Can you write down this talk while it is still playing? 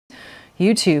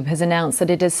YouTube has announced that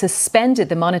it has suspended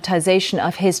the monetization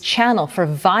of his channel for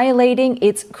violating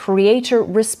its creator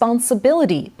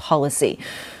responsibility policy.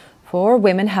 4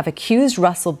 women have accused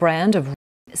Russell Brand of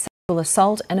sexual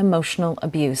assault and emotional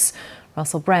abuse.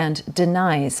 Russell Brand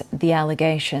denies the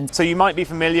allegations. So you might be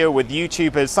familiar with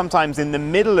YouTubers. Sometimes in the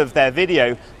middle of their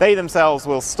video, they themselves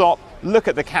will stop, look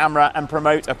at the camera and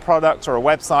promote a product or a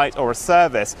website or a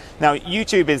service. Now,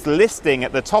 YouTube is listing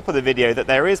at the top of the video that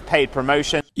there is paid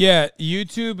promotion. Yeah,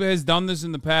 YouTube has done this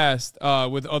in the past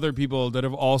with other people that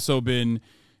have also been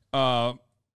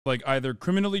like either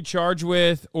criminally charged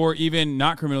with or even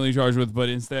not criminally charged with, but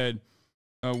instead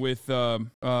with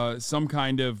some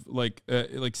kind of like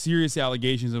serious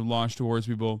allegations have launched towards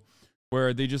people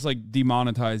where they just like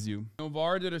demonetize you.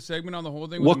 Novara did a segment on the whole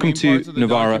thing. Welcome to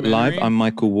Novara Live. I'm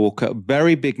Michael Walker.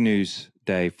 Very big news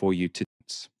day for you today.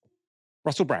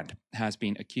 Russell Brand has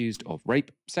been accused of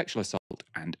rape, sexual assault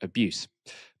and abuse.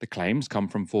 The claims come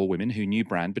from 4 women who knew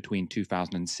Brand between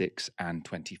 2006 and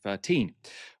 2013.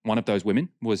 One of those women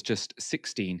was just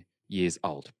 16 years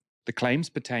old. The claims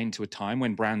pertain to a time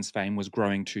when Brand's fame was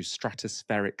growing to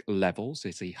stratospheric levels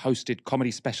as he hosted comedy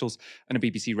specials and a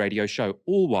BBC radio show,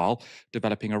 all while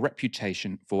developing a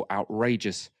reputation for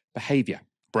outrageous behaviour.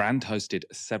 Brand hosted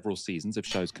several seasons of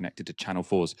shows connected to Channel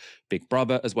 4's Big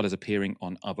Brother, as well as appearing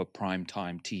on other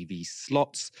primetime TV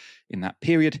slots. In that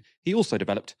period, he also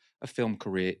developed a film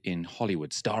career in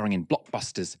Hollywood, starring in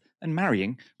blockbusters and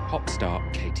marrying pop star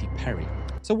Katy Perry.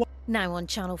 So what? Now on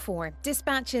Channel 4,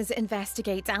 dispatches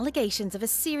investigate allegations of a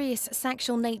serious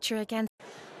sexual nature against...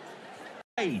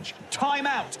 Age, Time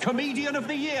Out, Comedian of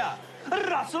the Year,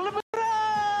 Russell Brand!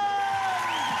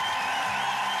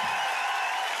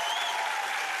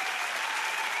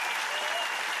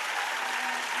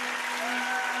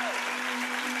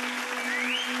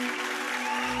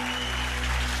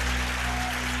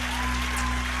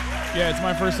 Yeah, it's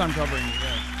my first time covering it. Yeah.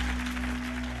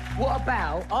 What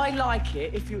about, I like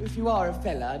it, if you are a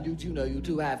fella, and you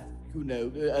do have,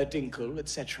 a dinkle,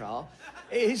 etc.,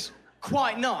 it is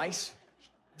quite nice.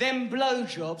 Them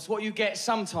blowjobs, what you get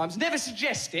sometimes, never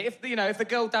suggest it, if the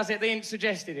girl does it, they ain't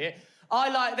suggested it. I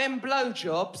like them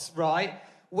blowjobs, right,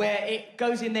 where it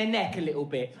goes in their neck a little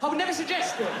bit. I would never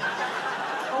suggest it.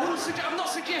 I'm not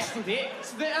suggesting it,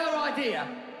 it's her idea.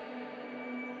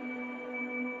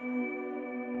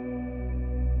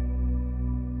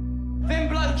 Them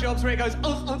blowjobs where it goes,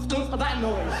 that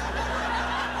noise.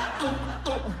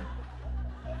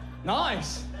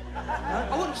 Nice.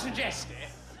 I wouldn't suggest it.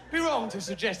 Be wrong to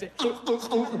suggest it.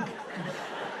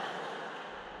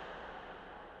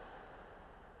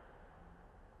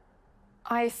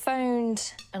 I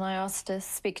phoned and I asked to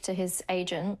speak to his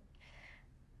agent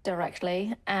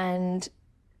directly, and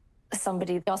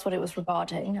somebody asked what it was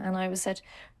regarding, and I said,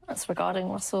 that's regarding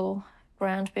Russell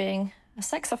Brand being a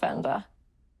sex offender.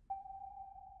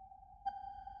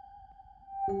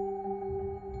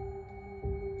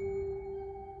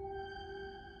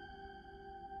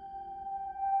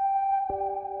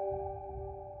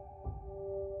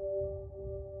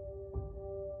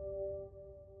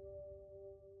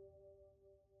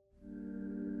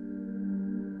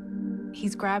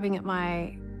 He's grabbing at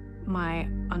my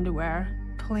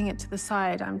underwear, pulling it to the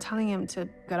side. I'm telling him to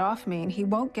get off me, and he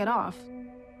won't get off.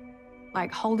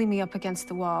 Like holding me up against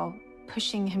the wall,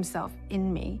 pushing himself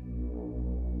in me.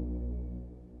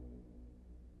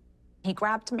 He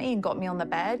grabbed me and got me on the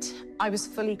bed. I was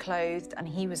fully clothed and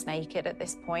he was naked at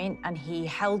this point, and he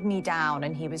held me down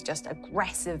and he was just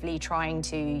aggressively trying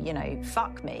to,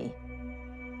 fuck me.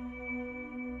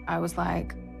 I was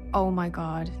like, oh my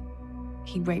God,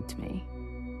 he raped me.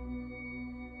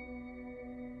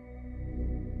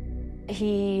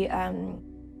 He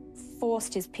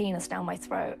forced his penis down my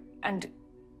throat and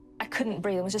I couldn't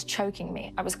breathe. It was just choking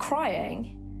me. I was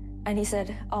crying and he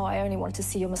said, oh, I only want to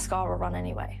see your mascara run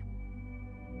anyway.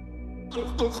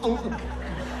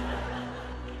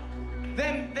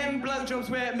 Them blowjobs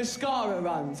where mascara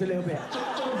runs a little bit.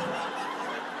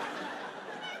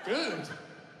 Good.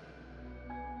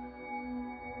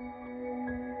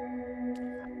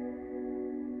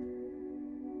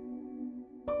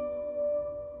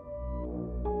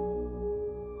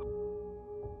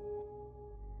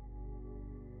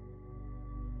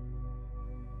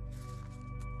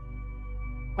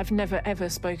 I've never, ever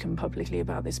spoken publicly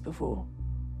about this before.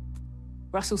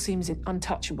 Russell seems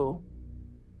untouchable.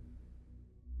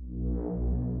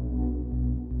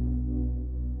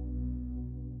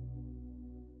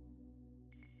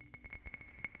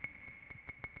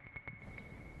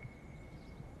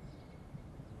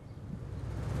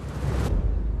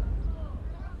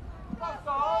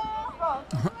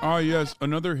 Oh, yes,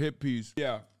 another hit piece.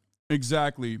 Yeah,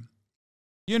 exactly.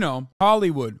 you know,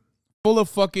 Hollywood, full of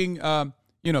fucking,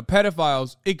 you know,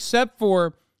 pedophiles, except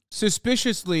for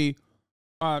suspiciously,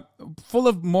 full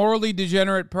of morally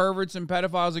degenerate perverts and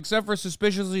pedophiles, except for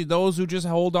suspiciously those who just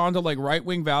hold on to like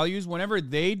right-wing values. Whenever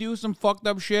they do some fucked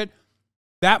up shit,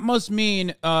 that must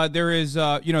mean there is,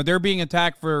 you know, they're being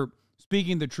attacked for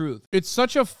speaking the truth. It's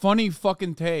such a funny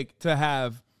fucking take to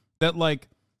have that, like,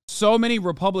 so many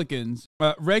Republicans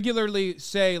regularly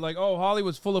say, like, oh,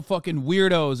 Hollywood's full of fucking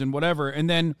weirdos and whatever. And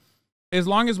then as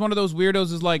long as one of those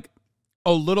weirdos is, like,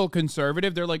 a little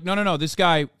conservative, they're like, no, this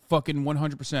guy fucking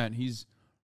 100%.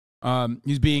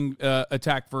 He's being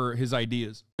attacked for his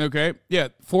ideas. Okay, yeah,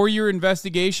 4-year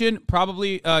investigation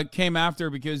probably came after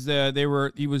because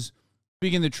he was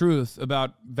speaking the truth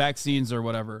about vaccines or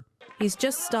whatever. He's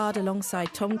just starred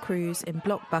alongside Tom Cruise in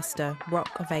blockbuster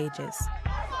Rock of Ages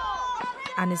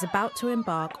and is about to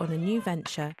embark on a new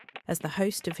venture as the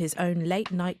host of his own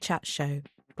late-night chat show,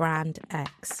 Brand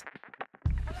X.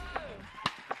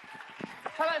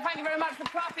 Hello, thank you very much for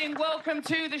clapping. Welcome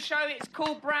to the show. It's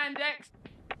called Brand X.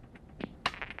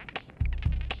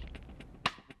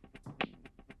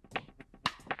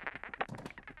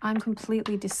 I'm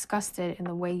completely disgusted in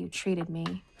the way you treated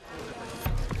me.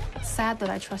 Sad that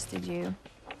I trusted you.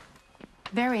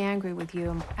 Very angry with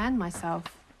you and myself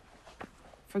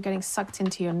for getting sucked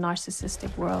into your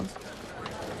narcissistic world.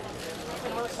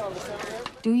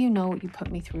 Do you know what you put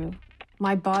me through?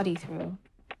 My body through?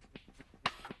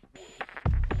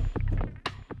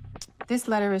 This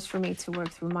letter is for me to work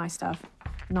through my stuff,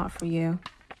 not for you.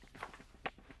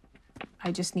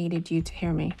 I just needed you to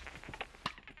hear me.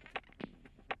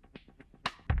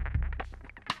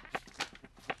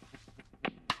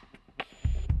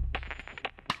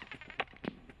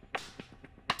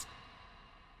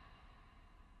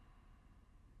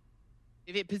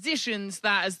 If it positions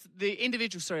that as the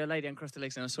individual, sorry, a lady uncrossed her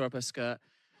legs and I saw up her skirt.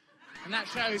 And that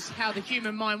shows how the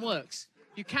human mind works.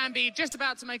 You can be just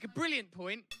about to make a brilliant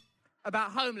point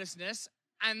about homelessness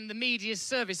and the media's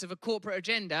service of a corporate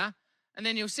agenda, and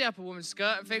then you'll see up a woman's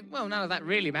skirt and think, well, none of that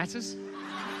really matters.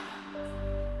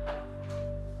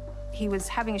 He was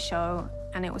having a show,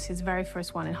 and it was his very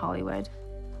first one in Hollywood,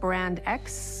 Brand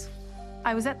X.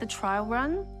 I was at the trial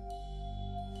run.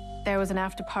 There was an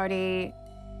after party.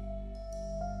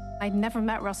 I'd never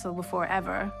met Russell before,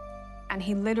 ever, and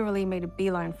he literally made a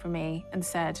beeline for me and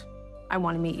said, I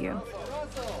want to meet you.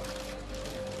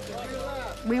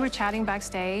 We were chatting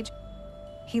backstage.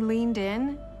 He leaned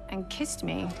in and kissed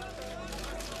me.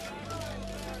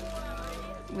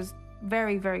 It was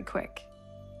very, very quick.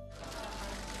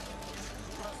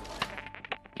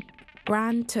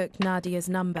 Brand took Nadia's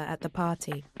number at the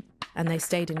party, and they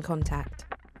stayed in contact.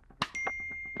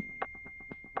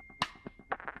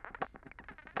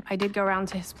 I did go around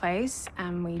to his place,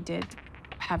 and we did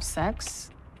have sex.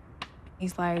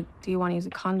 He's like, do you want to use a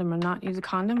condom or not use a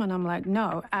condom? And I'm like,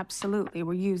 no, absolutely,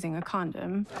 we're using a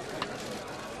condom.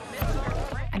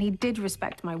 And he did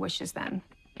respect my wishes then.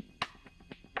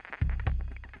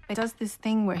 He does this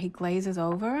thing where he glazes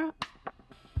over.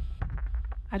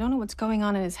 I don't know what's going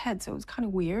on in his head, so it was kind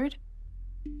of weird.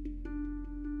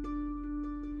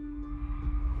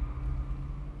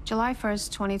 July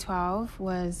 1st, 2012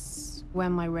 was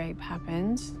when my rape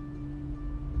happened.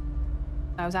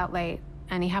 I was out late,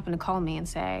 and he happened to call me and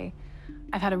say,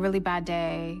 I've had a really bad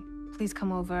day, please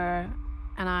come over.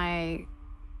 And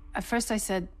at first I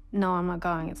said, no, I'm not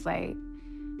going, it's late.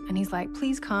 And he's like,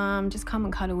 please come, just come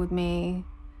and cuddle with me.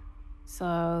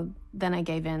 So then I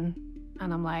gave in,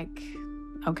 and I'm like,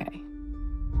 okay.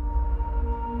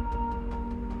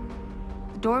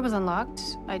 The door was unlocked.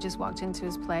 I just walked into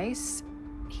his place.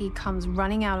 He comes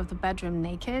running out of the bedroom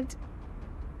naked.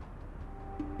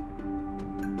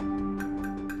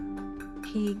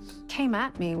 He came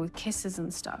at me with kisses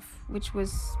and stuff, which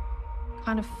was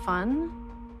kind of fun.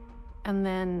 And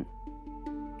then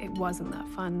it wasn't that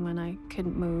fun when I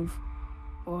couldn't move,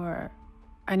 or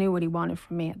I knew what he wanted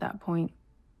from me at that point.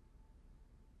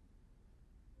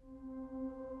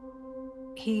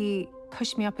 He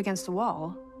pushed me up against the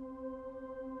wall.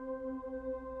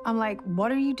 I'm like,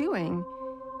 what are you doing?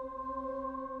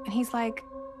 And he's like,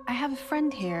 I have a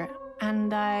friend here,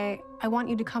 and I want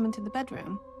you to come into the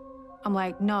bedroom. I'm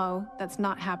like, no, that's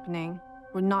not happening.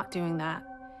 We're not doing that.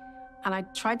 And I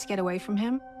tried to get away from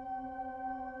him.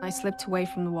 I slipped away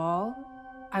from the wall.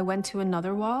 I went to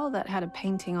another wall that had a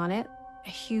painting on it, a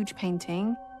huge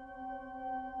painting.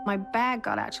 My bag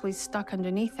got actually stuck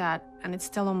underneath that, and it's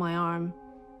still on my arm.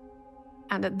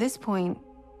 And at this point,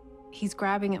 he's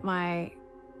grabbing at my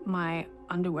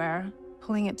underwear,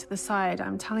 pulling it to the side.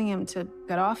 I'm telling him to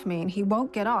get off me, and he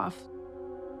won't get off.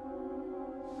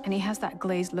 And he has that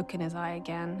glazed look in his eye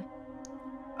again.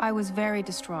 I was very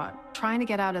distraught, trying to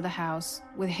get out of the house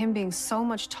with him being so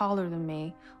much taller than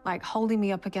me, like holding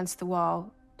me up against the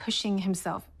wall, pushing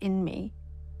himself in me.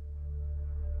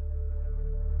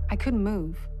 I couldn't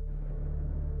move.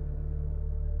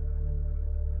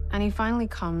 And he finally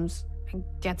comes and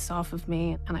gets off of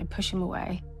me, and I push him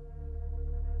away.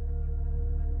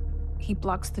 He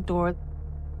blocks the door.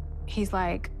 He's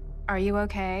like, "Are you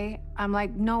okay?" I'm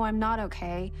like, "No, I'm not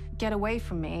okay. Get away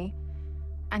from me."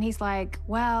 And he's like,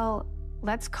 "Well,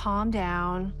 let's calm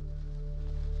down."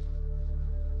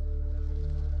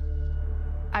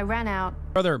 I ran out.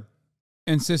 Brother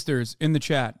and sisters in the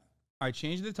chat, I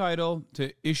changed the title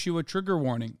to issue a trigger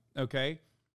warning, okay?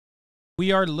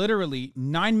 We are literally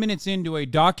 9 minutes into a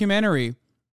documentary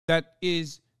that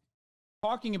is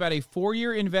talking about a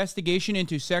 4-year investigation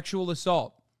into sexual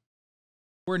assault.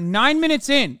 We're 9 minutes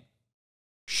in.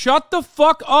 Shut the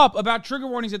fuck up about trigger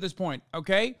warnings at this point,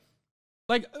 okay?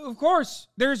 Like, of course,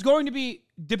 there's going to be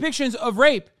depictions of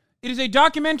rape. It is a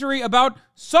documentary about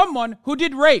someone who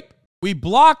did rape. We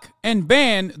block and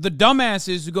ban the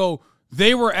dumbasses who go,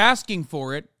 they were asking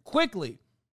for it, quickly.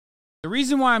 The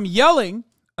reason why I'm yelling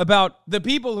about the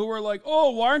people who are like,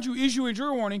 oh, why aren't you issuing a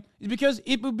trigger warning, is because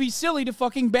it would be silly to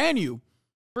fucking ban you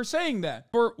for saying that.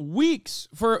 For weeks,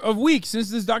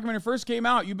 since this documentary first came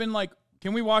out, you've been like,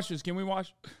 can we watch this? Can we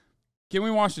watch this? Can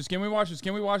we watch this? Can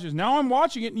we watch this? Now I'm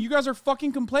watching it and you guys are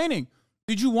fucking complaining.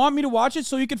 Did you want me to watch it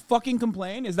so you could fucking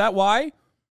complain? Is that why?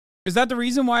 Is that the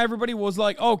reason why everybody was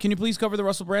like, oh, can you please cover the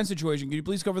Russell Brand situation? Can you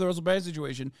please cover the Russell Brand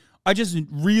situation? I just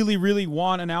really, really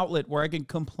want an outlet where I can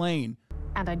complain.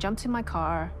 And I jumped in my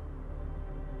car.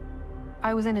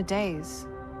 I was in a daze.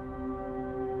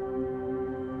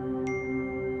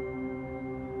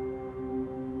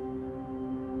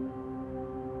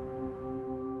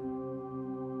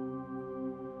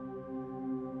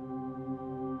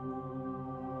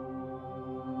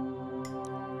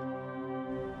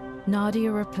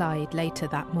 Nadia replied later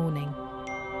that morning.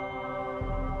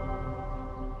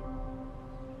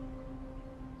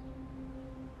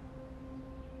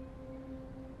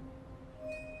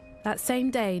 That same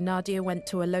day, Nadia went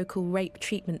to a local rape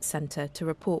treatment centre to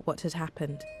report what had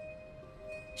happened.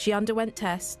 She underwent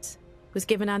tests, was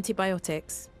given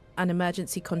antibiotics and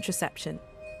emergency contraception.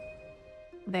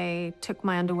 They took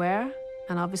my underwear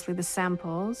and obviously the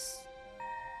samples.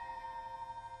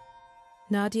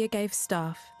 Nadia gave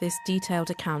staff this detailed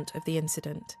account of the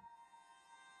incident.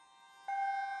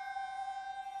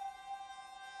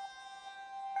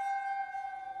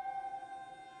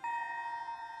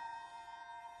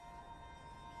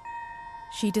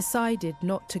 She decided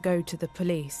not to go to the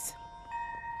police.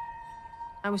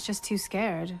 I was just too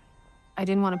scared. I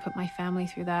didn't want to put my family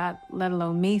through that, let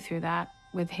alone me through that,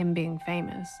 with him being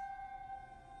famous.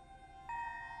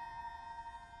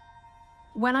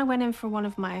 When I went in for one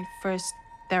of my first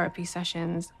therapy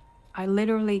sessions, I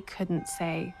literally couldn't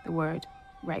say the word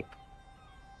rape.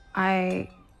 I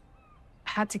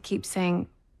had to keep saying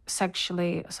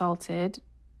sexually assaulted,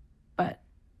 but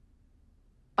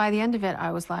by the end of it,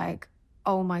 I was like,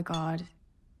 oh my God,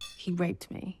 he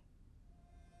raped me.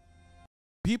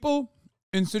 People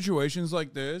in situations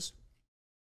like this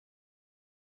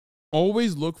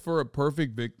always look for a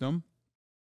perfect victim.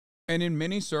 And in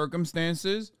many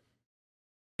circumstances,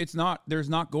 there's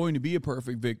not going to be a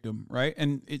perfect victim, right?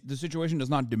 And the situation does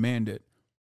not demand it.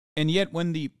 And yet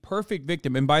when the perfect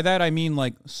victim, and by that I mean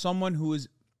like someone who has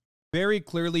very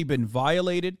clearly been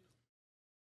violated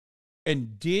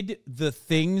and did the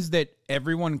things that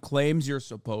everyone claims you're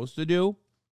supposed to do,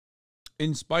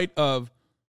 in spite of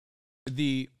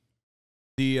the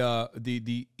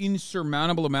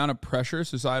insurmountable amount of pressure,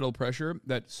 societal pressure,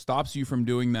 that stops you from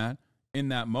doing that in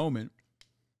that moment,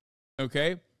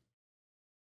 okay?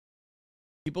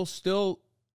 People still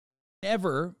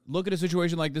never look at a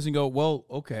situation like this and go, well,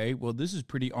 okay, well, this is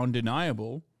pretty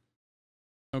undeniable,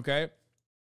 okay?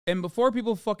 And before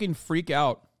people fucking freak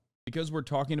out because we're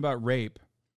talking about rape,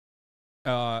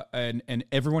 and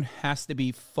everyone has to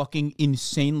be fucking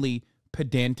insanely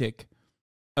pedantic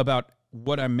about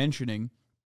what I'm mentioning,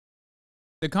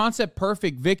 the concept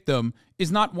perfect victim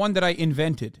is not one that I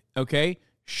invented, okay?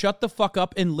 Shut the fuck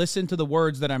up and listen to the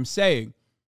words that I'm saying.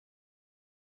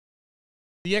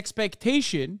 The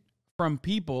expectation from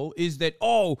people is that,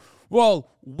 oh,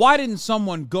 well, why didn't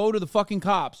someone go to the fucking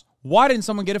cops? Why didn't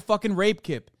someone get a fucking rape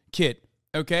kit,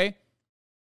 okay?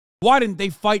 Why didn't they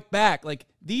fight back? Like,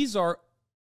 these are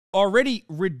already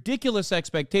ridiculous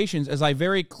expectations, as I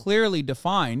very clearly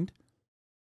defined,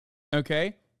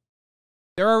 okay?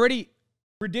 They're already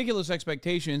ridiculous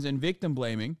expectations and victim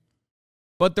blaming.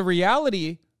 But the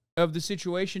reality of the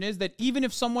situation is that even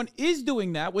if someone is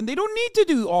doing that, when they don't need to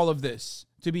do all of this,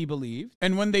 to be believed.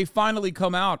 And when they finally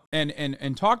come out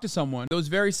and talk to someone, those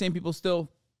very same people still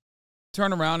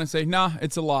turn around and say, nah,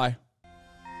 it's a lie.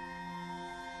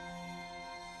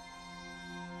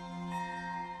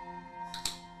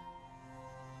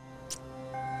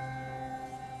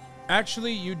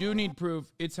 Actually, you do need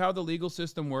proof. It's how the legal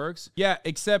system works. Yeah,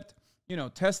 except, you know,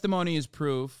 testimony is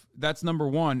proof. That's number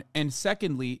one. And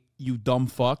secondly, you dumb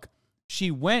fuck,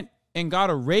 she went and got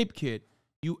a rape kit.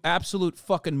 You absolute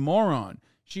fucking moron.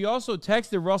 She also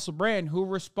texted Russell Brand, who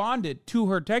responded to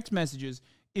her text messages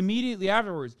immediately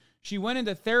afterwards. She went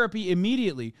into therapy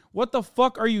immediately. What the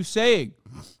fuck are you saying?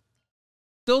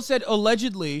 Still said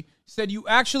allegedly, said you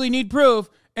actually need proof,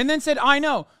 and then said, I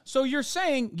know. So you're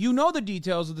saying you know the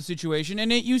details of the situation,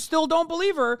 and you still don't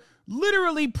believe her,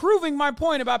 literally proving my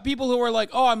point about people who are like,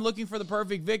 oh, I'm looking for the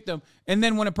perfect victim. And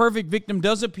then when a perfect victim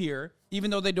does appear,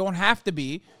 even though they don't have to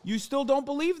be, you still don't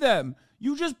believe them.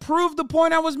 You just proved the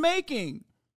point I was making.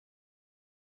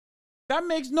 That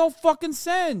makes no fucking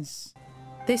sense.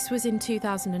 This was in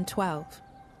 2012,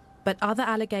 but other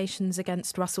allegations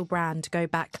against Russell Brand go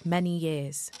back many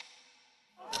years.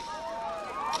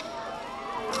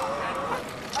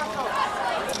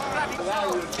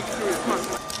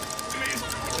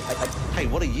 Hey,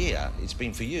 what a year it's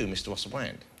been for you, Mr. Russell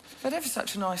Brand. But ever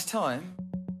such a nice time.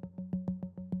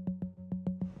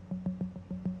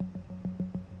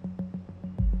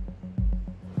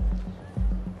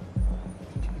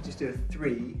 Just do a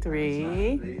 3.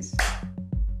 3. Please.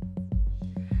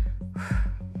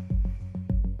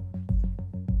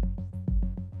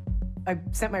 I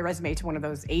sent my resume to one of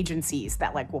those agencies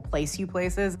that like will place you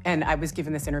places, and I was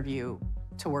given this interview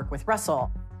to work with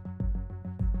Russell.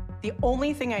 The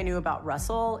only thing I knew about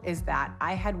Russell is that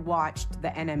I had watched the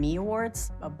NME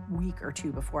Awards a week or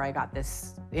two before I got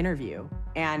this interview.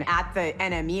 And at the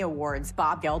NME Awards,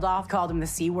 Bob Geldof called him the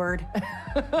C word.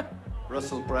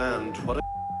 Russell Brand, what a...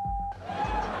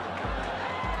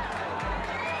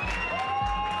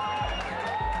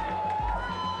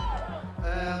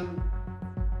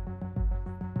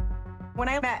 When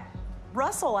I met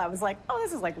Russell, I was like, oh,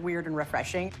 this is like weird and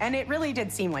refreshing. And it really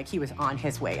did seem like he was on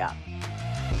his way up.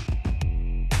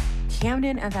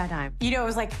 Camden at that time, you know, it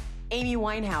was like Amy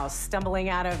Winehouse stumbling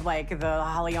out of like the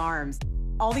Holly Arms.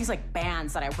 All these like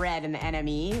bands that I read in the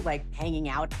NME, like hanging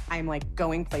out. I'm like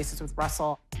going places with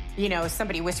Russell. You know,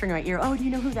 somebody whispering in my ear, oh, do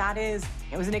you know who that is?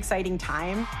 It was an exciting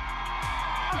time.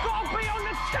 I've got to be on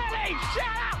the telly! Shut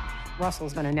up!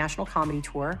 Russell's done a national comedy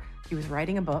tour. He was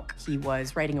writing a book. He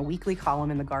was writing a weekly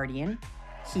column in The Guardian.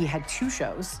 He had 2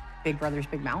 shows, Big Brothers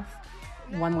Big Mouth,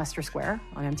 one Leicester Square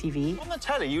on MTV. On the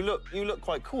telly, you look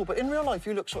quite cool, but in real life,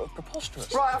 you look sort of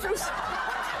preposterous. Right,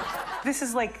 this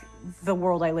is like the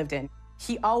world I lived in.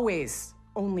 He always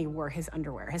only wore his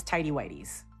underwear, his tighty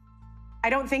whities. I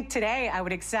don't think today I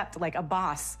would accept like a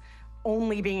boss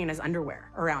only being in his underwear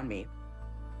around me.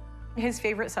 His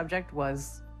favorite subject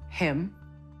was him.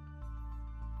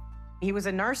 He was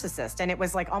a narcissist, and it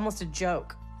was like almost a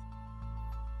joke.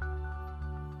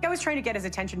 I was trying to get his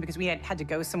attention because we had to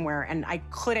go somewhere, and I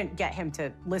couldn't get him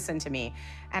to listen to me.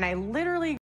 And I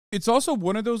literally... It's also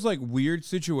one of those like weird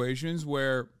situations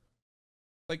where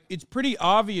like it's pretty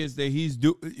obvious that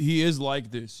he is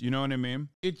like this, you know what I mean?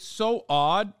 It's so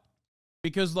odd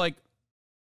because like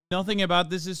nothing about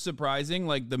this is surprising.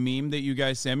 Like the meme that you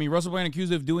guys sent me, Russell Brand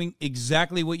accused of doing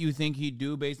exactly what you think he'd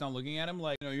do based on looking at him.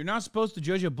 Like, you know, you're not supposed to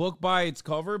judge a book by its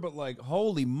cover, but like,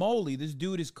 holy moly, this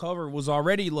dude, his cover was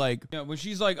already like, you know, when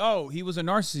she's like, oh, he was a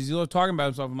narcissist, he loved talking about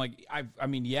himself. I'm like, I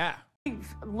mean, yeah. I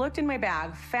looked in my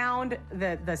bag, found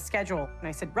the schedule, and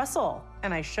I said, Russell,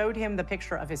 and I showed him the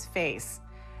picture of his face.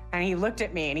 And he looked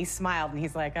at me and he smiled and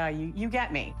he's like, oh, you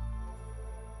get me.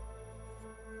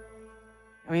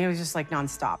 I mean, it was just like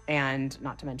nonstop, and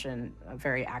not to mention a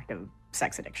very active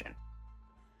sex addiction.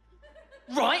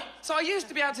 Right, so I used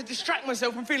to be able to distract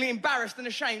myself from feeling embarrassed and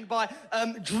ashamed by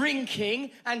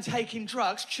drinking and taking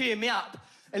drugs, cheer me up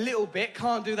a little bit.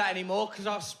 Can't do that anymore because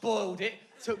I've spoiled it,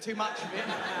 took too much of it.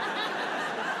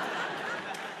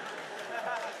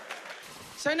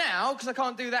 So now, because I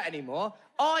can't do that anymore,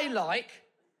 I like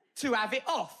to have it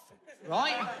off,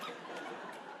 right?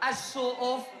 As sort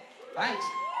of, thanks,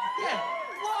 yeah.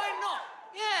 Why not?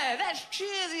 Yeah, let's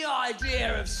cheer the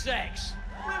idea of sex.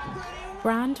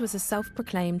 Brand was a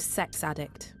self-proclaimed sex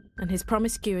addict, and his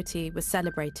promiscuity was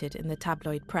celebrated in the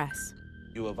tabloid press.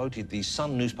 You were voted the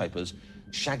Sun newspaper's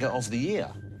Shagger of the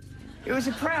Year. It was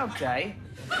a proud day.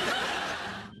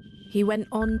 He went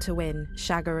on to win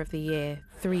Shagger of the Year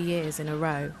 3 years in a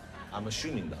row. I'm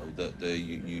assuming though that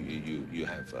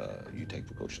you take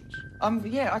precautions.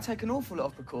 Yeah, I take an awful lot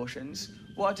of precautions.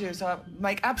 What I do is I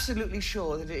make absolutely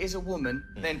sure that it is a woman,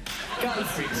 then go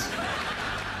for it.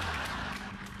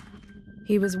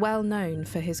 He was well known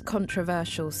for his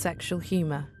controversial sexual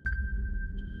humour.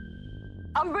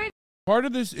 Part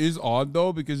of this is odd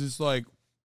though, because it's like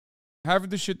half of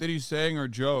the shit that he's saying are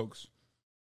jokes.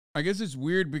 I guess it's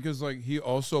weird because like he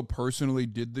also personally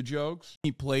did the jokes.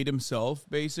 He played himself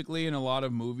basically in a lot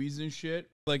of movies and shit.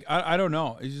 Like I don't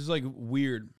know. It's just like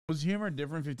weird. Was humor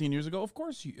different 15 years ago? Of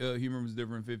course humor was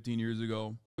different 15 years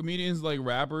ago. Comedians, like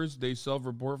rappers, they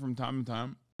self-report from time to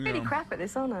time. Really crap at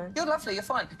this, aren't I? You're lovely, you're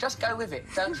fine. Just go with it.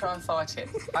 Don't try and fight it.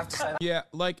 I have to say that. Yeah,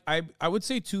 like I would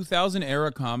say 2000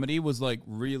 era comedy was like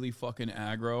really fucking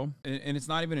aggro, and it's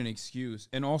not even an excuse.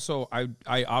 And also, I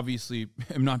obviously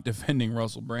am not defending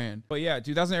Russell Brand, but yeah,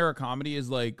 2000 era comedy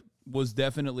was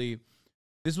definitely.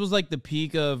 This was like the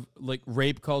peak of like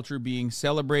rape culture being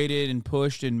celebrated and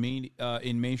pushed in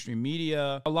mainstream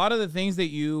media. A lot of the things that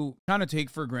you kind of take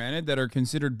for granted that are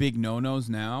considered big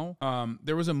no-nos now,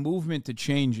 there was a movement to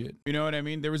change it. You know what I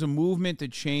mean? There was a movement to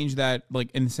change that, like,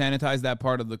 and sanitize that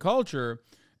part of the culture.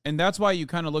 And that's why you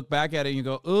kind of look back at it and you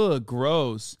go, ugh,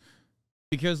 gross.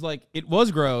 Because like it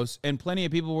was gross and plenty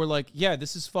of people were like, yeah,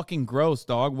 this is fucking gross,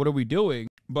 dog. What are we doing?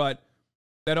 But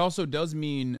that also does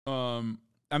mean,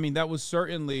 I mean, that was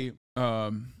certainly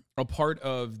a part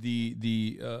of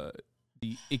the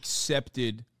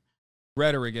accepted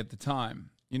rhetoric at the time.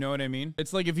 You know what I mean?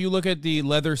 It's like if you look at the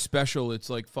Leather Special, it's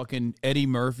like fucking Eddie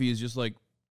Murphy is just like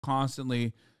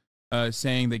constantly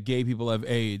saying that gay people have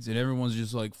AIDS, and everyone's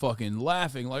just like fucking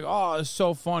laughing, like, oh, it's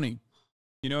so funny.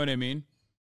 You know what I mean?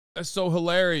 That's so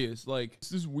hilarious. Like, it's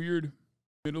this weird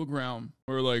middle ground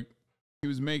where like he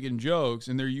was making jokes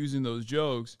and they're using those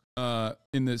jokes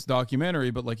in this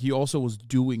documentary, but like he also was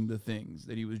doing the things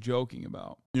that he was joking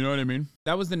about. You know what I mean?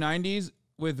 That was the 90s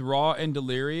with Raw and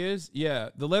Delirious. Yeah,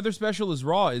 the Leather Special is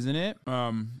Raw, isn't it?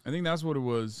 I think that's what it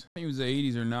was. I think it was the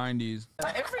 80s or 90s.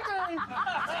 Every day.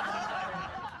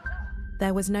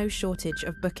 There was no shortage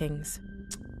of bookings.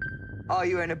 Are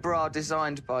you in a bra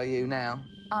designed by you now?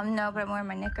 No, but I'm wearing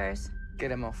my knickers. Get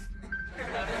them off.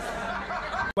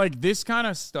 Like this kind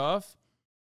of stuff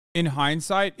in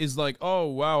hindsight is like, oh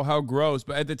wow, how gross.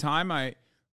 But at the time I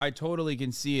totally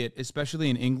can see it, especially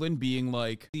in England, being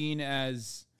like seen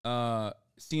as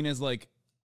like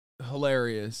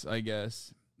hilarious, I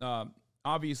guess.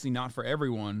 Obviously not for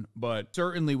everyone, but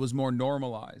certainly was more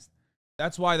normalized.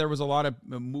 That's why there was a lot of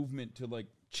movement to like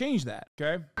change that,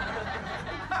 okay?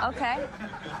 Okay.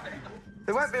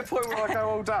 There won't be a point where I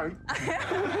go, oh, don't.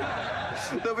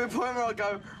 There'll be a point where I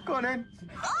go on in.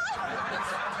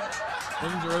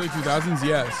 In the early 2000s,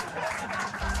 yes.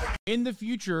 In the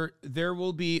future, there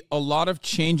will be a lot of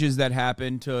changes that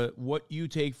happen to what you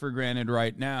take for granted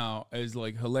right now as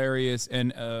like hilarious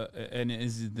and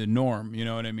is the norm. You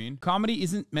know what I mean? Comedy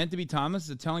isn't meant to be timeless.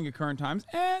 It's telling of current times.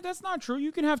 That's not true.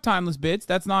 You can have timeless bits.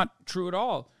 That's not true at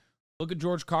all. Look at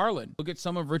George Carlin. Look at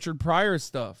some of Richard Pryor's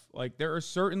stuff. Like there are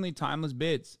certainly timeless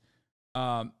bits,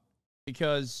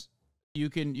 because you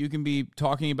can be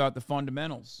talking about the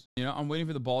fundamentals. You know, I'm waiting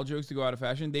for the ball jokes to go out of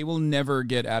fashion. They will never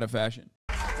get out of fashion.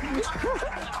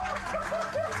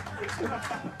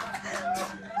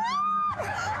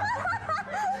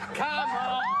 Come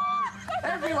on.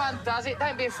 Everyone does it.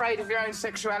 Don't be afraid of your own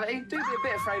sexuality. Do be a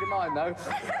bit afraid of mine, though.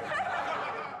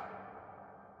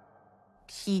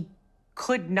 He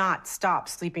could not stop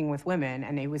sleeping with women,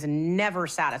 and he was never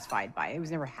satisfied by it. He was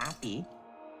never happy.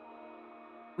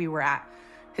 We were at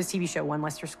his TV show, One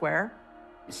Leicester Square.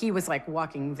 He was like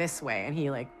walking this way, and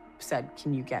he like said,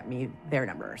 "Can you get me their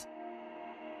numbers?"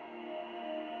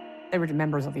 They were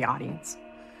members of the audience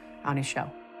on his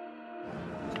show.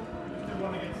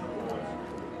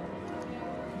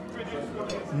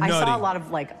 I saw a lot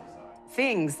of like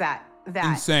things that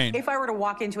insane. If I were to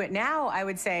walk into it now, I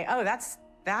would say, "Oh, that's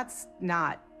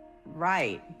not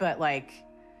right." But like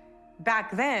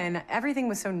back then, everything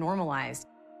was so normalized.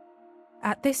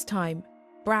 At this time,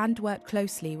 Brand worked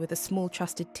closely with a small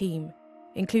trusted team,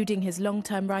 including his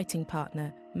long-term writing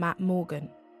partner, Matt Morgan.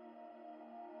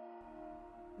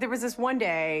 There was this one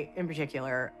day in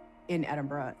particular in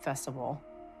Edinburgh Festival,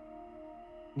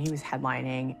 and he was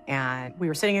headlining, and we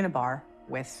were sitting in a bar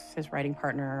with his writing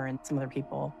partner and some other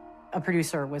people. A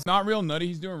producer was not real nutty.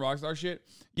 He's doing rockstar shit.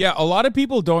 Yeah, a lot of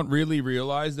people don't really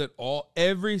realize that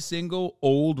every single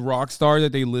old rock star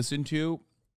that they listen to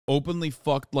openly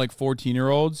fucked like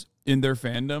 14-year-olds in their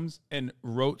fandoms and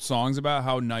wrote songs about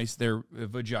how nice their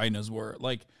vaginas were.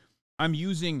 Like, I'm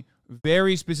using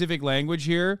very specific language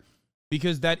here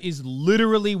because that is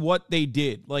literally what they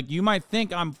did. Like, you might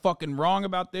think I'm fucking wrong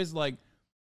about this. Like,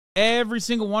 every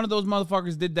single one of those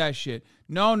motherfuckers did that shit.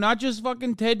 No, not just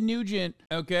fucking Ted Nugent,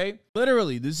 okay?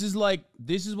 Literally, this is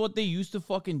what they used to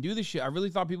fucking do this shit. I really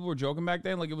thought people were joking back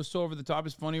then. Like, it was so over the top.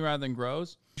 It's funny rather than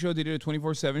gross. The show, they did a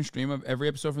 24/7 stream of every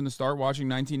episode from the start, watching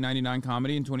 1999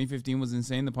 comedy in 2015 was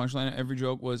insane. The punchline of every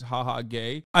joke was, haha,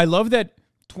 gay. I love that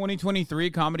 2023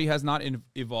 comedy has not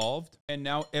evolved, and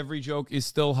now every joke is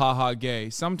still haha gay,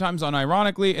 sometimes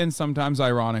unironically and sometimes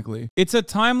ironically. It's a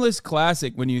timeless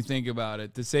classic when you think about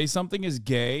it. To say something is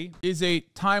gay is a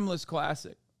timeless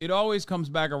classic. It always comes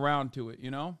back around to it,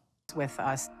 you know? With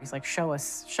us, he's like, show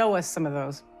us some of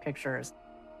those pictures.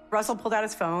 Russell pulled out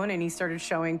his phone and he started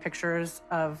showing pictures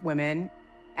of women,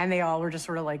 and they all were just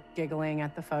sort of like giggling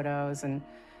at the photos, and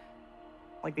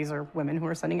like, these are women who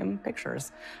are sending him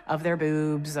pictures of their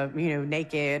boobs, of, you know,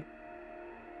 naked.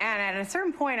 And at a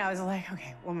certain point, I was like,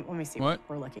 okay, let me see what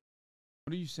we're looking.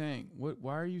 What are you saying?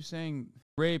 Why are you saying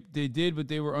rape? They did, but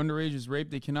they were underage. Is rape?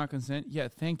 They cannot consent? Yeah,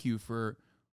 thank you for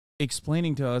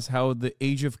explaining to us how the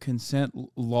age of consent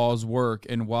laws work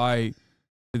and why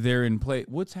they're in play.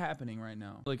 What's happening right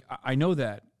now? Like, I know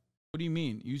that. What do you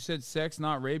mean? You said sex,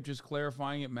 not rape, just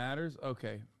clarifying it matters?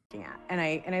 Okay. Yeah, and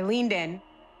I leaned in.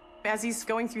 As he's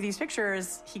going through these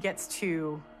pictures, he gets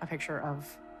to a picture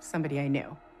of somebody I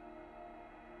knew.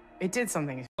 It did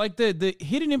something. Like, the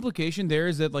hidden implication there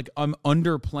is that, like, I'm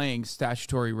underplaying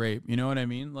statutory rape. You know what I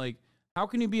mean? Like, how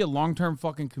can you be a long-term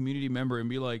fucking community member and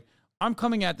be like, I'm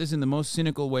coming at this in the most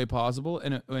cynical way possible,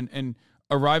 and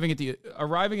arriving at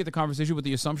the conversation with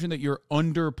the assumption that you're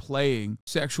underplaying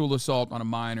sexual assault on a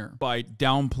minor by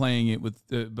downplaying it with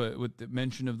the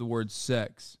mention of the word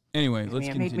sex. Anyway, let's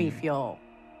continue. It made me feel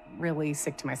really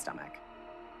sick to my stomach.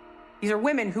 These are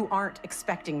women who aren't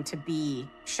expecting to be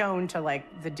shown to,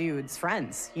 like, the dude's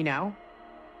friends, you know?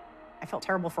 I felt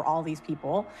terrible for all these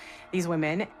people, these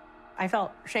women. I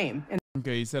felt shame.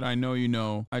 Okay, he said, I know you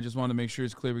know. I just wanted to make sure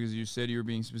it's clear because you said you were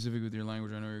being specific with your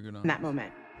language. I know you're good on in that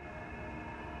moment.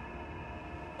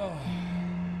 Oh.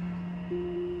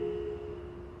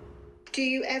 Do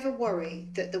you ever worry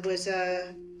that there was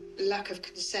a lack of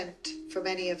consent from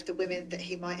any of the women that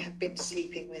he might have been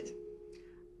sleeping with?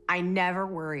 I never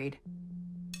worried.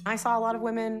 I saw a lot of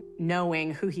women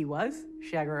knowing who he was,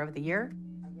 Shagger of the Year,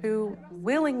 who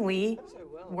willingly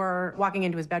were walking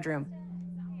into his bedroom.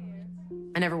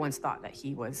 I never once thought that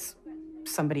he was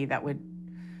somebody that would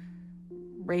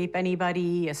rape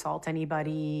anybody, assault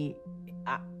anybody.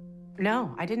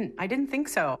 No, I didn't think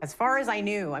so. As far as I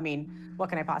knew, I mean, what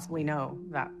can I possibly know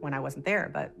that when I wasn't there,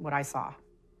 but what I saw.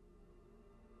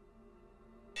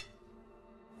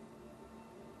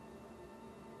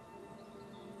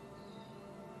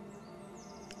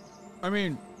 I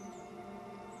mean,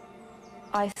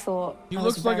 I thought he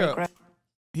looks like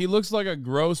a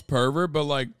gross pervert, but,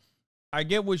 like, I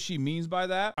get what she means by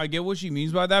that.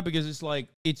 Because it's like,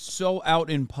 it's so out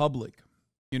in public.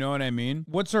 You know what I mean?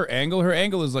 What's her angle? Her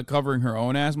angle is, like, covering her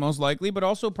own ass most likely, but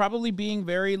also probably being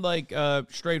very, like,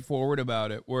 straightforward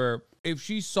about it, where if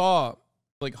she saw,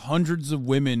 like, hundreds of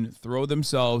women throw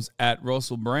themselves at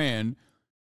Russell Brand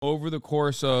over the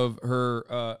course of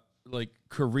her, like,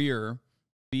 career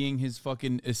being his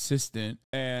fucking assistant,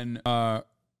 and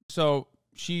so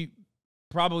she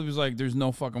probably was like, there's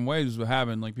no fucking way this would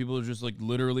happen. Like, people are just, like,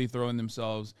 literally throwing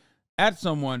themselves at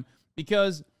someone,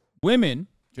 because women,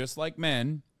 just like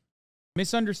men,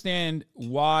 misunderstand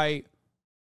why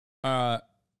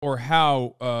or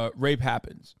how rape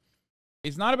happens.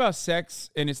 It's not about sex,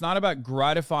 and it's not about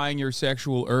gratifying your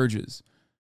sexual urges.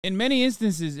 In many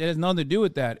instances, it has nothing to do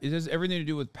with that. It has everything to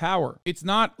do with power. It's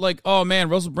not like, oh man,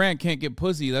 Russell Brand can't get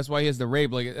pussy, that's why he has the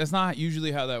rape. Like, that's not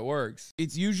usually how that works.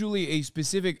 It's usually a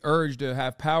specific urge to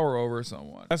have power over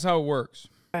someone. That's how it works.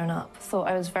 Grown up, thought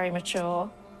I was very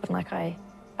mature, but like I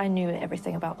knew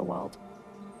everything about the world.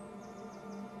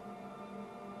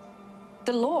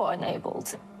 The law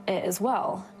enabled it as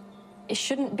well. It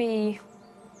shouldn't be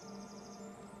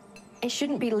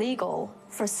legal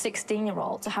for a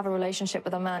 16-year-old to have a relationship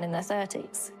with a man in their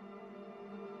 30s.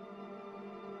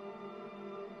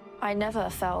 I never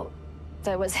felt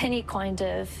there was any kind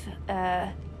of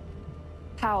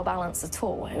power balance at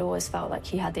all. I always felt like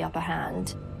he had the upper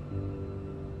hand.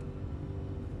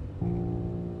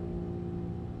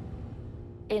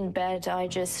 In bed, I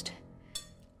just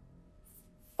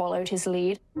followed his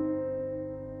lead.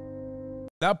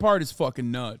 That part is fucking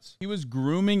nuts. He was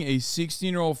grooming a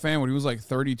 16-year-old fan when he was like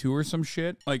 32 or some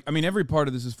shit. Like, I mean, every part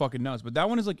of this is fucking nuts, but that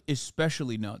one is like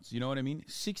especially nuts. You know what I mean?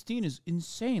 16 is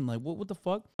insane. Like, what the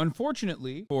fuck?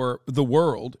 Unfortunately for the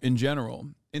world in general,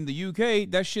 in the UK,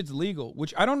 that shit's legal,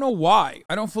 which I don't know why.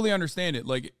 I don't fully understand it.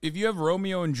 Like, if you have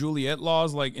Romeo and Juliet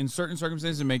laws, like, in certain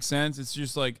circumstances, it makes sense. It's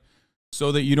just, like,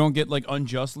 so that you don't get, like,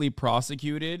 unjustly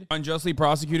prosecuted. Unjustly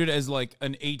prosecuted as, like,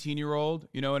 an 18-year-old,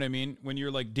 you know what I mean? When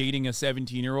you're, like, dating a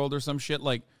 17-year-old or some shit,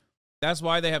 like, that's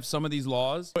why they have some of these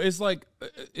laws. It's like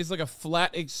a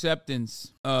flat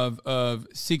acceptance of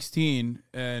 16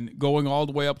 and going all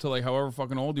the way up to, like, however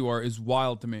fucking old you are is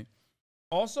wild to me.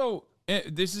 Also,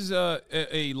 this is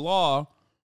a law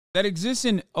that exists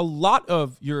in a lot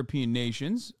of European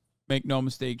nations. Make no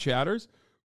mistake, chatters.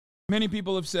 Many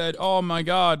people have said, oh my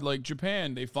God, like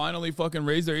Japan, they finally fucking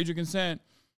raised their age of consent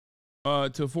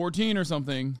to 14 or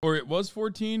something. Or it was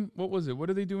 14. What was it? What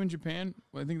do they do in Japan?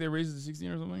 I think they raised it to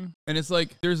 16 or something. And it's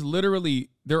like, there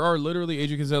are literally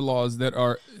age of consent laws that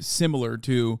are similar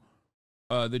to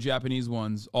the Japanese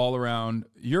ones all around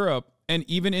Europe. And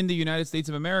even in the United States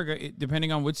of America,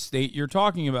 depending on which state you're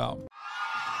talking about.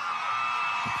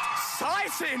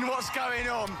 Exciting what's going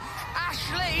on.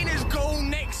 Ashleen has gone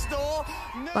next door.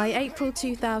 By April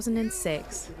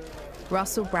 2006,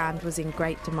 Russell Brand was in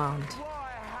great demand.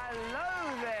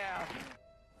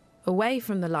 Away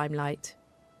from the limelight,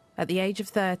 at the age of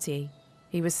 30,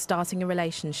 he was starting a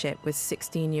relationship with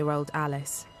 16-year-old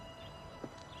Alice.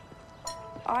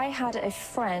 I had a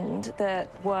friend that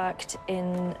worked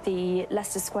in the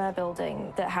Leicester Square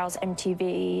building that housed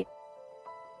MTV.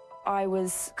 I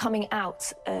was coming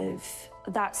out of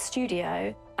that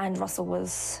studio and Russell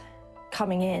was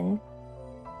coming in.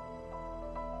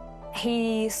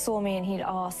 He saw me and he'd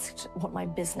asked what my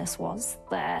business was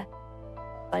there.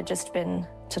 I'd just been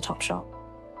to Topshop.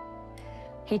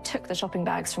 He took the shopping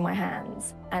bags from my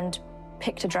hands and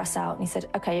picked a dress out and he said,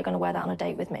 okay, you're going to wear that on a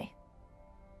date with me.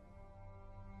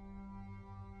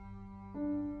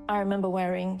 I remember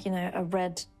wearing, you know, a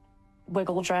red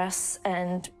wiggle dress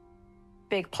and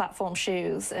big platform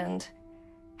shoes and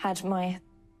had my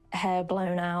hair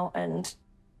blown out and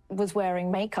was wearing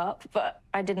makeup, but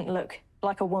I didn't look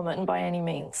like a woman by any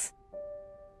means.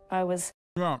 I was...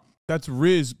 Yeah, that's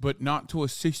Riz, but not to a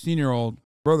 16-year-old.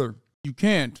 Brother, you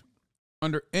can't,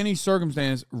 under any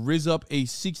circumstance, Riz up a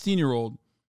 16-year-old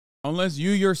unless you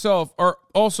yourself are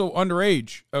also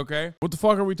underage, okay? What the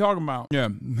fuck are we talking about? Yeah,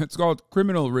 it's called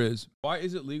criminal Riz. Why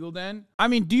is it legal then? I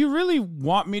mean, do you really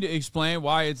want me to explain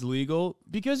why it's legal?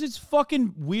 Because it's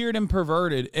fucking weird and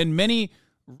perverted, and many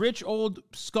rich old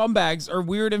scumbags are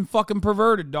weird and fucking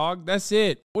perverted, dog. That's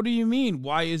it. What do you mean,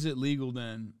 why is it legal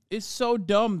then? It's so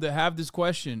dumb to have this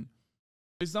question.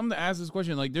 It's dumb to ask this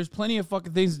question. Like, there's plenty of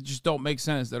fucking things that just don't make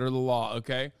sense that are the law,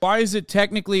 okay? Why is it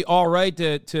technically all right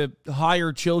to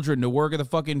hire children to work at the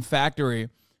fucking factory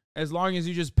as long as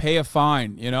you just pay a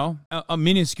fine, you know? A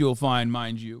minuscule fine,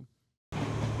 mind you.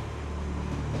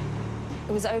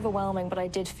 It was overwhelming, but I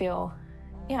did feel,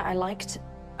 yeah, I liked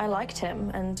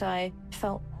him, and I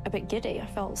felt a bit giddy. I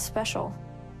felt special.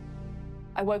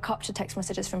 I woke up to text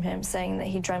messages from him saying that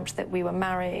he dreamt that we were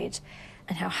married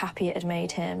and how happy it had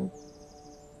made him.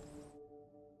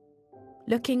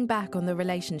 Looking back on the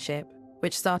relationship,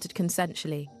 which started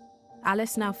consensually,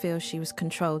 Alice now feels she was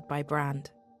controlled by Brand.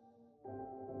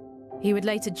 He would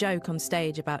later joke on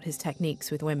stage about his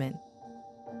techniques with women.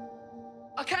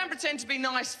 I can pretend to be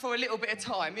nice for a little bit of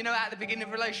time, you know, at the beginning of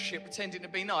a relationship, pretending to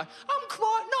be nice. I'm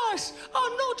quite nice.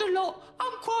 I nod a lot.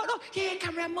 I'm quite nice. Yeah,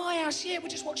 come round my house. Yeah, we'll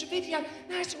just watch a video.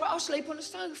 No, it's all right. I'll sleep on the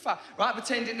sofa. Right,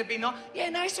 pretending to be nice. Yeah,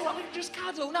 no, it's all right. We can just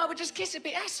cuddle. No, we'll just kiss a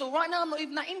bit. That's all right. No, I'm not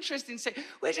even that interested in sex.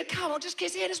 We'll just come. I'll just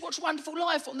kiss. Here, let's watch Wonderful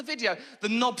Life on the video. The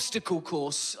knobstacle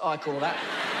course, I call that.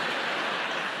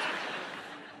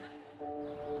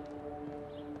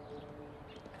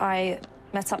 I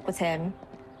met up with him.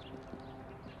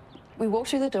 We walked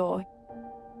through the door,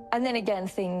 and then again,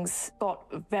 things got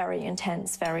very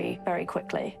intense very, very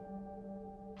quickly.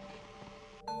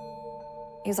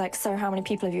 He was like, so how many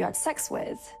people have you had sex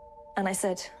with? And I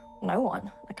said, no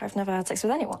one. Like, I've never had sex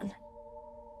with anyone.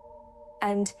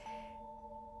 And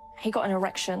he got an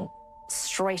erection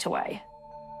straight away.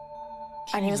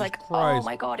 And he was like, oh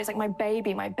my God, he's like, my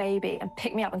baby, and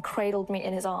picked me up and cradled me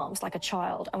in his arms like a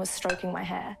child and was stroking my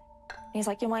hair. And he's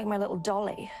like, you're like my little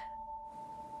dolly.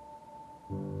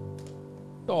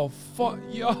 Oh, fuck,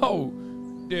 yo.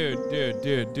 Dude,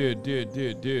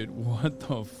 what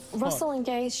the fuck? Russell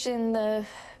engaged in the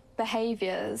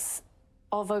behaviors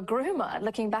of a groomer.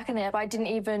 Looking back on it, I didn't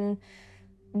even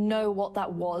know what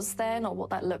that was then or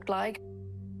what that looked like.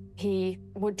 He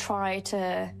would try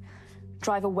to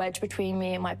drive a wedge between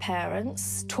me and my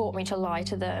parents, taught me to lie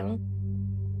to them.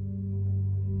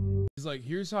 He's like,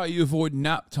 here's how you avoid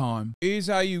nap time. Here's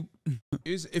how you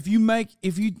if you make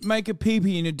a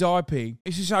pee-pee in a diaper,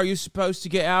 this is how you're supposed to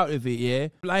get out of it, yeah?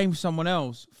 Blame someone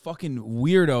else. Fucking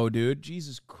weirdo, dude.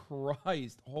 Jesus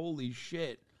Christ. Holy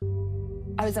shit.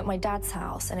 I was at my dad's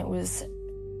house and it was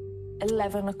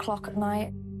 11 o'clock at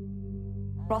night.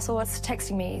 Russell was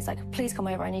texting me. He's like, please come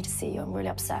over. I need to see you. I'm really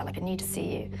upset. Like, I need to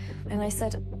see you. And I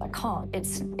said, I can't.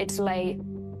 It's late.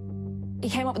 He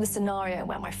came up with a scenario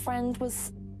where my friend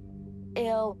was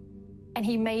ill and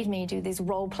he made me do these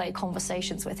role play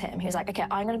conversations with him. He was like, okay,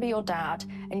 I'm going to be your dad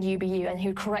and you be you. And he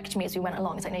would correct me as we went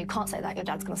along. He's like, no, you can't say that. Your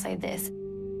dad's going to say this.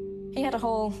 He had a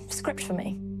whole script for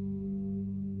me.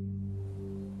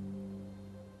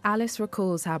 Alice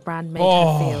recalls how Brand made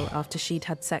her feel after she'd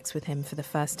had sex with him for the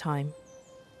first time.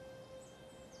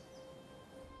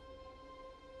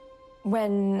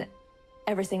 When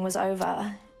everything was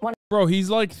over... Bro, he's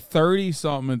like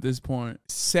 30-something at this point.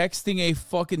 Sexting a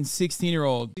fucking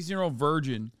 16-year-old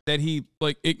virgin that he,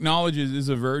 like, acknowledges is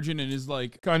a virgin and is,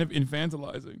 like, kind of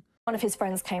infantilizing. One of his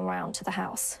friends came round to the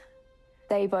house.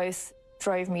 They both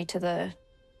drove me to the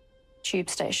tube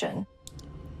station.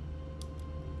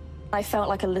 I felt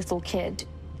like a little kid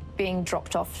being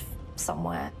dropped off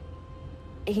somewhere.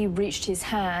 He reached his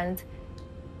hand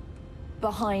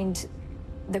behind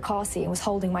the car seat and was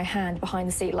holding my hand behind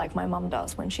the seat like my mum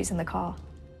does when she's in the car.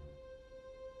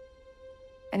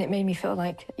 And it made me feel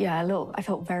like, yeah, I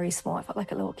felt very small. I felt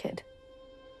like a little kid.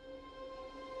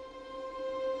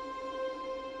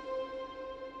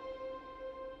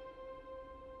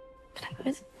 Can I put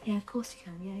this? Yeah, of course you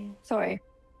can. Yeah. Sorry.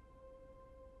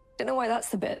 Don't know why that's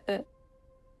the bit that...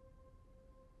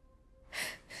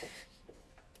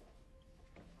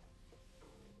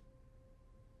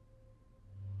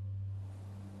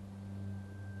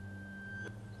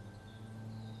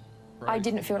 I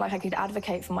didn't feel like I could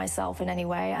advocate for myself in any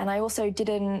way, and I also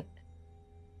didn't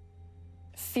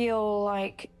feel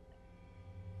like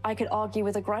I could argue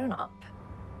with a grown-up.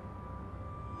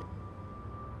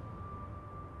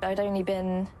 I'd only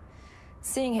been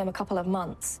seeing him a couple of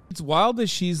months. It's wild that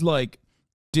she's like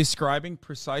describing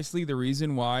precisely the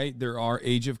reason why there are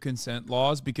age of consent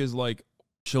laws, because like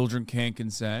children can't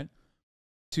consent,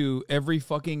 to every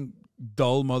fucking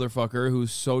dull motherfucker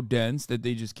who's so dense that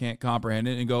they just can't comprehend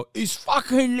it and go, it's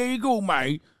fucking legal,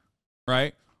 mate.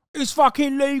 Right? It's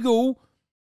fucking legal.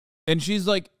 And she's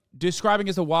like describing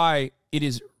as to why it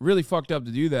is really fucked up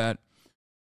to do that.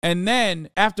 And then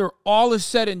after all is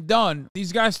said and done,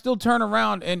 these guys still turn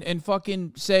around and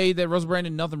fucking say that Russell Brand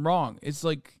did nothing wrong. It's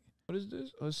like, what is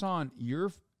this? Hasan,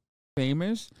 you're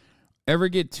famous. Ever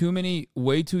get too many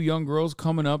way too young girls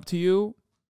coming up to you?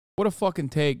 What a fucking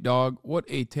take, dog. What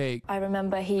a take. I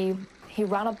remember he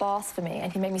ran a bath for me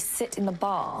and he made me sit in the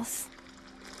bath.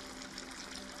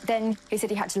 Then he said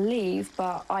he had to leave,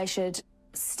 but I should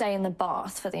stay in the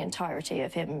bath for the entirety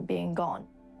of him being gone.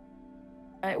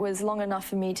 It was long enough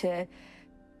for me to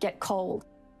get cold.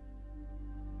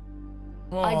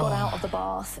 I got out of the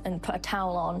bath and put a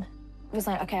towel on. It was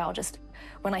like, okay,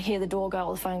 when I hear the door go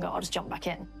or the phone go, I'll just jump back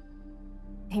in.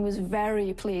 He was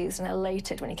very pleased and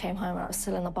elated when he came home and I was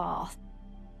still in the bath.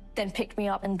 Then picked me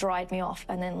up and dried me off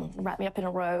and then wrapped me up in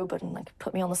a robe and like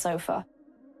put me on the sofa.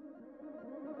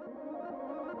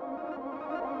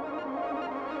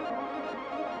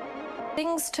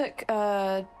 Things took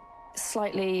a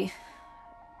slightly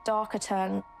darker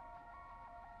turn.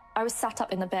 I was sat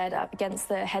up in the bed up against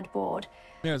the headboard.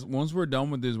 Yes, once we're done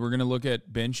with this, we're going to look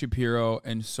at Ben Shapiro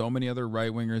and so many other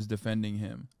right-wingers defending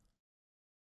him.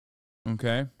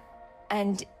 Okay.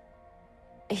 And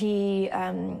he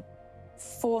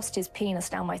forced his penis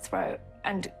down my throat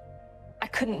and I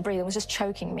couldn't breathe. It was just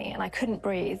choking me and I couldn't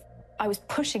breathe. I was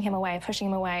pushing him away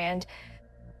and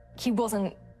he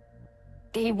wasn't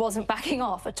backing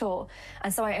off at all.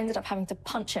 And so I ended up having to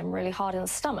punch him really hard in the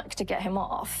stomach to get him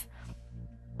off.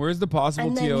 Where's the possible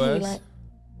and then TOS?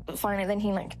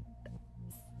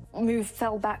 He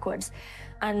fell backwards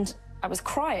and I was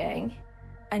crying.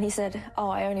 And he said, oh,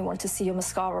 I only want to see your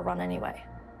mascara run anyway.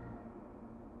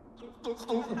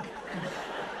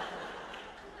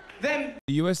 The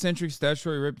U.S.-centric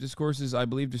statutory rape discourse is, I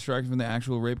believe, distracting from the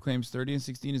actual rape claims. 30 and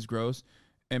 16 is gross,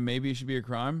 and maybe it should be a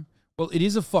crime. Well, it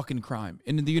is a fucking crime.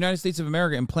 In the United States of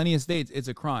America, in plenty of states, it's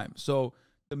a crime. So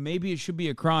the maybe it should be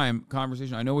a crime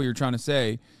conversation, I know what you're trying to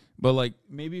say, but like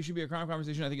maybe it should be a crime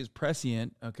conversation, I think is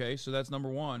prescient, okay? So that's number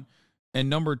one. And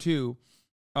number two,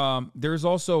 there's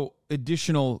also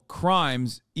additional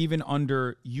crimes even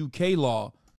under UK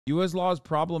law. US law is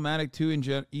problematic too,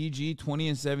 e.g. 20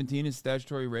 and 17 is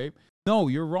statutory rape. No,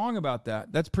 you're wrong about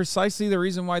that. That's precisely the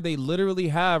reason why they literally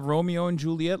have Romeo and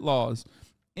Juliet laws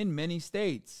in many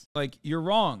states. Like, you're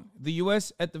wrong. The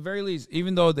U.S., at the very least,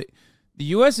 even though the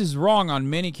U.S. is wrong on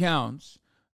many counts,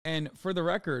 and for the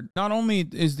record, not only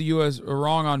is the U.S.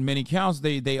 wrong on many counts,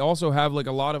 they also have like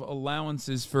a lot of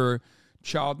allowances for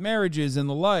child marriages and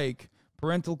the like,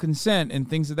 parental consent and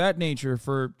things of that nature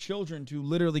for children to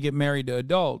literally get married to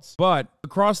adults. But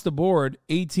across the board,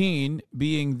 18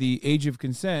 being the age of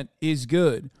consent is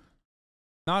good.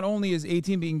 Not only is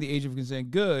 18 being the age of consent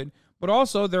good, but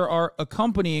also there are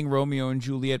accompanying Romeo and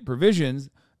Juliet provisions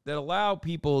that allow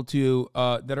people to,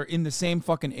 that are in the same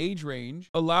fucking age range,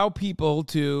 allow people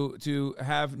to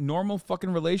have normal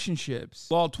fucking relationships.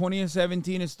 While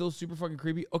 2017 is still super fucking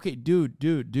creepy. Okay,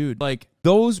 dude. Like,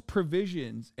 those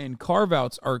provisions and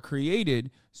carve-outs are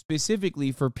created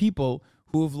specifically for people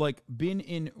who have, like, been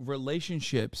in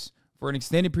relationships for an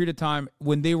extended period of time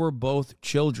when they were both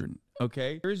children,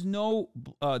 okay? There is no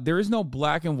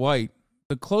black and white.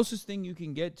 The closest thing you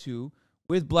can get to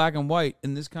with black and white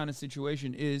in this kind of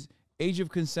situation is age of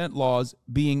consent laws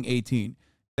being 18.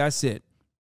 That's it.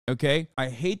 Okay? I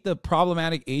hate the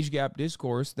problematic age gap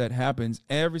discourse that happens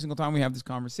every single time we have these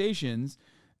conversations,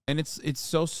 and it's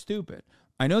so stupid.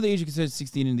 I know the age of consent is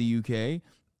 16 in the UK.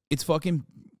 It's fucking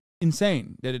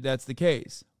insane that that's the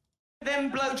case.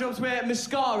 Them blowjobs where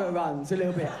mascara runs a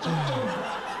little bit.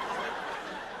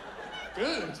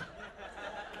 Good.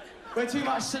 Where too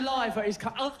much saliva is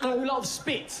cut. A lot of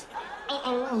spit. But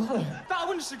I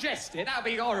wouldn't suggest it. That would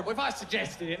be horrible. If I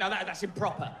suggested it, no, that's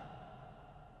improper.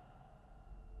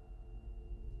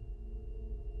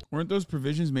 Weren't those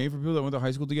provisions made for people that went to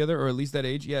high school together, or at least that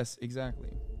age? Yes, exactly.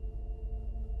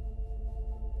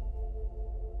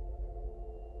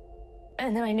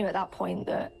 And then I knew at that point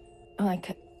that,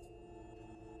 like,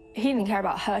 he didn't care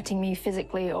about hurting me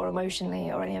physically or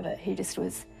emotionally or any of it. He just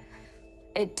was...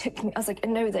 It took me... I was like, I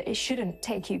know that it shouldn't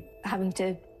take you having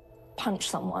to punch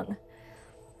someone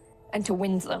and to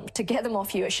win them. To get them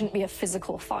off you, it shouldn't be a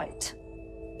physical fight.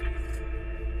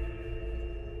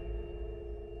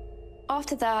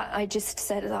 After that, I just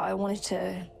said that I wanted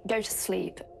to go to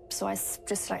sleep. So I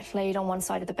just, like, laid on one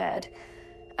side of the bed.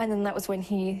 And then that was when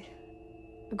he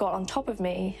got on top of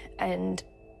me and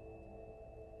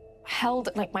held,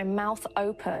 like, my mouth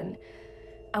open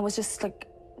and was just, like,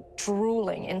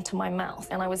 drooling into my mouth.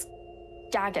 And I was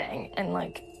gagging and,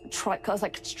 like, I was,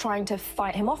 like, trying to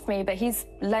fight him off me, but he's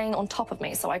laying on top of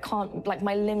me, so I can't, like,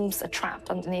 my limbs are trapped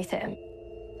underneath him.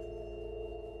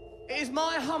 It is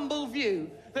my humble view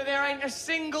that there ain't a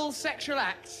single sexual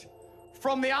act,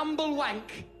 from the humble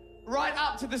wank right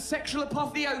up to the sexual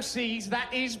apotheoses,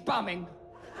 that is bumming,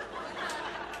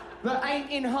 that ain't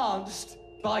enhanced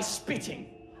by spitting.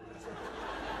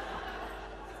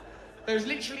 There's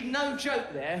literally no joke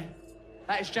there.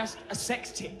 That is just a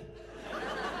sex tip.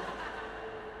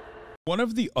 One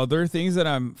of the other things that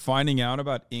I'm finding out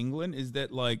about England is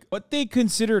that, like, what they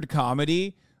considered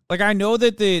comedy, like, I know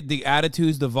that the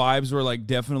attitudes, the vibes were, like,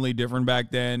 definitely different back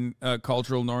then.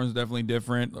 Cultural norms definitely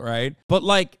different, right? But,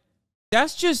 like,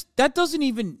 that's just, that doesn't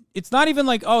even, it's not even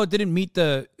like, oh, it didn't meet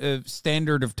the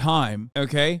standard of time,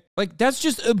 okay? Like, that's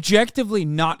just objectively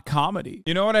not comedy.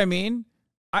 You know what I mean?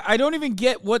 I don't even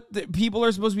get what the people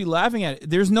are supposed to be laughing at.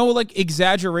 There's no, like,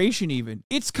 exaggeration even.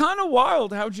 It's kind of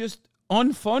wild how just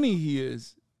unfunny he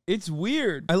is. It's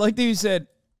weird. I like that you said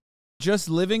just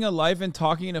living a life and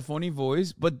talking in a funny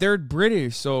voice, but they're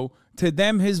British, so to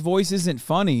them his voice isn't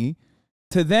funny.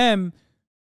 To them,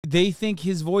 they think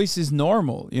his voice is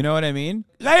normal. You know what I mean?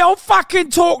 They all fucking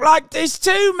talk like this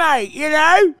too, mate, you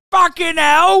know? Fucking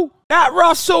hell. That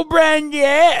Russell Brand,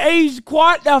 yeah, he's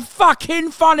quite the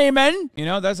fucking funny man. You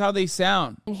know, that's how they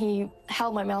sound. And he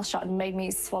held my mouth shut and made me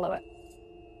swallow it.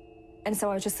 And so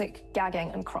I was just, like, gagging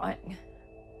and crying.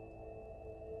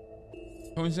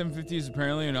 2750 is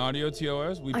apparently an audio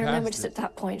TOS. I remember just at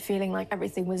that point feeling like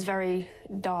everything was very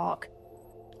dark.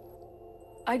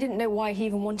 I didn't know why he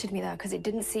even wanted me there, because it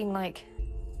didn't seem like,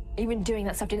 even doing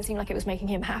that stuff didn't seem like it was making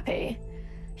him happy.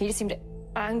 He just seemed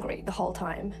angry the whole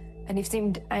time. And he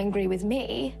seemed angry with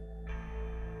me.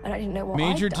 And I didn't know what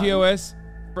Major I'd done. TOS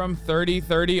from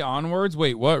 3030 onwards?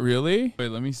 Wait, what, really? Wait,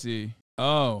 let me see.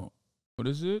 Oh, what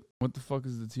is it? What the fuck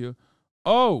is the TOS?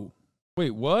 Oh, wait,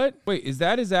 what? Wait, is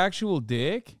that his actual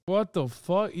dick? What the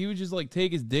fuck? He would just, like,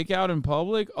 take his dick out in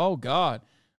public? Oh, God.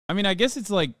 I mean, I guess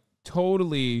it's, like,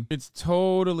 totally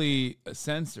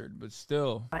censored, but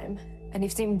still. And he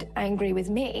seemed angry with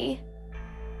me.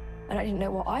 And I didn't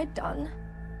know what I'd done.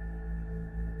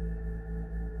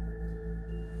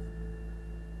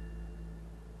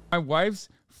 My wife's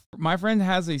My friend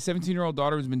has a 17-year-old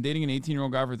daughter who's been dating an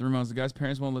 18-year-old guy for 3 months. The guy's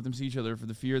parents won't let them see each other for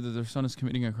the fear that their son is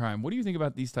committing a crime. What do you think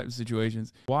about these types of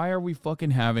situations? Why are we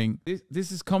fucking having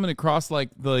this is coming across like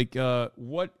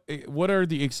what are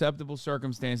the acceptable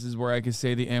circumstances where I could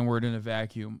say the N-word in a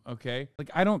vacuum? Okay, like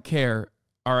I don't care.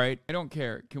 All right, I don't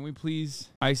care. Can we please?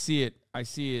 I see it,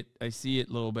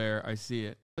 little bear. I see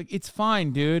it. Like it's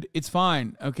fine, dude. It's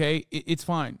fine. Okay, it's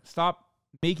fine. Stop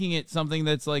making it something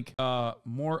that's like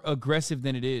more aggressive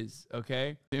than it is.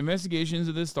 Okay, the investigations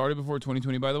of this started before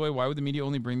 2020, by the way. Why would the media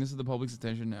only bring this to the public's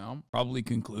attention now? Probably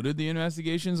concluded the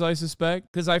investigations, I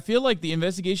suspect, because I feel like the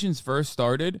investigations first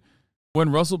started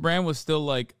when Russell Brand was still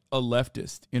like a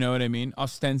leftist, you know what I mean?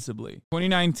 Ostensibly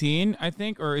 2019, I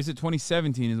think, or is it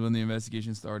 2017 is when the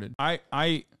investigation started?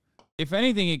 If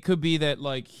anything, it could be that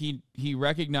like he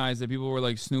recognized that people were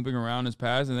like snooping around his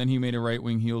past, and then he made a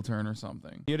right-wing heel turn or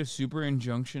something. He had a super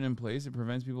injunction in place that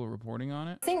prevents people reporting on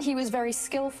it. I think he was very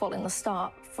skillful in the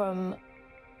start from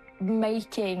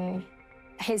making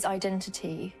his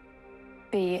identity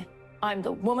be, I'm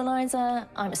the womanizer,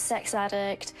 I'm a sex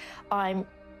addict, I'm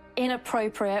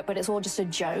inappropriate, but it's all just a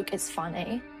joke, it's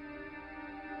funny.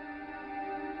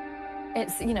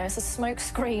 It's, you know, it's a smoke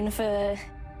screen for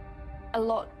a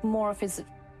lot more of his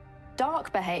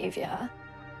dark behavior.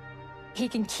 He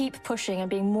can keep pushing and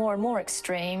being more and more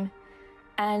extreme.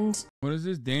 And what is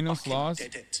this, Daniel Sloss?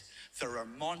 Did it. There are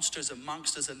monsters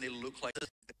amongst us, and they look like this.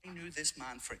 I knew this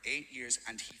man for 8 years,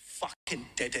 and he fucking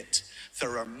did it.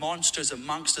 There are monsters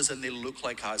amongst us, and they look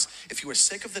like us. If you are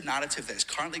sick of the narrative that is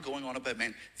currently going on about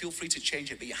men, feel free to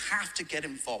change it, but you have to get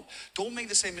involved. Don't make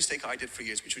the same mistake I did for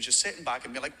years, which was just sitting back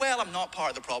and be like, well, I'm not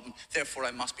part of the problem, therefore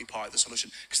I must be part of the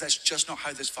solution, because that's just not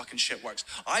how this fucking shit works.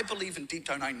 I believe, and deep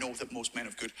down I know that most men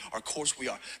are good. Of course we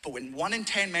are. But when 1 in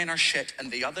 10 men are shit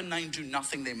and the other 9 do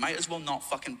nothing, they might as well not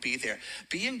fucking be there.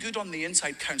 Being good on the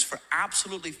inside counts for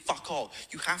absolutely fuck all.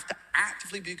 You have to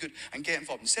actively be good and get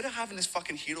involved. Instead of having this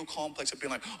fucking hero complex of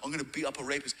being like, I'm gonna beat up a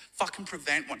rapist, fucking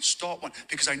prevent one, stop one,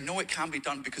 because I know it can be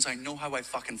done, because I know how I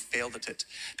fucking failed at it.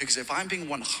 Because if I'm being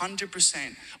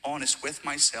 100% honest with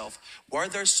myself, were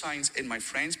there signs in my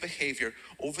friend's behavior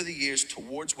over the years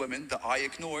towards women that I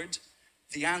ignored?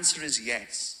 The answer is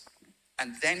yes.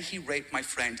 And then he raped my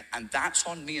friend, and that's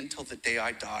on me until the day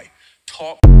I die.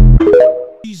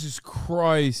 Jesus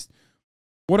Christ.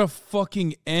 What a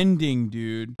fucking ending,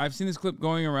 dude. I've seen this clip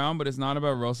going around, but it's not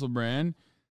about Russell Brand.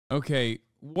 Okay,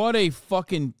 what a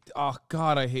fucking... Oh,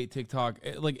 God, I hate TikTok.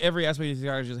 Like, every aspect of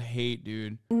TikTok I just hate,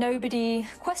 dude. nobody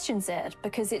questions it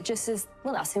because it just is,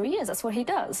 well, that's who he is. That's what he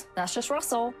does. That's just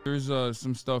Russell. There's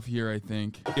some stuff here, I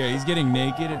think. Yeah, he's getting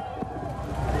naked.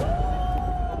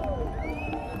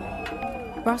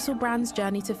 Russell Brand's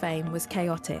journey to fame was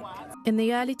chaotic. In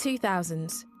the early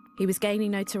 2000s, he was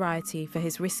gaining notoriety for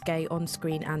his risque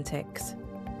on-screen antics.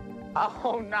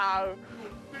 Oh, no.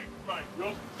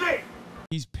 You're sick!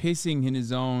 He's pissing in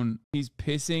his own. He's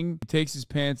pissing. He takes his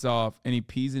pants off and he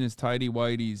pees in his tidy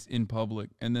whities in public.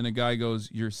 And then a guy goes,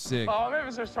 "You're sick." Oh, I'm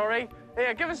ever so sorry.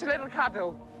 Here, give us a little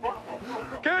cuddle.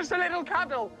 Give us a little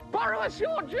cuddle. Borrow us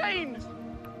your jeans.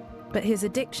 But his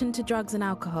addiction to drugs and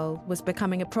alcohol was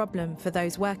becoming a problem for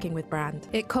those working with Brand.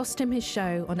 It cost him his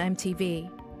show on MTV,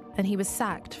 and he was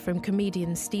sacked from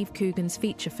comedian Steve Coogan's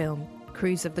feature film,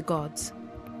 Cruise of the Gods.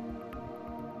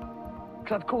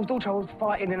 I'd caused all trouble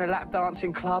fighting in a lap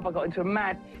dancing club. I got into a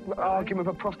mad argument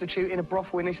with a prostitute in a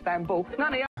brothel in Istanbul.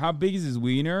 None of you. How big is his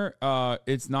wiener?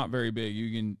 It's not very big.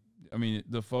 You can, I mean,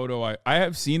 the photo, I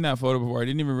have seen that photo before. I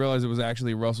didn't even realize it was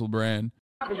actually Russell Brand.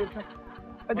 I did.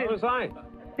 What was I?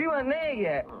 You weren't there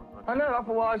yet. I know,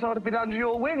 otherwise I'd have been under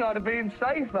your wing. I'd have been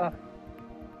safer.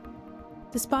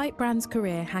 Despite Brand's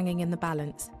career hanging in the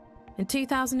balance, in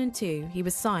 2002 he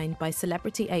was signed by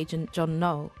celebrity agent John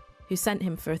Knoll, who sent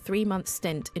him for a 3-month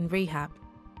stint in rehab.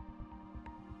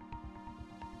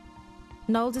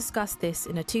 Knoll discussed this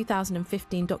in a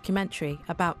 2015 documentary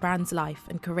about Brand's life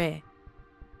and career.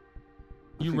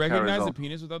 You recognize the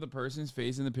penis without the person's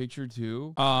face in the picture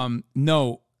too?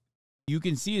 No, you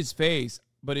can see his face,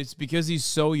 but it's because he's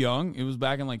so young. It was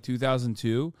back in like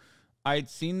 2002. I'd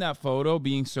seen that photo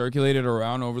being circulated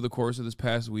around over the course of this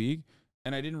past week,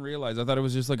 and I didn't realize. I thought it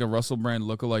was just like a Russell Brand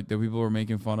lookalike that people were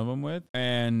making fun of him with.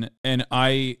 And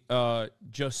I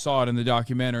just saw it in the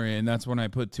documentary, and that's when I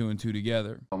put 2 and 2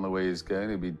 together. On the way he's going,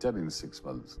 he'll be dead in 6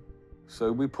 months.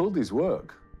 So we pulled his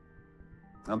work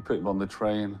and put him on the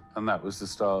train, and that was the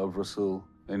start of Russell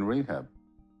in rehab.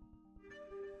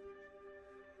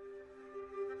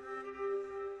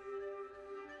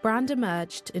 Brand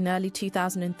emerged in early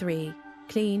 2003,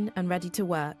 clean and ready to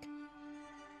work,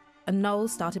 and Knoll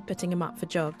started putting him up for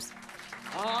jobs.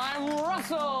 I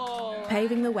Russell!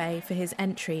 paving the way for his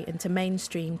entry into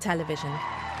mainstream television.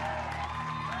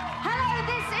 Hello,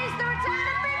 this is the return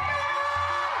of Big Brother!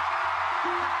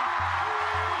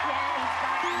 Yeah, he's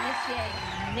back this year.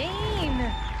 Mean!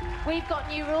 We've got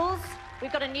new rules.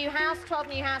 We've got a new house, 12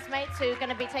 new housemates who are going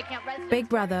to be taking up residence. Big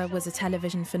Brother was a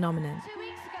television phenomenon.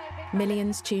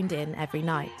 Millions tuned in every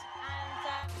night.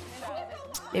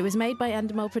 It was made by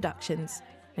Endemol Productions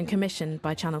and commissioned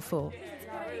by Channel 4.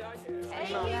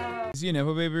 Is he a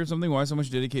Nepo baby or something? Why so much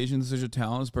dedication to such a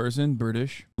talentless person?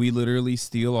 British. We literally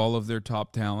steal all of their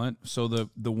top talent. So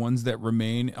the ones that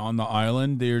remain on the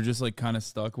island, they're just like kind of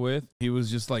stuck with. He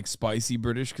was just like spicy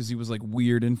British because he was like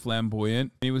weird and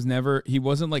flamboyant. He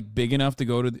wasn't like big enough to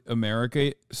go to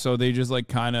America. So they just like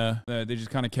held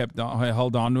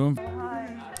on to him.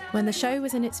 When the show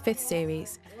was in its 5th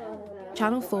series,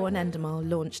 Channel 4 and Endemol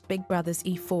launched Big Brother's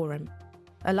E-Forum,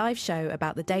 a live show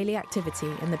about the daily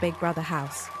activity in the Big Brother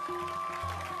house.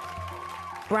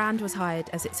 Brand was hired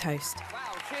as its host.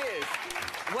 Wow, cheers.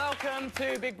 Welcome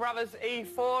to Big Brother's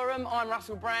E-Forum. I'm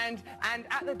Russell Brand, and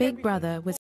at the Big Brother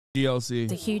was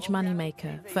DLC. a huge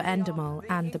moneymaker for Endemol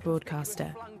and the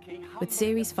broadcaster, with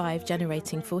Series 5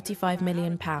 generating £45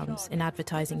 million in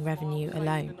advertising revenue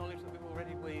alone.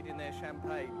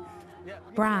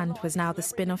 Brand was now the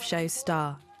spin-off show's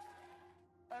star.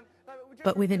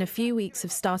 But within a few weeks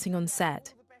of starting on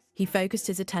set, he focused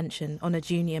his attention on a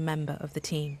junior member of the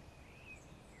team.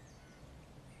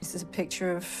 This is a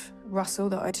picture of Russell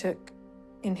that I took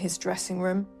in his dressing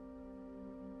room.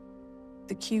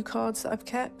 The cue cards that I've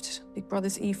kept, Big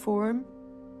Brother's E-Forum.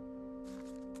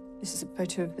 This is a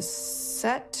photo of the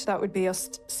set. That would be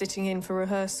us sitting in for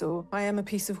rehearsal. I am a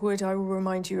piece of wood, I will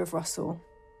remind you of Russell.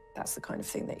 That's the kind of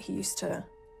thing that he used to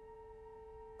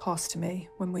pass to me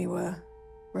when we were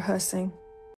rehearsing.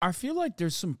 I feel like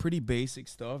there's some pretty basic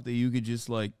stuff that you could just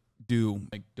like do.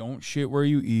 Like, don't shit where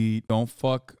you eat. Don't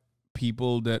fuck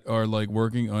people that are like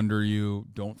working under you.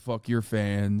 Don't fuck your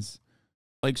fans.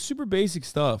 Like super basic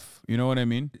stuff. You know what I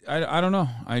mean? I don't know.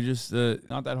 I just,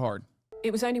 not that hard.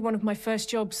 It was only one of my first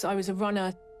jobs. I was a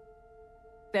runner.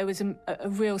 There was a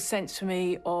real sense for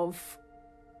me of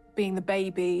being the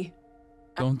baby.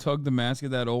 Don't tug the mask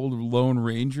of that old Lone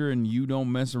Ranger and you don't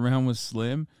mess around with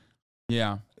Slim.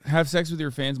 Yeah. Have sex with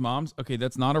your fans' moms? Okay,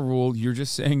 that's not a rule. You're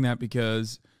just saying that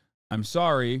because I'm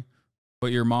sorry,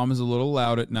 but your mom is a little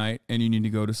loud at night and you need to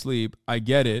go to sleep. I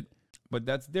get it, but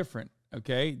that's different,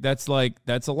 okay? That's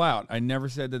allowed. I never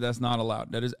said that that's not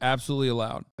allowed. That is absolutely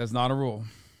allowed. That's not a rule.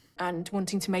 And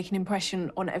wanting to make an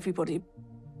impression on everybody.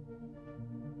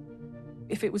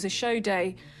 If it was a show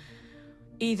day,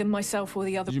 either myself or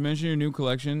the other. Did you mention your new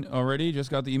collection already? Just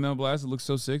got the email blast. It looks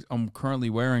so sick. I'm currently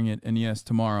wearing it, and yes,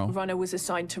 tomorrow. Runner was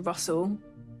assigned to Russell,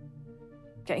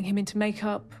 getting him into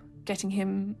makeup, getting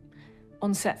him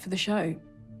on set for the show.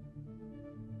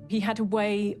 He had a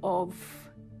way of...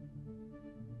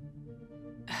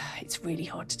 It's really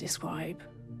hard to describe.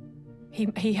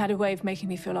 He had a way of making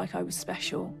me feel like I was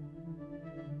special.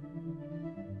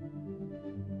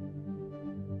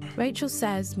 Rachel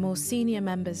says more senior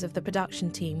members of the production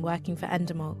team working for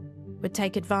Endemol would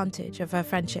take advantage of her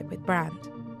friendship with Brand.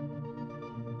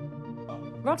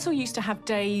 Russell used to have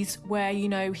days where, you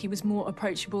know, he was more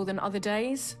approachable than other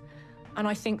days. And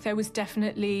I think there was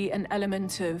definitely an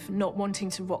element of not wanting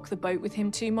to rock the boat with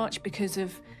him too much because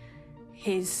of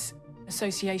his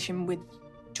association with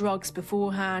drugs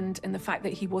beforehand and the fact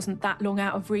that he wasn't that long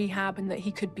out of rehab and that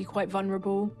he could be quite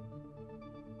vulnerable.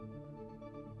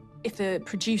 If the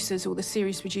producers or the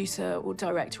series producer or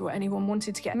director or anyone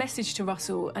wanted to get a message to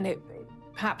Russell and it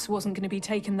perhaps wasn't going to be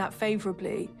taken that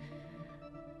favourably,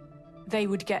 they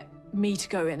would get me to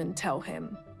go in and tell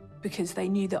him because they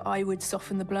knew that I would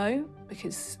soften the blow,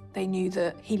 because they knew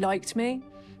that he liked me,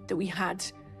 that we had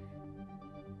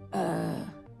a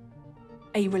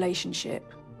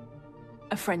relationship,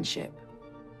 a friendship.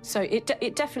 So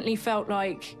it definitely felt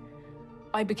like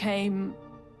I became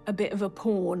a bit of a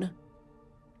pawn.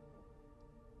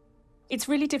 It's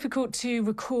really difficult to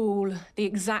recall the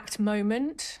exact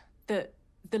moment that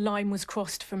the line was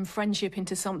crossed from friendship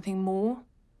into something more.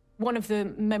 One of the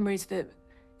memories that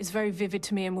is very vivid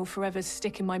to me and will forever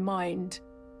stick in my mind,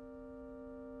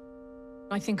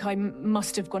 I think I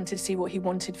must have gone to see what he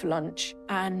wanted for lunch,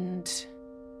 and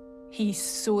he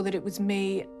saw that it was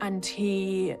me and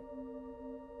he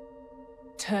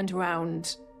turned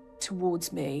around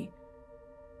towards me.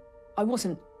 I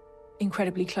wasn't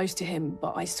incredibly close to him,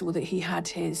 but I saw that he had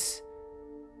his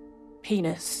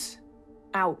penis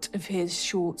out of his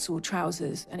shorts or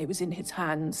trousers and it was in his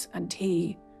hands, and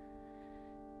he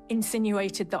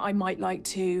insinuated that I might like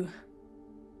to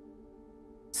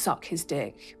suck his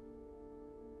dick.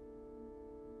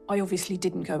 I obviously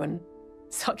didn't go and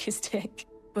suck his dick,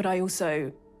 but I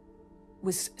also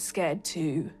was scared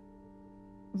to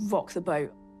rock the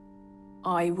boat.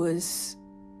 I was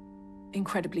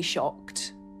incredibly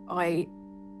shocked. I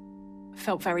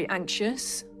felt very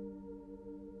anxious.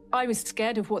 I was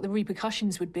scared of what the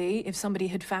repercussions would be if somebody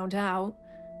had found out.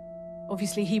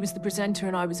 Obviously, he was the presenter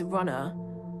and I was a runner.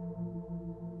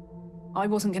 I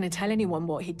wasn't going to tell anyone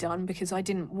what he'd done because I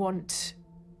didn't want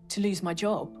to lose my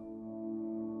job.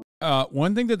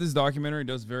 One thing that this documentary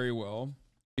does very well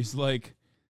is, like,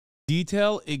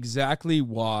 detail exactly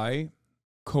why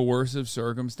coercive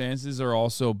circumstances are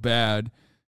also bad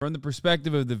from the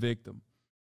perspective of the victim.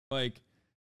 Like,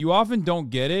 you often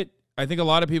don't get it. I think a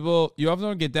lot of people, you often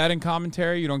don't get that in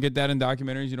commentary. You don't get that in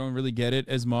documentaries. You don't really get it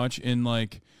as much in,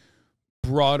 like,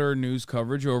 broader news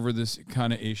coverage over this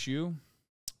kind of issue.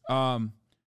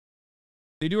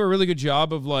 They do a really good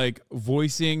job of, like,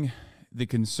 voicing the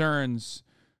concerns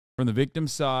from the victim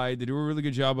side. They do a really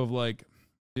good job of, like,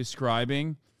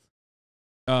 describing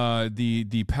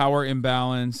the power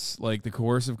imbalance, like the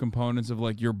coercive components of,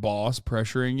 like, your boss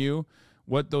pressuring you,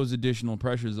 what those additional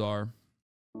pressures are.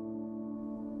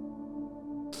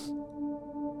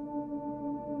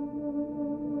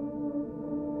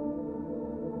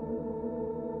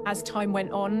 As time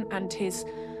went on and his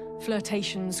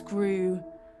flirtations grew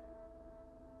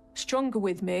stronger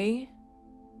with me,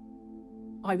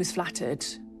 I was flattered.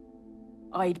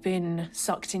 I'd been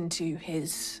sucked into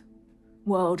his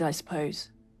world, I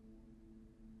suppose.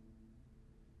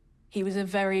 He was a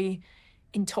very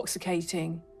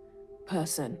intoxicating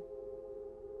person.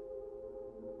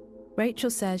 Rachel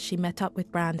says she met up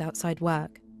with Brand outside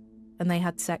work and they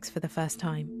had sex for the first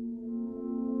time.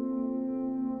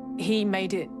 He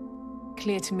made it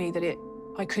clear to me that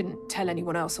I couldn't tell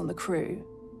anyone else on the crew.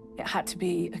 It had to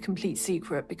be a complete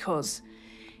secret because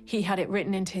he had it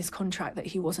written into his contract that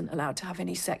he wasn't allowed to have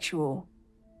any sexual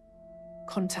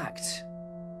contact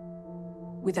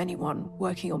with anyone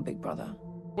working on Big Brother.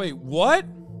 Wait, what?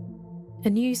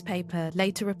 A newspaper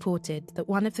later reported that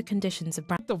one of the conditions of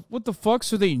Brand... What the fuck?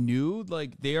 So they knew?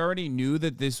 Like, they already knew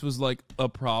that this was, like, a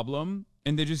problem,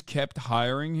 and they just kept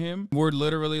hiring him? We're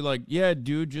literally like, yeah,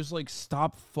 dude, just, like,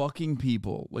 stop fucking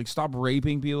people. Like, stop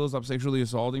raping people, stop sexually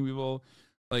assaulting people.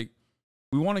 Like,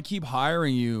 we want to keep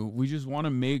hiring you. We just want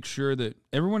to make sure that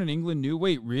everyone in England knew.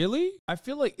 Wait, really? I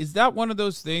feel like, is that one of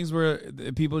those things where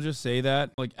people just say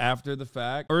that, like, after the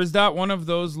fact? Or is that one of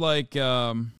those, like,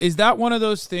 is that one of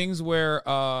those things where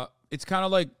it's kind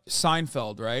of like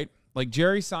Seinfeld, right? Like,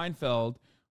 Jerry Seinfeld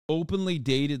openly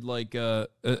dated, like, a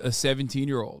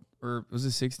 17-year-old. Or was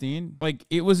it 16? Like,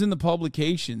 it was in the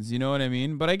publications, you know what I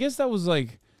mean? But I guess that was,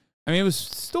 like... I mean, it was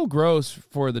still gross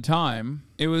for the time.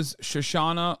 It was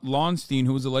Shoshana Launstein,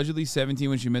 who was allegedly 17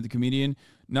 when she met the comedian.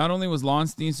 Not only was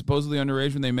Launstein supposedly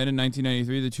underage when they met in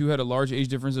 1993, the two had a large age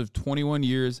difference of 21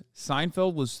 years.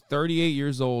 Seinfeld was 38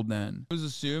 years old then. It was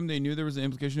assumed they knew there was an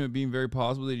implication of it being very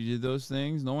possible that he did those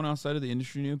things. No one outside of the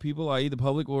industry knew. People, i.e. the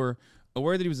public, were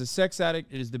aware that he was a sex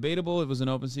addict. It is debatable. It was an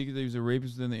open secret that he was a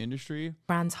rapist within the industry.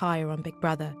 Brand's hire on Big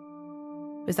Brother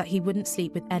was that he wouldn't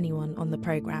sleep with anyone on the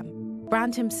programme.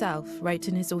 Brand himself wrote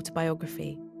in his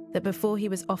autobiography that before he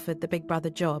was offered the Big Brother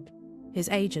job, his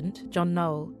agent, John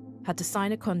Knoll, had to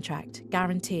sign a contract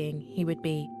guaranteeing he would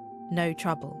be no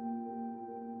trouble.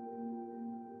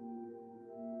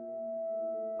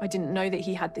 I didn't know that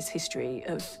he had this history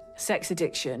of sex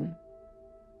addiction,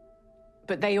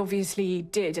 but they obviously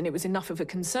did, and it was enough of a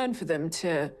concern for them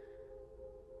to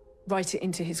write it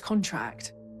into his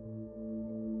contract.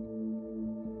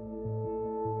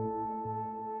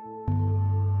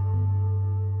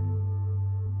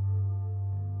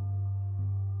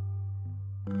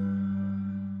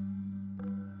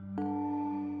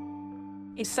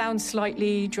 It sounds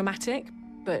slightly dramatic,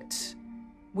 but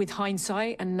with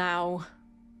hindsight and now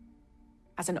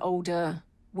as an older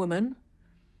woman,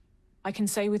 I can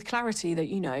say with clarity that,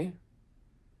 you know,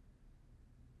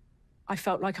 I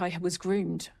felt like I was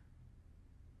groomed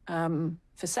for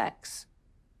sex.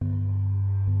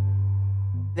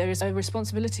 There is a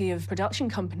responsibility of production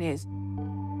companies.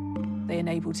 They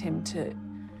enabled him to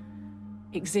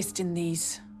exist in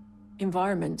these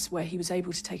environments where he was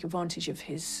able to take advantage of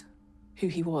who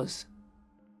he was.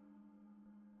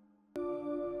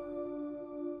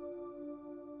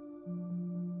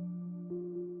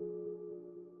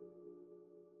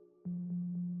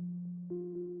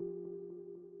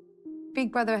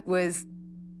 Big Brother was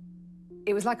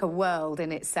like a world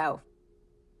in itself.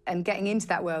 And getting into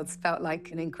that world felt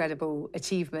like an incredible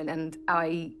achievement. And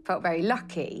I felt very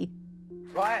lucky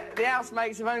right? The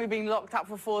housemates have only been locked up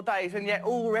for 4 days, and yet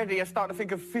already are starting to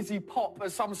think of fizzy pop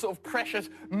as some sort of precious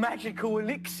magical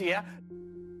elixir.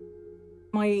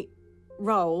 My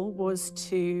role was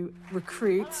to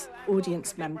recruit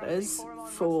audience members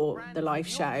for the live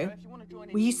show.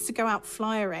 We used to go out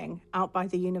flyering out by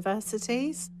the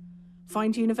universities,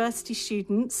 find university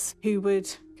students who would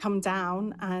come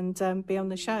down and be on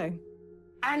the show.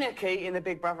 Anarchy in the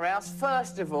Big Brother house.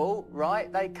 First of all,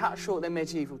 right, they cut short their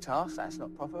medieval tasks. That's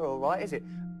not proper, all right, is it?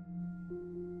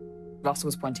 Russell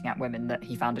was pointing out women that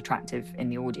he found attractive in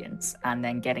the audience and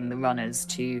then getting the runners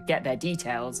to get their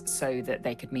details so that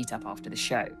they could meet up after the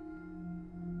show.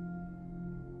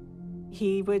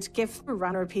 He would give a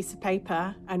runner a piece of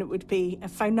paper and it would be a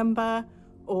phone number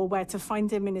or where to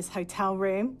find him in his hotel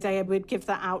room. They would give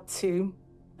that out to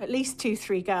at least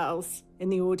 2-3 girls in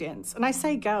the audience. And I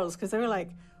say girls because they were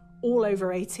like all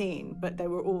over 18, but they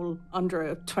were all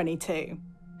under 22.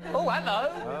 Oh,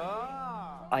 hello.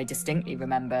 I distinctly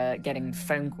remember getting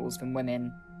phone calls from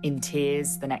women in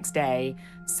tears the next day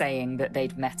saying that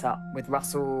they'd met up with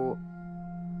Russell.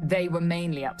 They were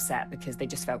mainly upset because they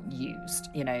just felt used.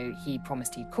 You know, he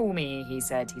promised he'd call me, he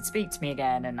said he'd speak to me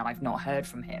again, and I've not heard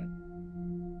from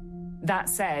him. That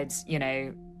said, you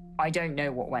know, I don't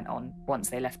know what went on once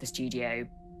they left the studio.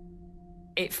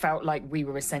 It felt like we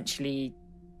were essentially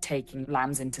taking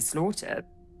lambs into slaughter.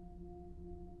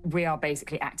 We are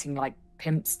basically acting like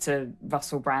pimps to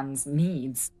Russell Brand's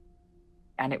needs.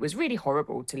 And it was really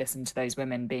horrible to listen to those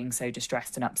women being so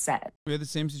distressed and upset. We had the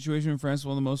same situation in France.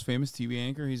 One of the most famous TV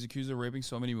anchor, he's accused of raping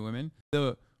so many women.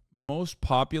 The most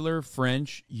popular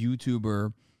French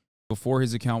YouTuber, before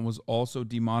his account was also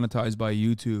demonetized by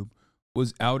YouTube,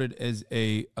 was outed as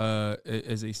a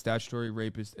statutory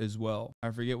rapist as well. I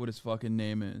forget what his fucking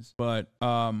name is, but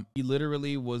he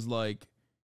literally was like,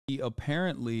 he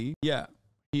apparently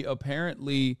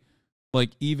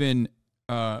like even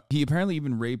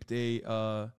raped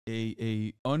a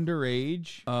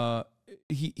underage.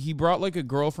 He brought like a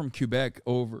girl from Quebec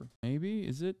over. Maybe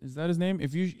is that his name?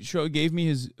 If you gave me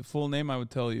his full name, I would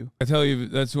tell you. I tell you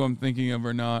if that's who I'm thinking of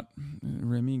or not.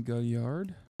 Remy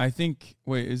Gaillard. I think.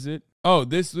 Wait, is it? Oh,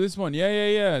 this one.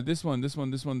 Yeah. This one.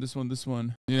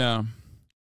 Yeah.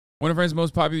 One of France's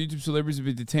most popular YouTube celebrities has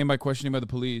been detained by questioning by the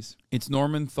police. It's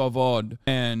Norman Thauvod,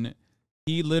 and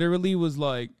he literally was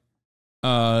like,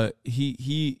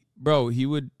 he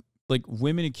would, like,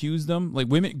 women accuse them,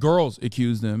 like girls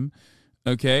accused him.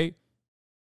 Okay.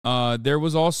 There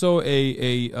was also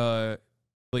a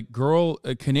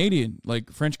Canadian,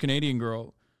 like French Canadian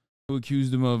girl who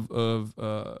accused him of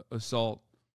assault.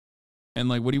 And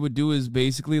like what he would do is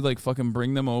basically like fucking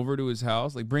bring them over to his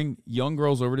house, like bring young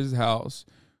girls over to his house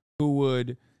who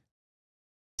would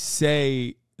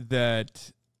say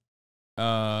that,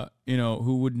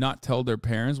 who would not tell their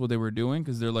parents what they were doing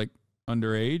because they're like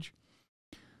underage.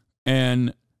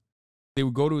 And they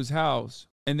would go to his house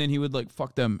and then he would like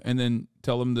fuck them and then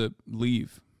tell them to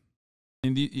leave.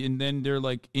 And then they're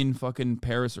like in fucking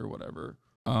Paris or whatever.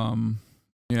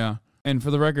 Yeah. And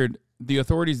for the record, the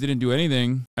authorities didn't do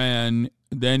anything, and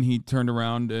then he turned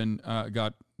around and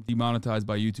got demonetized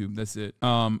by YouTube. That's it.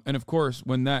 And of course,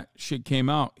 when that shit came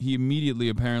out, he immediately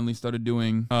apparently started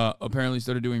doing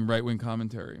right-wing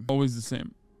commentary. Always the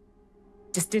same.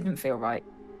 Just didn't feel right.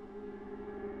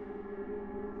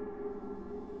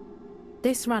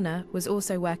 This runner was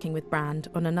also working with Brand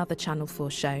on another Channel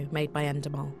 4 show made by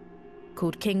Endemol,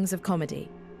 called Kings of Comedy.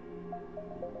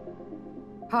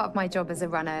 Part of my job as a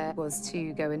runner was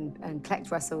to go and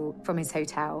collect Russell from his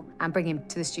hotel and bring him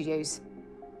to the studios.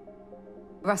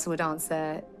 Russell would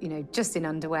answer, just in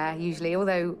underwear usually,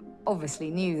 although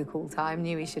obviously knew the call time,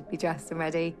 knew he should be dressed and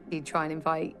ready. He'd try and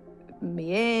invite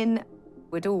me in,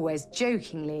 would always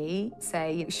jokingly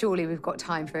say, surely we've got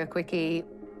time for a quickie.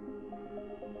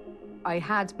 I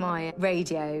had my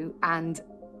radio, and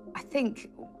I think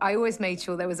I always made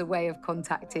sure there was a way of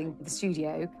contacting the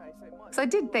studio. So I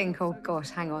did think, oh gosh,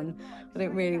 hang on, I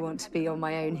don't really want to be on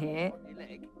my own here.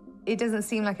 It doesn't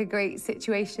seem like a great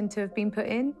situation to have been put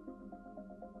in.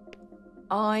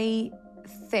 I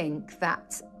think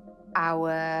that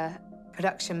our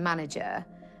production manager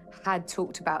had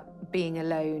talked about being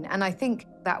alone, and I think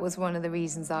that was one of the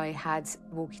reasons I had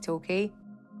walkie-talkie.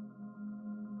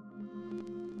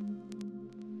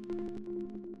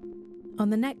 On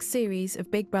the next series of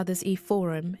Big Brother's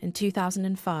E-Forum in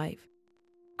 2005,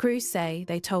 crews say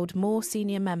they told more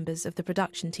senior members of the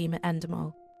production team at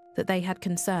Endemol that they had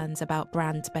concerns about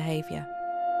Brand's behaviour.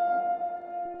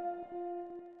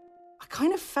 I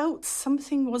kind of felt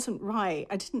something wasn't right.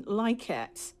 I didn't like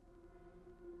it.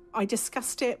 I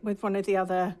discussed it with one of the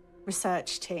other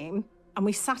research team, And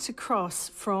we sat across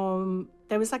from,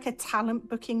 there was like a talent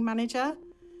booking manager.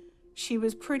 She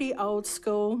was pretty old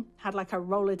school, had like a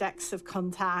Rolodex of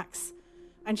contacts.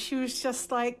 And she was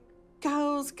just like,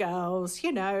 girls,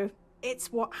 you know,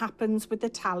 it's what happens with the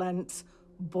talent.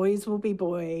 Boys will be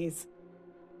boys.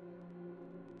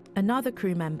 Another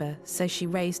crew member says she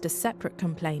raised a separate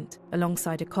complaint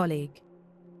alongside a colleague.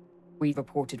 We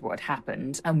reported what had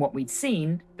happened and what we'd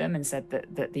seen them and said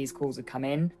that these calls had come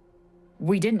in.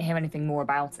 We didn't hear anything more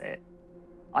about it.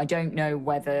 I don't know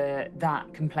whether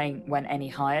that complaint went any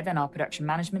higher than our production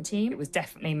management team. It was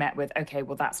definitely met with, okay,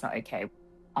 well, that's not okay.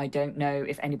 I don't know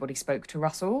if anybody spoke to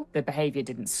Russell. The behaviour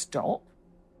didn't stop.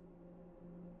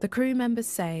 The crew members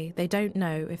say they don't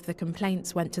know if the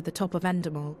complaints went to the top of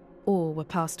Endemol or were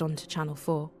passed on to Channel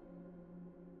 4.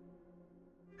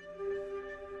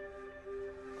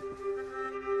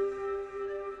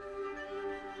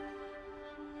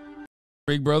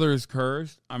 Big Brother is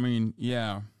cursed. I mean,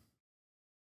 yeah.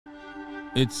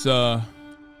 It's not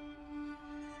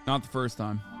the first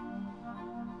time.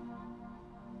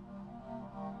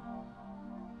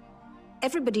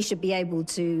 Everybody should be able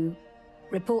to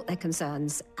report their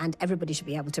concerns, and everybody should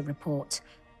be able to report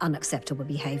unacceptable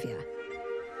behaviour.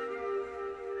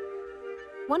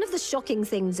 One of the shocking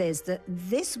things is that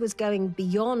this was going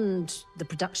beyond the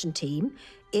production team.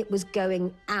 It was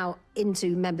going out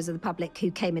into members of the public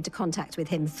who came into contact with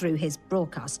him through his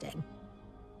broadcasting.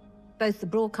 Both the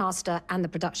broadcaster and the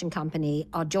production company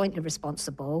are jointly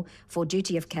responsible for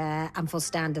duty of care and for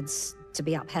standards to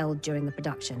be upheld during the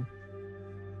production.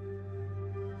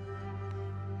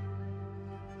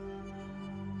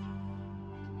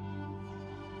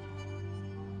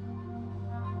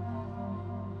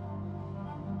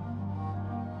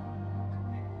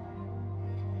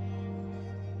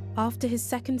 After his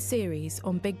second series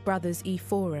on Big Brother's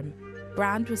e-forum,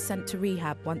 Brand was sent to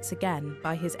rehab once again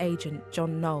by his agent,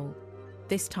 John Knoll,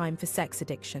 this time for sex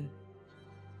addiction.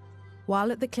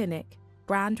 While at the clinic,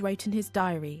 Brand wrote in his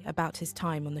diary about his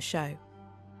time on the show.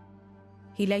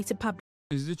 He later published...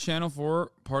 Is the Channel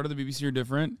 4 part of the BBC or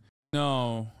different?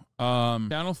 No.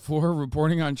 Channel 4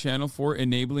 reporting on Channel 4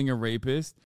 enabling a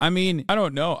rapist. I mean, I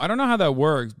don't know. I don't know how that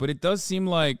works, but it does seem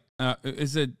like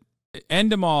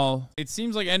Endemol, it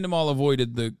seems like Endemol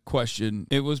avoided the question.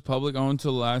 It was public owned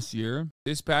till last year.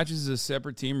 Dispatches is a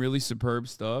separate team, really superb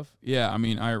stuff. Yeah, I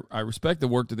mean, I respect the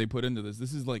work that they put into this.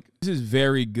 This is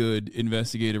very good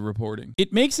investigative reporting.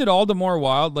 It makes it all the more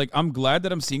wild. Like, I'm glad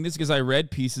that I'm seeing this because I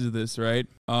read pieces of this, right?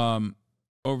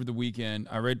 Over the weekend.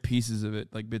 I read pieces of it,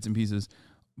 like bits and pieces.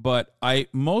 But I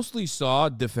mostly saw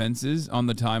defenses on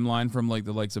the timeline from like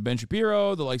the likes of Ben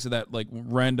Shapiro, the likes of that like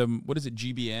random, what is it,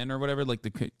 GBN or whatever, like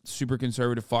the super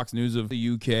conservative Fox News of the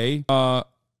UK.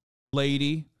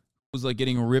 Lady was like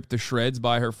getting ripped to shreds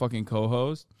by her fucking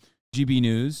co-host, GB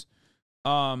News.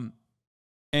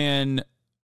 And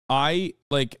I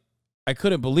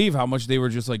couldn't believe how much they were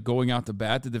just like going out to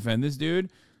bat to defend this dude.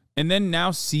 And then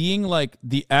now seeing like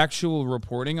the actual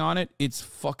reporting on it, it's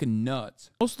fucking nuts.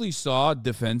 Mostly saw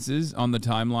defenses on the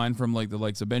timeline from like the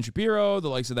likes of Ben Shapiro, the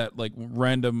likes of that like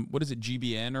random, what is it,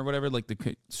 GBN or whatever, like the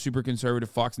super conservative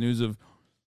Fox News of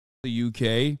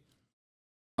the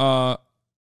UK.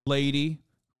 Lady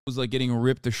was like getting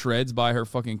ripped to shreds by her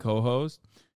fucking co-host,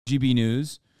 GB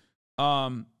News.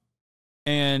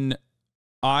 And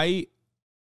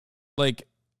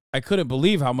I couldn't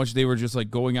believe how much they were just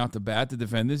like going out to bat to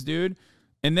defend this dude.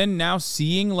 And then now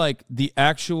seeing like the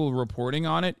actual reporting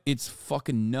on it, it's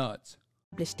fucking nuts.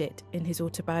 Published it in his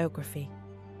autobiography.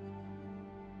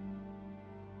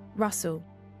 Russell,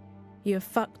 you have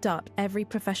fucked up every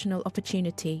professional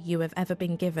opportunity you have ever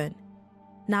been given.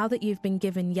 Now that you've been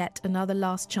given yet another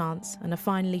last chance and are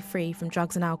finally free from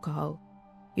drugs and alcohol,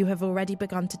 you have already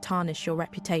begun to tarnish your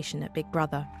reputation at Big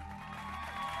Brother.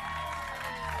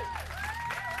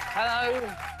 Hello.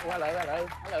 Hello.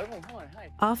 Oh, hi.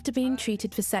 After being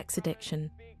treated for sex addiction,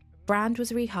 Brand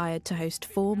was rehired to host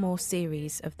 4 more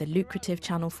series of the lucrative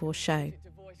Channel 4 show,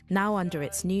 now under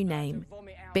its new name,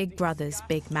 Big Brother's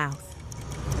Big Mouth.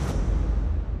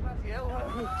 I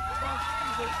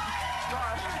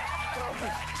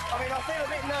mean, I feel a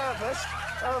bit nervous.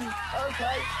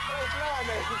 Okay. Oh,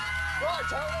 blimey.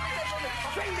 Right, I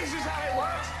think this is how it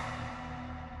works.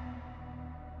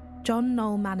 John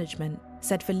Knoll Management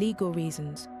said for legal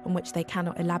reasons on which they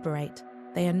cannot elaborate,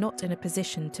 they are not in a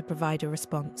position to provide a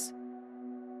response.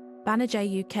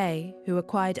 Banijay UK, who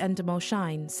acquired Endemol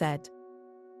Shine, said,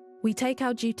 "We take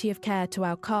our duty of care to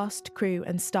our cast, crew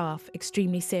and staff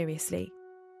extremely seriously.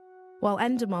 While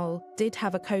Endemol did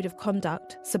have a code of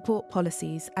conduct, support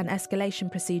policies and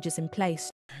escalation procedures in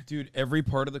place Dude, every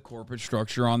part of the corporate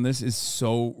structure on this is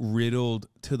so riddled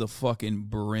to the fucking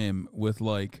brim with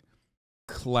like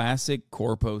classic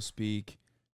corpo speak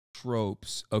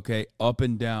tropes, okay, up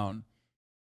and down.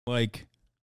 Like,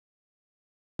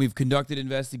 we've conducted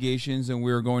investigations and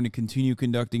we're going to continue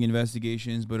conducting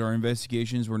investigations, but our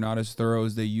investigations were not as thorough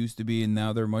as they used to be, and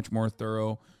now they're much more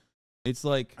thorough. It's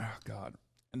like, oh God.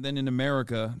 And then in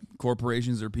America,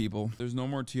 corporations are people. There's no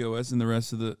more TOS and the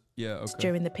rest of the, yeah, okay.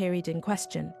 During the period in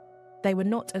question, they were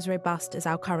not as robust as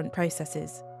our current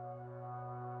processes.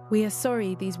 We are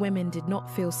sorry these women did not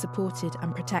feel supported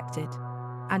and protected,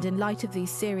 and in light of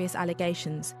these serious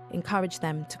allegations, encourage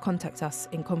them to contact us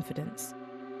in confidence.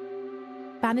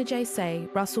 Banerjee say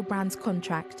Russell Brand's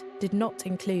contract did not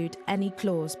include any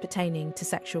clause pertaining to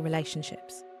sexual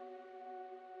relationships.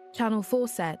 Channel 4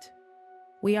 said,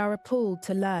 "We are appalled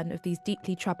to learn of these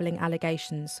deeply troubling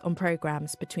allegations on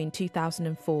programmes between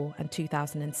 2004 and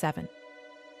 2007.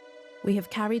 We have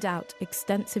carried out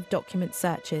extensive document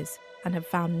searches and have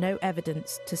found no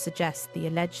evidence to suggest the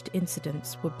alleged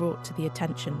incidents were brought to the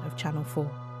attention of Channel 4.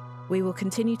 We will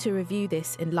continue to review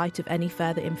this in light of any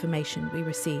further information we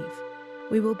receive.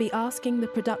 We will be asking the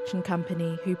production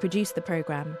company who produced the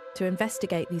programme to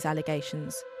investigate these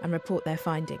allegations and report their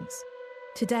findings.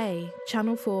 Today,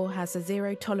 Channel 4 has a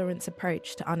zero-tolerance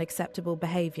approach to unacceptable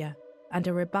behaviour, and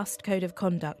a robust code of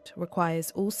conduct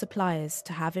requires all suppliers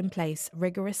to have in place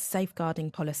rigorous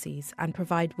safeguarding policies and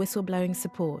provide whistleblowing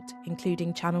support,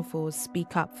 including Channel 4's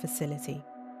Speak Up facility.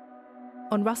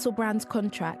 On Russell Brand's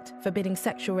contract forbidding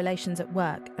sexual relations at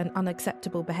work and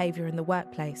unacceptable behaviour in the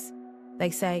workplace, they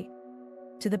say,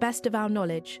 "To the best of our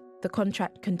knowledge, the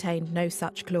contract contained no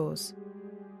such clause."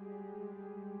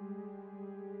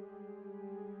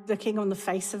 Looking on the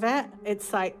face of it,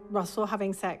 it's like Russell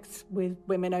having sex with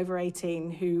women over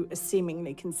 18 who are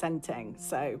seemingly consenting.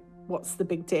 So what's the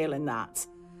big deal in that?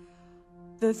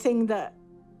 The thing that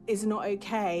is not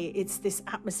okay, it's this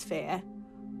atmosphere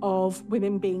of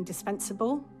women being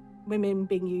dispensable, women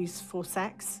being used for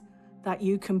sex, that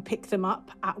you can pick them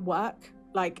up at work,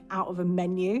 like out of a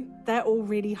menu. They're all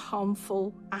really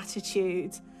harmful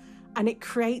attitudes, and it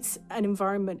creates an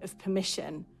environment of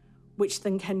permission which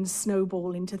then can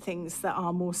snowball into things that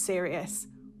are more serious.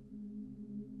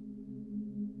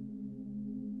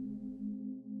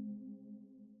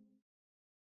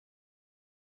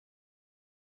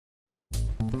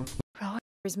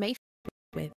 Is made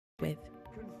with.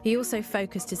 He also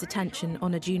focused his attention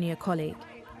on a junior colleague,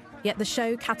 yet the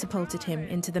show catapulted him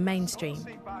into the mainstream.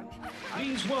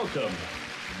 Please welcome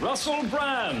Russell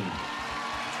Brand.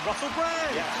 Russell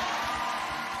Brand! Yeah.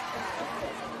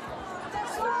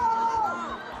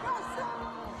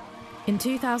 In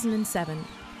 2007,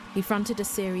 he fronted a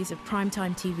series of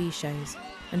primetime TV shows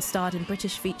and starred in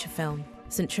British feature film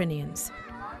St. Trinian's.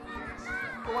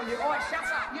 Go on, you. All right, shut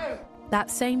up, you!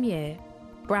 That same year,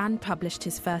 Brand published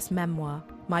his first memoir,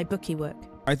 My Bookie Work.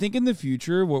 I think in the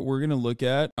future, what we're going to look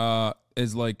at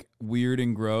is like weird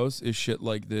and gross is shit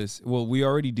like this. Well, we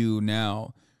already do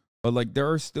now, but like there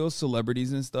are still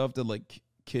celebrities and stuff that like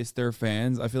kiss their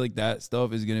fans. I feel like that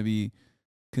stuff is going to be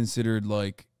considered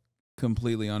like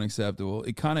completely unacceptable.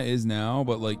 It kind of is now,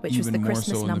 but like which even more was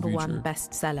the so Christmas in the future. #1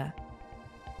 bestseller.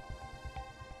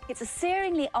 It's a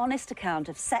searingly honest account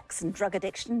of sex and drug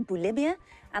addiction, bulimia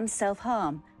and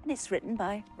self-harm. And it's written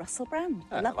by Russell Brand,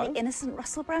 the lovely, innocent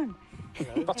Russell Brand.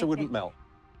 Butter wouldn't melt.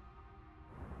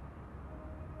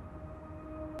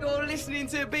 You're listening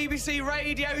to BBC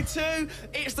Radio 2.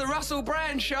 It's the Russell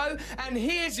Brand Show, and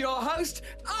here's your host,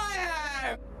 I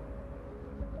am.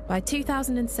 By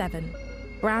 2007,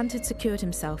 Brand had secured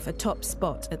himself a top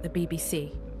spot at the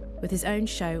BBC, with his own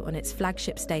show on its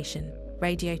flagship station,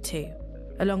 Radio 2,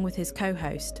 along with his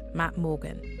co-host, Matt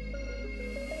Morgan.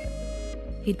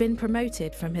 He'd been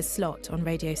promoted from his slot on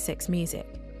Radio 6 Music,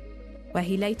 where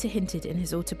he later hinted in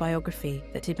his autobiography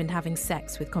that he'd been having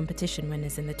sex with competition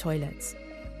winners in the toilets.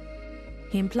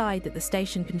 He implied that the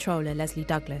station controller, Leslie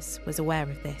Douglas, was aware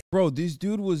of this. Bro, this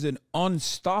dude was an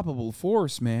unstoppable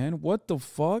force, man. What the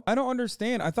fuck? I don't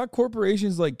understand. I thought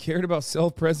corporations like cared about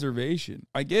self-preservation.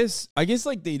 I guess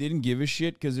like they didn't give a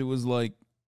shit because it was like,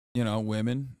 you know,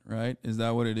 women, right? Is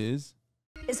that what it is?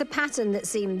 It's a pattern that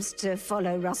seems to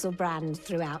follow Russell Brand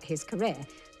throughout his career.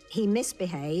 He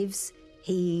misbehaves,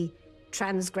 he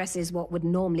transgresses what would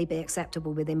normally be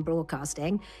acceptable within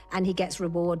broadcasting, and he gets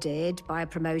rewarded by a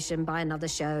promotion, by another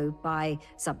show, by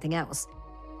something else.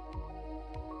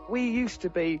 We used to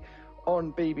be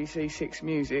on BBC 6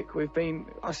 Music. We've been,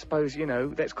 I suppose, you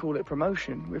know, let's call it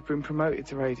promotion. We've been promoted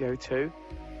to Radio 2.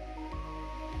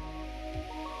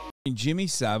 Jimmy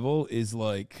Savile is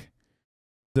like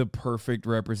the perfect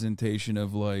representation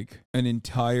of like an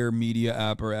entire media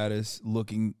apparatus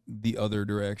looking the other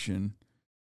direction,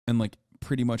 and like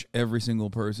pretty much every single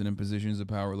person in positions of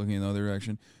power looking in the other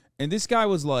direction. And this guy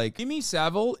was like, Jimmy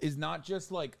Savile is not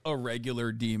just like a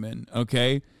regular demon,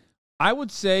 okay? I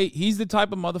would say he's the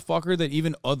type of motherfucker that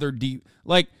even other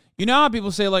like, you know how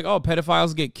people say like, oh,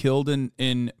 pedophiles get killed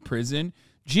in prison?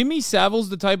 Jimmy Savile's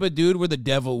the type of dude where the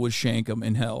devil would shank him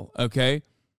in hell, okay?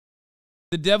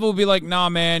 The devil will be like, nah,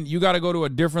 man, you got to go to a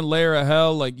different layer of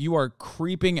hell. Like, you are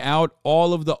creeping out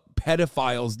all of the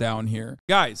pedophiles down here.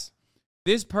 Guys,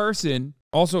 this person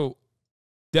also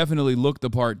definitely looked the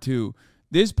part, too.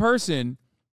 This person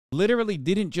literally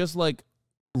didn't just, like,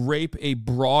 rape a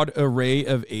broad array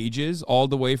of ages, all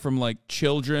the way from, like,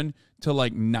 children to,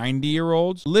 like,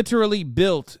 90-year-olds. Literally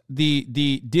built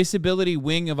the disability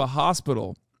wing of a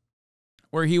hospital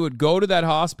where he would go to that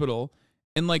hospital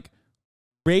and, like,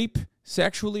 rape,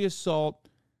 sexually assault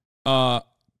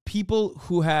people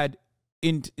who had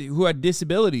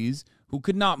disabilities, who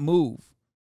could not move.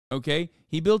 Okay?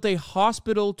 He built a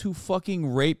hospital to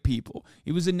fucking rape people.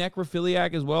 He was a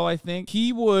necrophiliac as well, I think.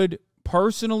 He would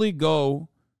personally go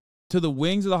to the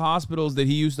wings of the hospitals that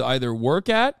he used to either work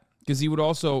at, because he would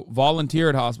also volunteer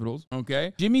at hospitals.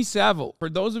 Okay? Jimmy Savile, for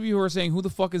those of you who are saying, who the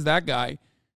fuck is that guy?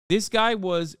 This guy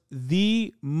was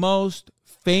the most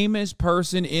famous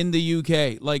person in the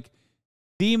UK. Like,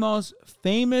 the most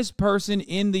famous person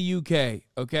in the UK,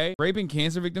 okay? Raping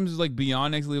cancer victims is like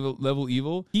beyond next level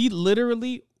evil. He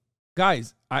literally,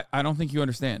 guys, I don't think you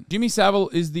understand. Jimmy Savile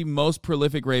is the most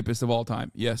prolific rapist of all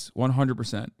time. Yes,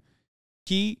 100%.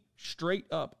 He straight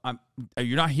up,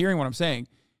 you're not hearing what I'm saying.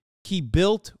 He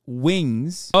built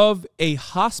wings of a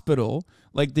hospital,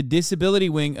 like the disability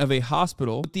wing of a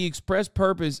hospital, with the express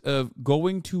purpose of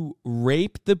going to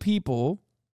rape the people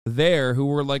there who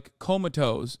were like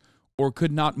comatose or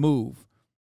could not move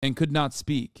and could not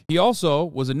speak. He also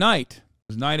was a knight,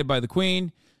 was knighted by the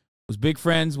Queen, was big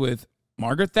friends with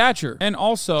Margaret Thatcher, and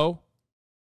also,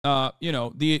 you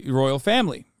know, the royal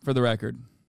family, for the record.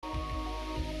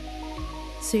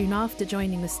 Soon after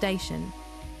joining the station,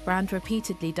 Brand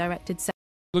repeatedly directed...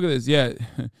 Look at this, yeah.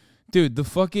 Dude, the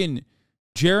fucking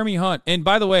Jeremy Hunt. And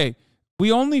by the way,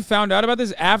 we only found out about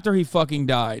this after he fucking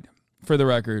died, for the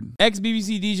record.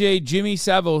 Ex-BBC DJ Jimmy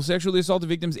Savile sexually assaulted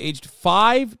victims aged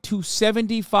 5 to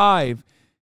 75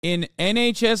 in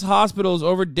NHS hospitals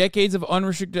over decades of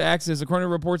unrestricted access, according to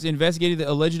reports investigating the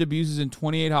alleged abuses in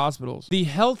 28 hospitals. The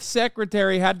health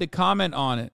secretary had to comment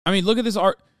on it. I mean, look at this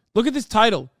look at this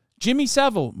title. Jimmy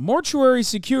Savile, mortuary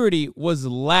security was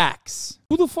lax.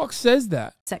 Who the fuck says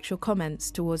that? Sexual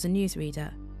comments towards a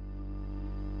newsreader.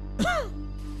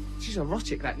 She's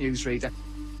erotic, that newsreader.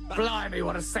 Blimey,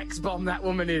 what a sex bomb that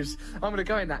woman is. I'm going to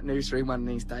go in that newsroom one of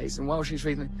these days, and while she's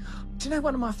reading... Do you know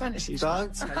one of my fantasies?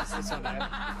 Don't say this on air.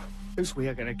 Because we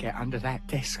are going to get under that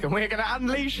desk, and we're going to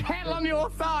unleash hell on your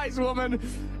thighs, woman.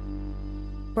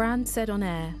 Brand said on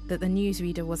air that the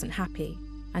newsreader wasn't happy,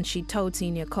 and she'd told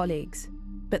senior colleagues,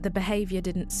 but the behaviour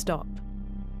didn't stop.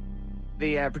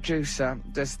 The producer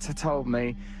just told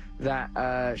me that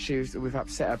we've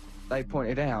upset her. They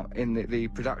pointed out in the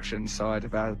production side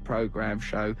of our programme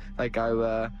show, they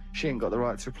go, she ain't got the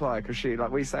right to reply, because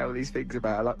we say all these things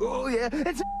about her, like, oh yeah,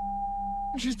 it's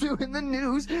she's doing the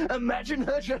news, imagine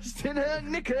her just in her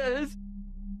knickers.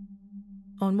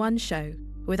 On one show,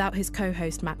 without his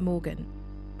co-host Matt Morgan,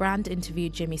 Brand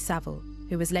interviewed Jimmy Savile,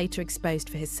 who was later exposed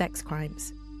for his sex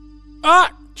crimes.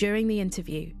 During the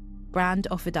interview, Brand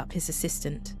offered up his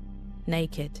assistant,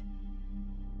 naked.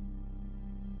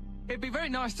 It'd be very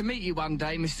nice to meet you one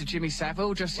day, Mr. Jimmy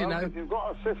Savile, just, you know... if you've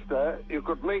got a sister, you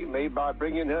could meet me by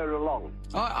bringing her along.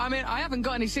 I mean, I haven't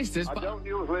got any sisters, but... I don't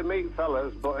usually meet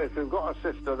fellas, but if you've got a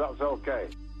sister, that's okay.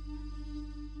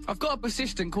 I've got an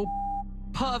assistant called...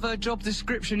 Part of her job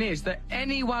description is that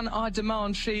anyone I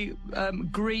demand she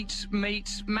greet,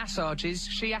 meet, massages,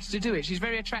 she has to do it. She's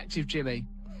very attractive, Jimmy.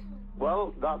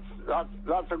 Well, that's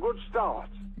a good start.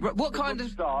 What kind of...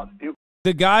 start?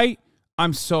 The guy...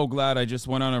 I'm so glad I just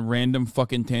went on a random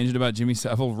fucking tangent about Jimmy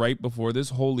Savile right before this.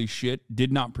 Holy shit.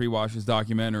 Did not pre-watch his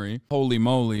documentary. Holy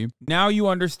moly. Now you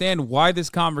understand why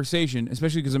this conversation,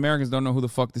 especially because Americans don't know who the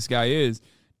fuck this guy is,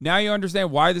 now you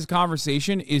understand why this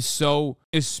conversation is so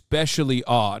especially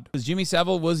odd. Because Jimmy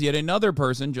Savile was yet another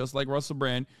person, just like Russell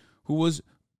Brand, who was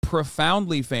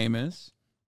profoundly famous,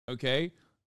 okay?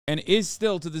 And is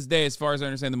still, to this day, as far as I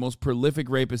understand, the most prolific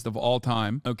rapist of all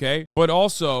time, okay? But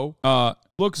also,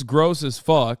 looks gross as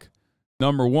fuck,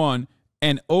 number one,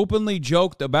 and openly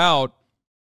joked about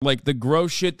like the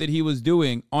gross shit that he was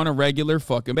doing on a regular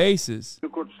fucking basis. You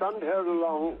could send her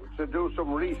along to do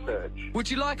some research.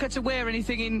 Would you like her to wear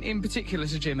anything in particular,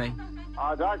 Sir Jimmy?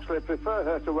 I'd actually prefer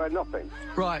her to wear nothing.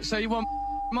 Right, so you want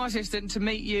my assistant to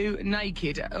meet you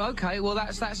naked? Okay, well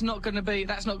that's not going to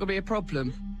be a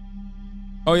problem.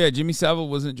 Oh yeah, Jimmy Savile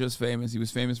wasn't just famous. He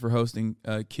was famous for hosting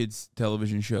kids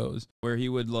television shows where he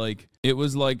would like, it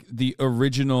was like the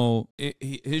original,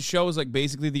 his show was like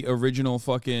basically the original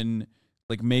fucking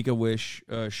like Make-A-Wish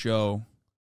show.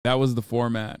 That was the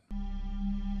format.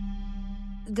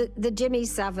 The Jimmy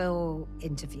Savile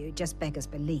interview just beggars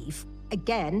belief.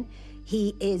 Again,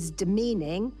 he is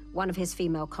demeaning one of his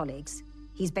female colleagues.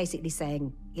 He's basically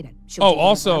saying, you know, she'll do whatever I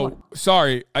also, want.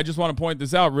 sorry, I just want to point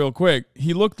this out real quick.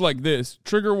 He looked like this.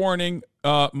 Trigger warning,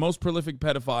 most prolific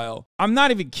pedophile. I'm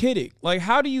not even kidding. Like,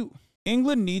 how do you...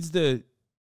 England needs to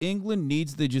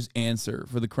just answer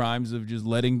for the crimes of just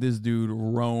letting this dude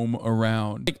roam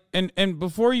around. Like, and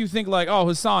before you think like, oh,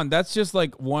 Hasan, that's just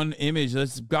like one image.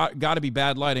 That's got to be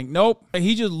bad lighting. Nope.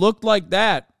 He just looked like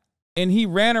that. And he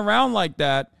ran around like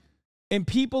that. And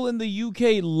people in the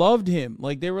UK loved him.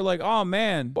 Like, they were like, oh,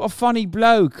 man, what a funny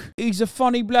bloke. He's a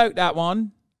funny bloke, that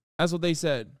one. That's what they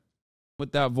said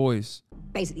with that voice.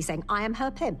 Basically saying, I am her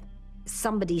pimp.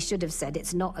 Somebody should have said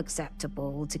it's not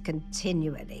acceptable to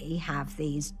continually have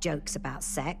these jokes about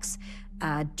sex,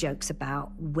 jokes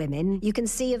about women. You can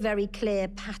see a very clear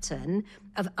pattern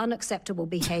of unacceptable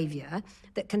behavior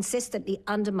that consistently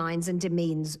undermines and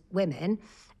demeans women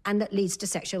and that leads to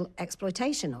sexual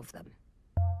exploitation of them.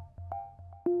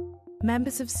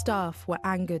 Members of staff were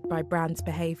angered by Brand's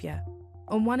behaviour.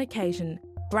 On one occasion,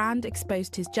 Brand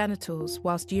exposed his genitals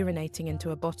whilst urinating into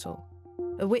a bottle.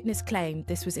 A witness claimed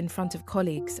this was in front of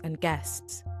colleagues and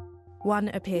guests. One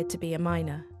appeared to be a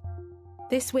minor.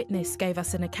 This witness gave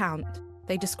us an account.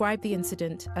 They described the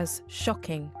incident as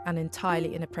shocking and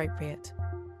entirely inappropriate.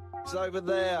 It's over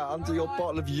there, under your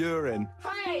bottle of urine.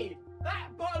 Hey,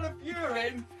 that bottle of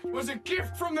urine was a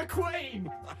gift from the Queen.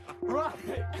 Right.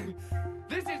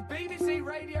 This is BBC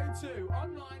Radio 2,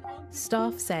 online on...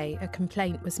 Staff say a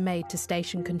complaint was made to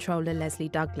station controller Leslie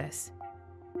Douglas,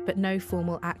 but no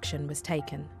formal action was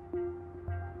taken.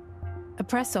 A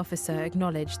press officer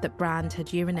acknowledged that Brand had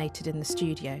urinated in the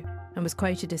studio and was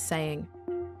quoted as saying,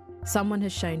 "Someone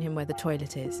has shown him where the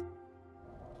toilet is."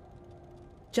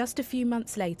 Just a few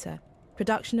months later,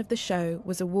 production of the show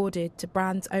was awarded to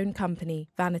Brand's own company,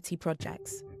 Vanity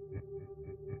Projects.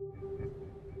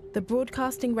 The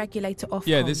broadcasting regulator Ofcom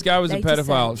Yeah, this guy was a later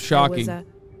pedophile. said Shocking. There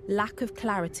was a lack of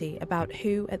clarity about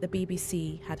who at the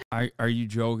BBC had... Are you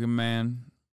joking, man?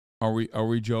 Are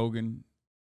we joking?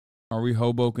 Are we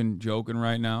Hoboken joking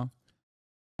right now?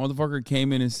 Motherfucker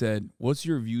came in and said, "What's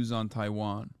your views on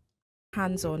Taiwan?"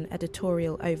 hands-on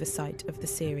editorial oversight of the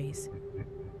series.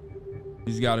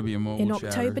 He's got to be a mobile In chatter.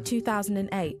 October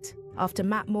 2008, after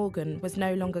Matt Morgan was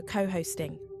no longer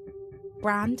co-hosting,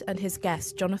 Brand and his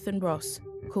guest Jonathan Ross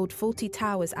called Fawlty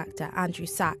Towers actor Andrew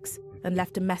Sachs and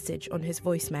left a message on his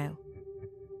voicemail.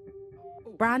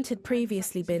 Brand had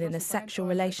previously been in a sexual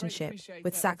relationship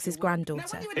with Sachs's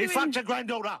granddaughter. He fucked your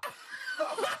granddaughter.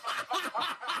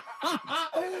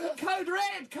 Code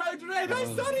red, code red.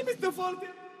 I'm sorry, Mr. Fawlty.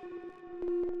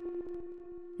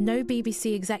 No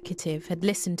BBC executive had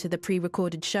listened to the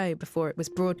pre-recorded show before it was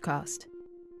broadcast.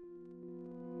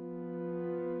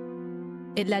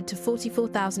 It led to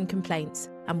 44,000 complaints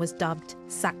and was dubbed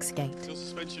Saxgate. Your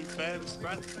suspension fair, Mr.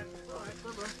 Brand?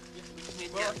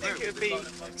 Well, I think it would be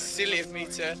silly of me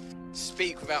to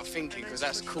speak without thinking, because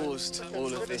that's caused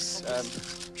all of this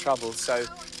trouble, so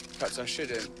perhaps I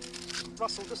shouldn't.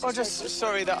 I'm just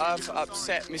sorry that I've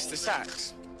upset Mr.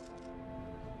 Sachs.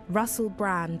 Russell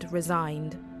Brand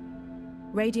resigned.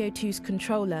 Radio 2's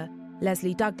controller,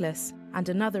 Leslie Douglas, and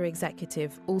another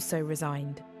executive also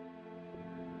resigned.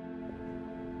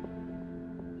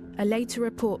 A later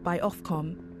report by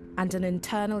Ofcom and an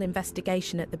internal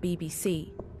investigation at the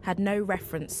BBC had no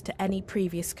reference to any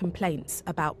previous complaints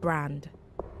about Brand.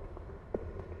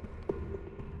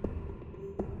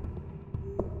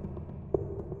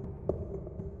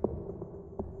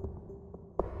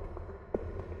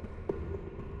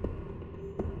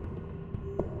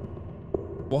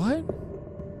 What?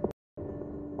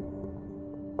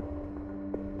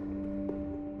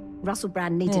 Russell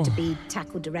Brand needed to be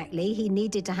tackled directly. He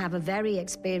needed to have a very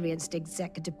experienced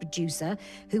executive producer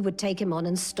who would take him on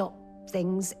and stop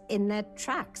things in their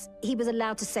tracks. He was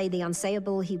allowed to say the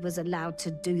unsayable, he was allowed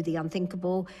to do the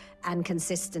unthinkable, and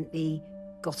consistently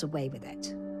got away with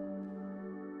it.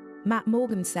 Matt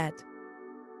Morgan said,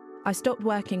 "I stopped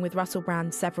working with Russell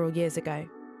Brand several years ago.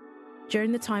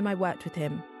 During the time I worked with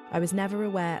him, I was never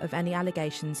aware of any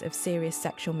allegations of serious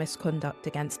sexual misconduct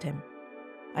against him.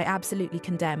 I absolutely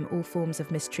condemn all forms of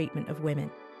mistreatment of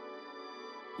women.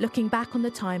 Looking back on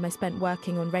the time I spent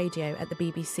working on radio at the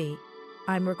BBC,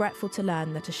 I am regretful to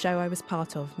learn that a show I was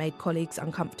part of made colleagues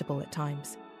uncomfortable at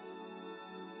times.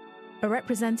 A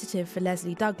representative for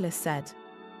Leslie Douglas said,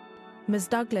 Ms.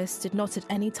 Douglas did not at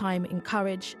any time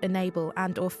encourage, enable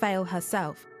and/or fail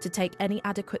herself to take any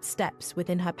adequate steps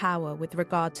within her power with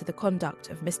regard to the conduct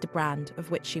of Mr. Brand of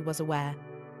which she was aware.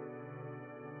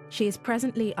 She is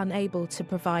presently unable to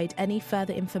provide any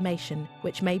further information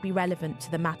which may be relevant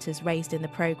to the matters raised in the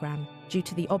programme due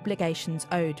to the obligations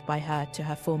owed by her to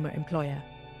her former employer.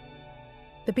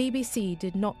 The BBC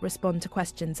did not respond to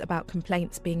questions about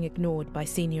complaints being ignored by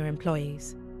senior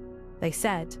employees. They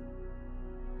said,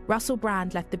 Russell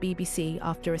Brand left the BBC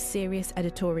after a serious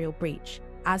editorial breach,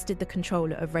 as did the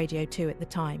controller of Radio 2 at the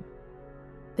time.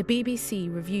 The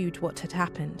BBC reviewed what had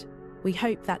happened. We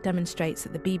hope that demonstrates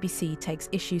that the BBC takes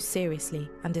issues seriously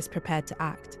and is prepared to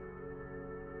act.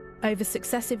 Over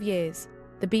successive years,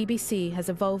 the BBC has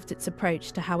evolved its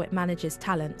approach to how it manages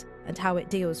talent and how it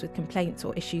deals with complaints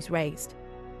or issues raised.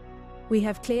 We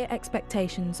have clear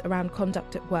expectations around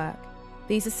conduct at work.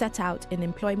 These are set out in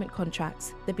employment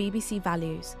contracts, the BBC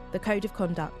values, the Code of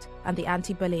Conduct, and the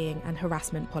anti-bullying and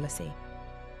harassment policy.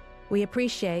 We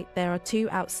appreciate there are 2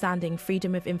 outstanding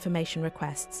Freedom of Information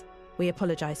requests. We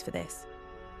apologise for this.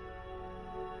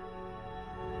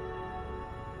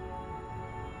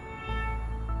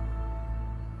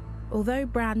 Although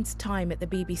Brand's time at the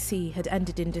BBC had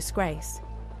ended in disgrace,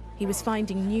 he was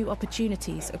finding new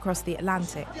opportunities across the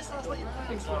Atlantic.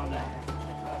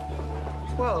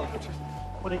 Well,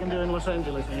 what are you going to do in Los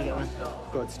Angeles when you get there?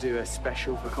 Got to do a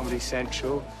special for Comedy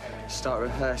Central, start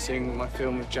rehearsing my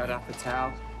film with Judd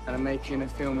Apatow, and I'm making a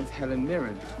film with Helen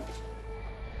Mirren.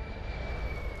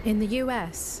 In the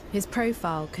US, his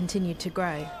profile continued to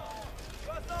grow.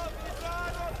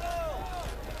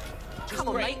 Come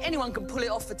on, mate, anyone can pull it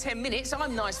off for 10 minutes.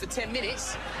 I'm nice for 10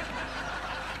 minutes.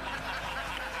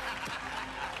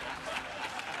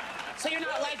 So you're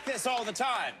not like this all the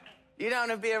time? You don't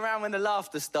want to be around when the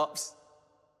laughter stops.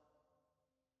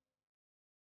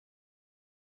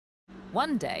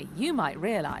 One day, you might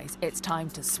realise it's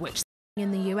time to switch.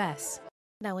 In the US.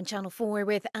 Now on Channel 4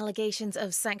 with allegations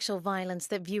of sexual violence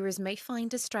that viewers may find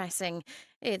distressing.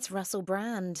 It's Russell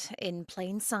Brand in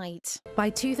plain sight.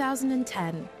 By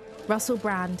 2010, Russell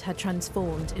Brand had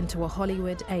transformed into a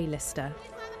Hollywood A-lister.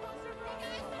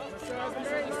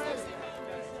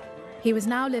 He was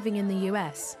now living in the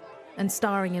US and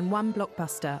starring in one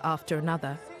blockbuster after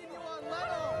another.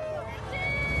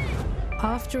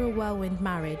 After a whirlwind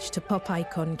marriage to pop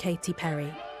icon Katy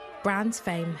Perry, Brand's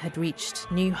fame had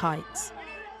reached new heights.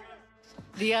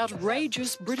 The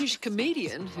outrageous British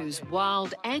comedian whose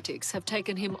wild antics have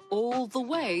taken him all the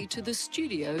way to the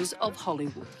studios of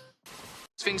Hollywood.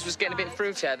 Things was getting a bit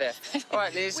fruity out there. All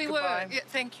right, Liz, goodbye. Yeah,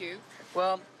 thank you.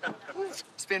 Well,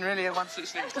 it's been really a one-foot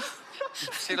sleep.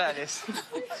 See you later, Liz.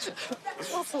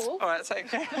 Russell? All right, take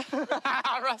care.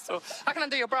 Russell, how can I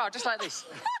do your bra just like this?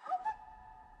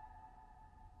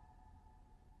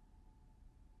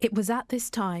 It was at this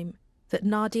time that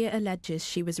Nadia alleges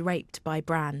she was raped by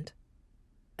Brand.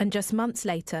 And just months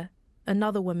later,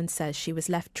 another woman says she was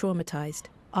left traumatised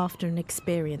after an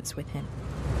experience with him.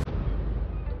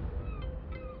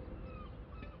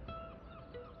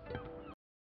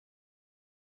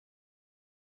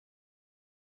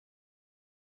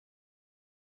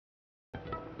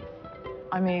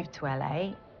 I moved to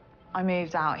LA. I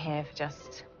moved out here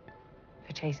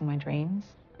for chasing my dreams.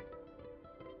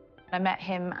 I met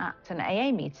him at an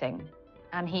AA meeting,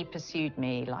 and he pursued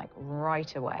me, like,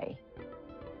 right away.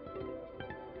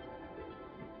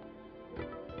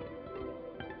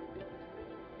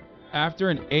 After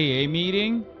an AA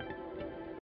meeting?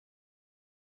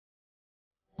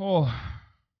 Oh.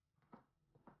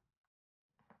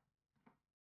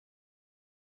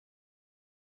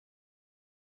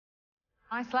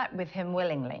 I slept with him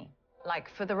willingly. Like,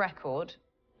 for the record,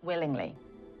 willingly.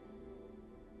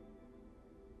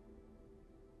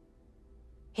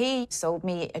 He sold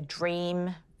me a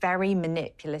dream, very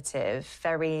manipulative,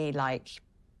 very, like,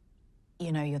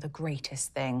 you know, you're the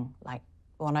greatest thing. Like,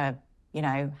 wanna, you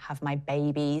know, have my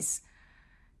babies.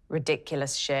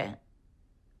 Ridiculous shit.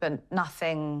 But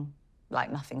nothing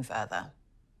further.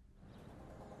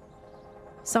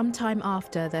 Sometime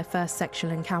after their first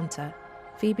sexual encounter,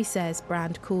 Phoebe says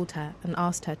Brand called her and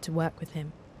asked her to work with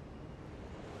him.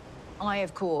 I,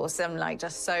 of course, am, like,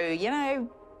 just so, you know,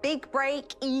 big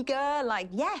break, eager, like,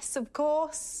 yes, of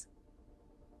course.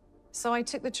 So I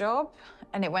took the job,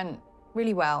 and it went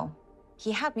really well.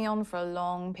 He had me on for a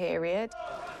long period.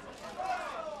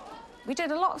 We did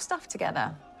a lot of stuff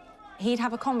together. He'd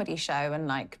have a comedy show and,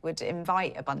 like, would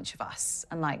invite a bunch of us,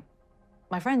 and, like,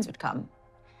 my friends would come.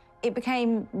 It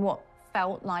became what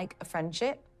felt like a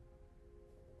friendship.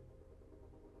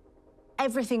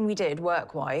 Everything we did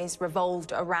work-wise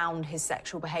revolved around his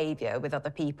sexual behaviour with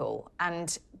other people.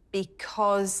 And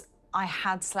because I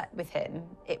had slept with him,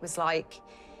 it was like,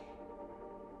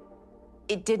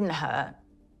 it didn't hurt,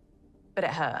 but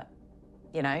it hurt,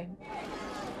 you know?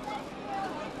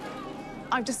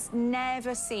 I've just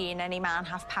never seen any man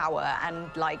have power and,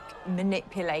 like,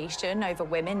 manipulation over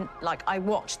women. Like, I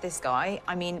watched this guy,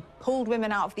 I mean, pulled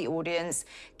women out of the audience,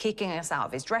 kicking us out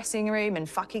of his dressing room and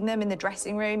fucking them in the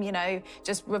dressing room, you know,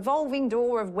 just revolving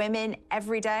door of women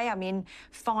every day. I mean,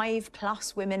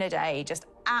 5+ women a day, just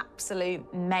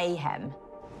absolute mayhem.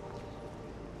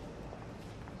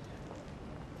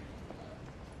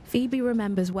 Phoebe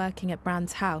remembers working at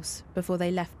Brand's house before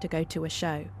they left to go to a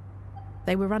show.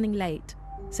 They were running late,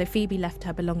 so Phoebe left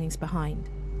her belongings behind.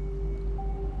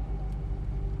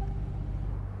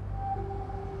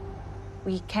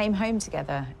 We came home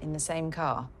together in the same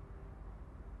car.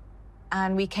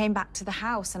 And we came back to the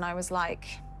house and I was like,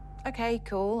 okay,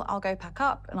 cool, I'll go pack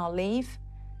up and I'll leave.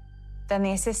 Then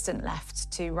the assistant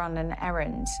left to run an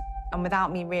errand. And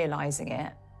without me realising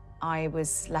it, I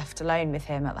was left alone with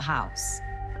him at the house.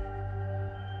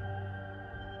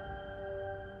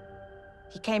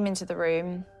 He came into the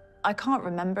room. I can't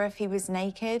remember if he was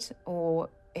naked or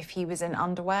if he was in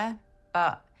underwear,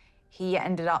 but he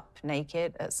ended up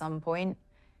naked at some point,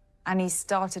 and he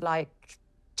started, like,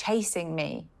 chasing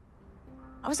me.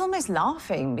 I was almost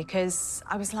laughing because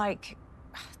I was like,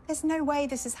 there's no way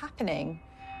this is happening.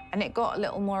 And it got a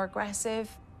little more aggressive.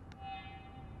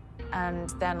 And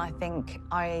then I think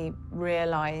I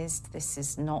realised this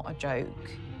is not a joke.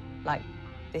 Like,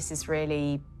 this is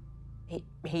really,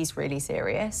 he's really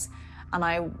serious. And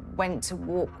I went to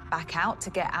walk back out to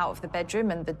get out of the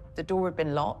bedroom, and the door had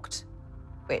been locked,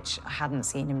 which I hadn't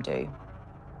seen him do.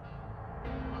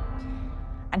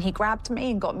 And he grabbed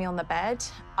me and got me on the bed.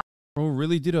 Bro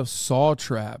really did a saw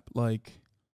trap, like,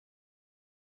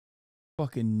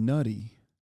 fucking nutty.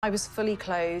 I was fully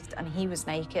clothed and he was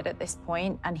naked at this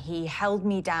point, and he held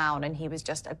me down and he was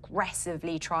just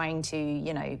aggressively trying to,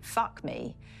 you know, fuck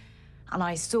me. And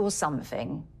I saw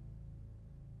something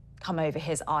come over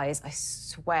his eyes, I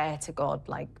swear to God,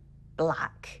 like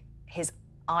black. His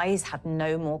eyes had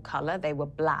no more colour, they were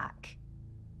black.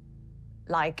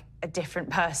 Like a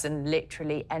different person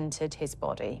literally entered his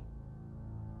body.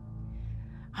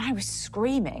 And I was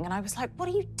screaming and I was like, what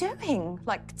are you doing?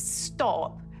 Like,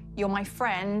 stop, you're my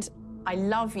friend, I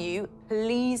love you,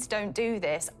 please don't do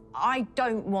this. I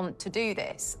don't want to do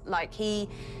this. Like, I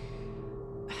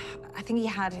think he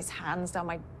had his hands down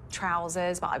my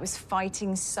trousers, but I was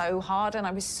fighting so hard and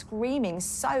I was screaming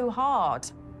so hard.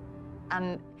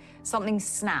 And something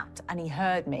snapped and he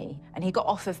heard me and he got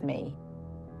off of me.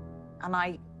 And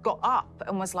I got up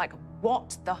and was like,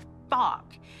 what the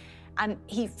fuck? And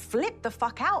he flipped the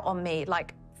fuck out on me,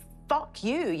 like, fuck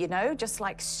you, you know, just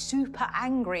like super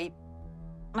angry.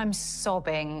 And I'm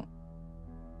sobbing.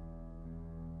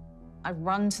 I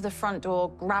run to the front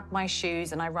door, grab my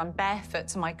shoes, and I run barefoot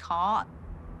to my car.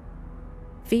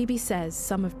 Phoebe says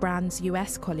some of Brand's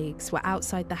US colleagues were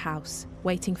outside the house,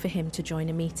 waiting for him to join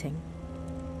a meeting.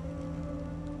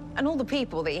 And all the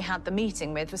people that he had the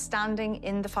meeting with were standing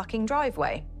in the fucking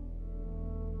driveway.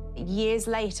 Years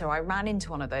later, I ran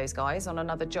into one of those guys on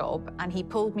another job, and he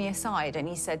pulled me aside and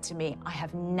he said to me, I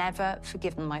have never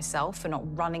forgiven myself for not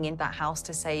running into that house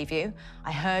to save you.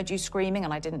 I heard you screaming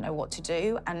and I didn't know what to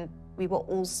do, and we were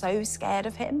all so scared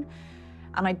of him,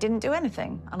 and I didn't do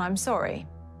anything, and I'm sorry.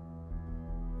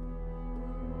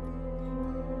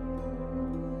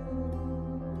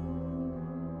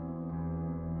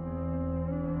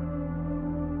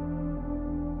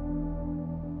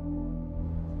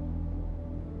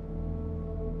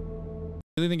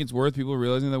 I really think it's worth people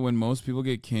realizing that when most people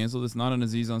get canceled, it's not an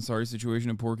Aziz Ansari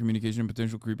situation of poor communication and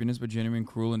potential creepiness, but genuine,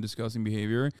 cruel, and disgusting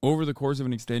behavior over the course of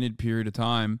an extended period of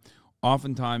time,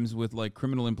 oftentimes with like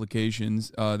criminal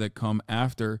implications that come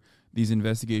after these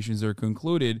investigations are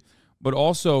concluded. But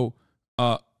also,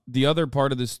 the other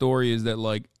part of the story is that,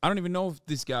 like, I don't even know if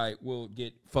this guy will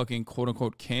get fucking quote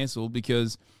unquote canceled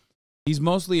because he's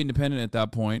mostly independent at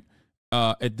that point,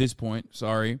 at this point,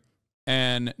 sorry.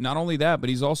 And not only that, but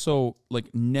he's also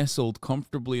like nestled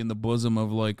comfortably in the bosom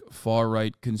of like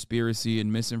far-right conspiracy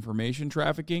and misinformation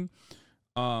trafficking.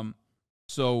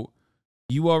 So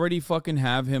you already fucking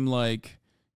have him, like,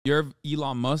 you have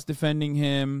Elon Musk defending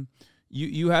him.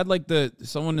 You had like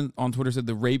someone on Twitter said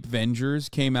the rape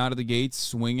vengers came out of the gates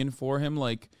swinging for him,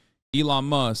 like Elon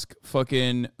Musk,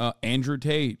 fucking Andrew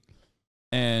Tate,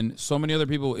 and so many other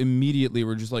people immediately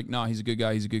were just like, nah, he's a good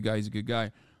guy, he's a good guy, he's a good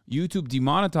guy. YouTube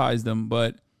demonetized them,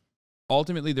 but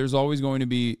ultimately there's always going to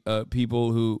be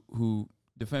people who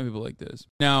defend people like this.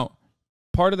 Now,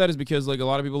 part of that is because like a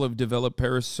lot of people have developed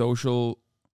parasocial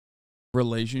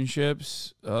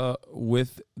relationships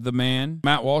with the man.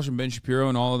 Matt Walsh and Ben Shapiro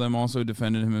and all of them also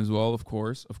defended him as well, of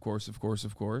course.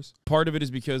 Part of it is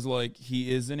because like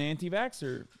he is an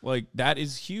anti-vaxxer. Like that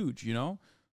is huge, you know?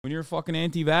 When you're a fucking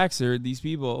anti-vaxxer, these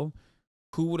people,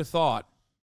 who would have thought?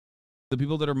 The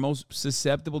people that are most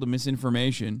susceptible to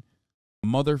misinformation,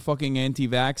 motherfucking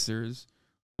anti-vaxxers,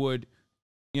 would,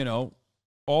 you know,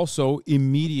 also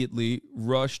immediately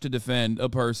rush to defend a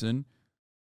person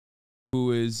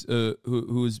who is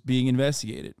being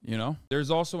investigated, you know?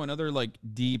 There's also another like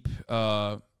deep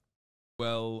well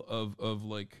of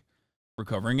like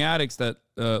recovering addicts that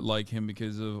like him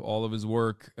because of all of his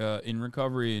work in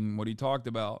recovery and what he talked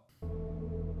about.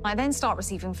 I then start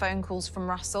receiving phone calls from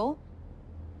Russell.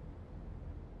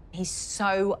 He's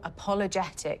so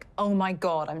apologetic. Oh my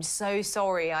God, I'm so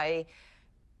sorry.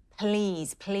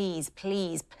 Please, please,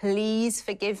 please, please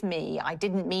forgive me. I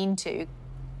didn't mean to.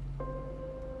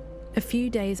 A few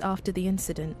days after the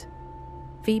incident,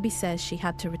 Phoebe says she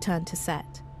had to return to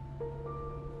set.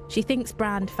 She thinks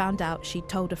Brand found out she'd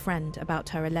told a friend about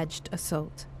her alleged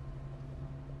assault.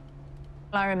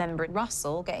 I remember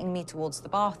Russell getting me towards the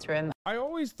bathroom. I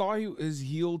always thought his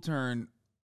heel turn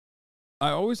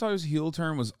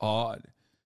was odd.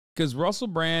 Because Russell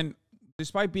Brand,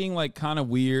 despite being like kind of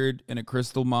weird and a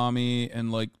crystal mommy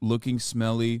and like looking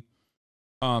smelly,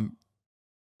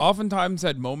 oftentimes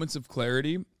had moments of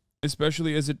clarity.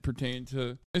 Especially as it pertained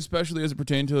to,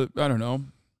 I don't know,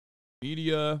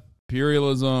 media,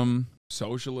 imperialism,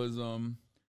 socialism.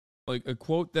 Like a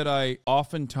quote that I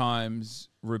oftentimes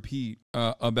repeat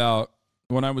about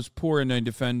when I was poor and I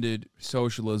defended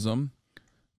socialism,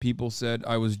 people said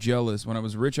I was jealous. When I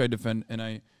was rich, I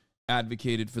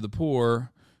advocated for the poor.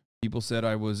 People said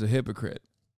I was a hypocrite.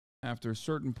 After a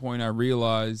certain point, I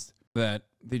realized that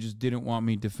they just didn't want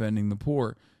me defending the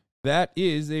poor. That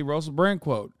is a Russell Brand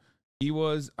quote. He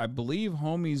was, I believe,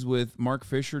 homies with Mark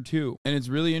Fisher, too. And it's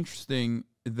really interesting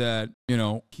that, you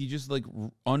know, he just, like,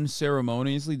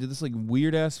 unceremoniously did this, like,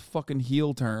 weird-ass fucking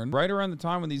heel turn. Right around the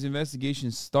time when these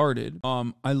investigations started,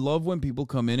 I love when people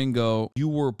come in and go, you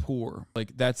were poor.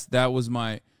 Like, that's your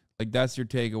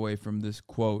takeaway from this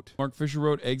quote. Mark Fisher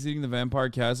wrote Exiting the Vampire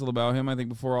Castle about him, I think,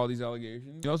 before all these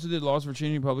allegations. He also did Laws for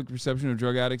Changing Public Perception of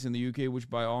Drug Addicts in the UK, which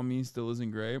by all means still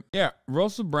isn't great. Yeah,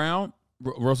 Russell Brand,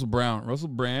 for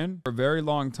a very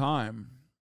long time,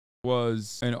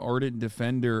 was an ardent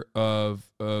defender of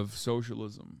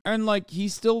socialism. And, like, he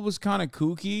still was kind of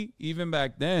kooky, even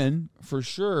back then, for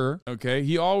sure. Okay,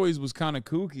 he always was kind of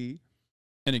kooky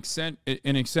and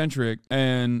eccentric.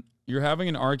 And you're having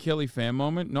an R. Kelly fan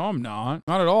moment? No, I'm not.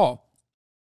 Not at all.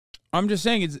 I'm just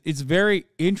saying it's very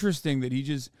interesting that he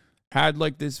just had,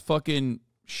 like, this fucking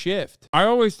shift. I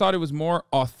always thought it was more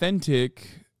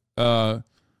authentic,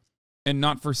 and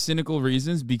not for cynical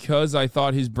reasons, because I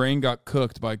thought his brain got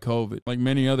cooked by COVID, like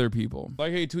many other people.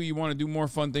 Like, hey, you want to do more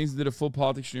fun things? Did a full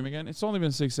politics stream again. It's only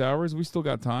been 6 hours. We still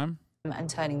got time. And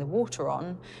turning the water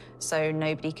on so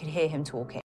nobody could hear him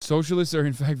talking. Socialists are,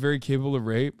 in fact, very capable of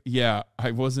rape. Yeah,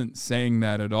 I wasn't saying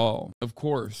that at all. Of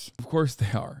course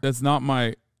they are. That's not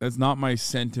my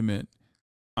sentiment.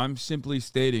 I'm simply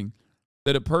stating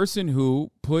that a person who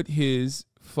put his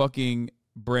fucking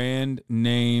brand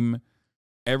name,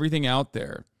 everything out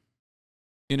there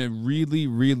in a really,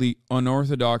 really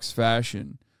unorthodox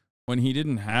fashion when he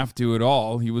didn't have to at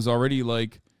all. He was already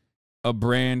like a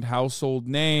brand household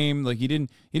name. Like he didn't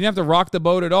have to rock the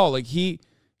boat at all. Like he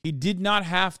did not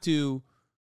have to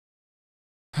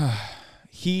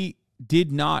he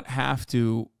did not have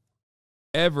to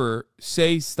ever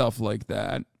say stuff like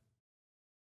that,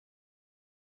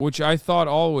 which I thought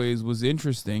always was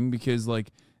interesting, because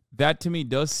like that to me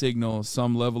does signal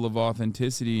some level of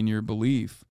authenticity in your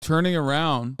belief. Turning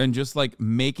around and just like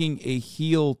making a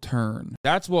heel turn.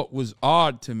 That's what was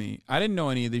odd to me. I didn't know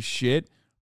any of this shit.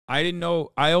 I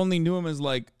only knew him as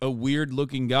like a weird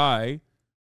looking guy.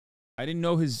 I didn't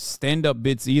know his stand-up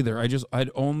bits either. I'd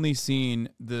only seen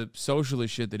the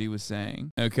socialist shit that he was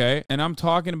saying. Okay? And I'm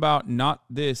talking about not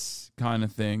this kind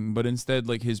of thing, but instead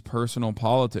like his personal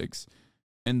politics.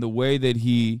 And the way that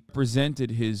he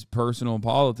presented his personal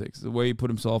politics, the way he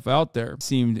put himself out there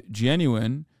seemed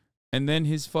genuine. And then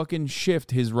his fucking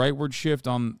shift, his rightward shift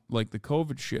on like the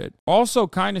COVID shit also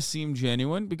kind of seemed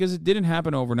genuine, because it didn't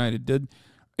happen overnight.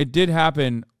 it did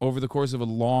happen over the course of a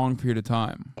long period of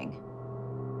time.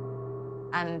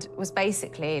 And was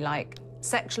basically like,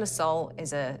 sexual assault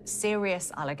is a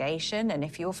serious allegation, and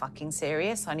if you're fucking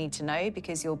serious, I need to know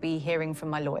because you'll be hearing from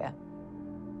my lawyer.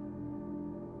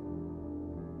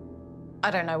 I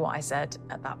don't know what I said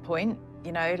at that point,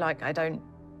 you know, like I don't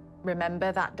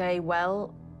remember that day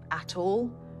well at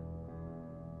all.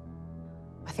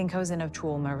 I think I was in a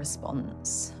trauma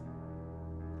response.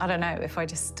 I don't know if I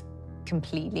just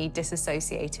completely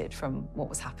disassociated from what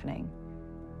was happening.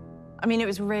 I mean, it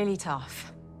was really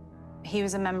tough. He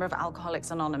was a member of Alcoholics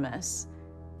Anonymous.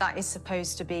 That is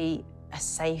supposed to be a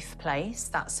safe place.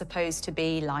 That's supposed to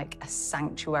be like a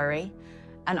sanctuary.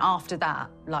 And after that,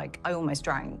 like, I almost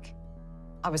drank.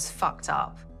 I was fucked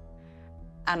up.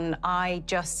 And I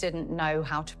just didn't know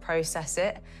how to process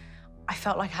it. I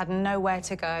felt like I had nowhere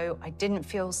to go. I didn't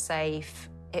feel safe.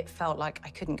 It felt like I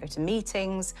couldn't go to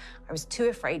meetings. I was too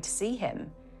afraid to see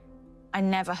him. I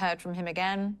never heard from him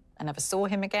again. I never saw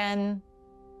him again.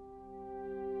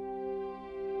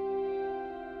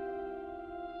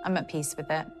 I'm at peace with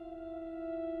it.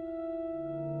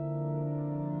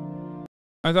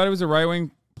 I thought it was a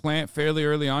right-wing plant fairly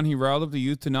early on. He riled up the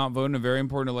youth to not vote in a very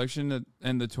important election,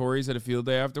 and the Tories had a field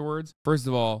day afterwards. First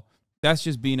of all, that's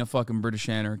just being a fucking British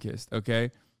anarchist,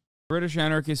 okay? British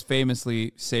anarchists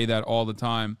famously say that all the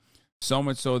time, so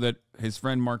much so that his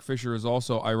friend Mark Fisher has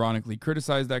also ironically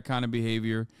criticized that kind of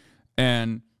behavior.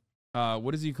 And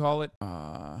what does he call it?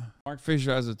 Mark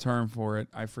Fisher has a term for it.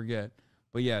 I forget.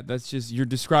 But yeah, that's just, you're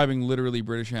describing literally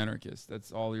British anarchists.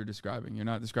 That's all you're describing. You're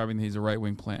not describing that he's a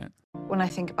right-wing plant. When I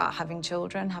think about having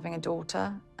children, having a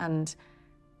daughter, and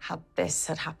how this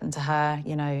had happened to her,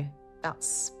 you know,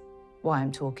 that's why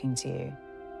I'm talking to you.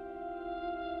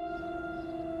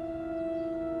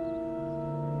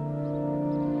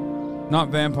 Not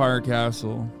Vampire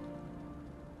Castle.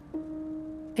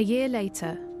 A year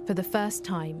later, for the first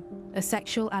time, a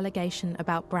sexual allegation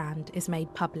about Brand is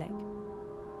made public.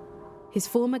 His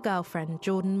former girlfriend,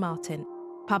 Jordan Martin,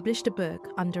 published a book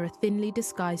under a thinly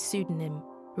disguised pseudonym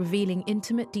revealing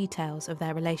intimate details of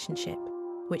their relationship,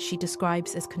 which she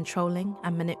describes as controlling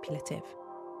and manipulative.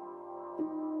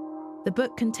 The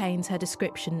book contains her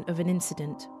description of an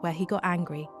incident where he got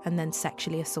angry and then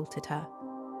sexually assaulted her.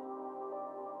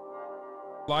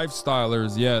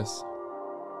 Lifestylers, yes.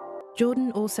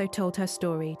 Jordan also told her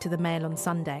story to the Mail on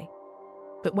Sunday,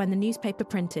 but when the newspaper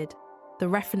printed, the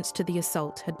reference to the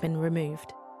assault had been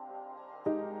removed.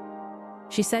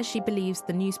 She says she believes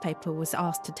the newspaper was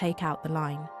asked to take out the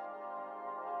line.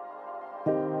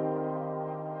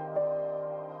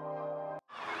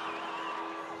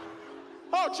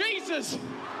 Oh, Jesus!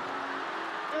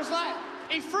 It was like,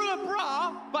 he threw a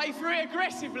bra, but he threw it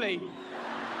aggressively.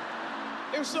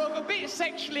 It was sort of a bit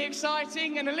sexually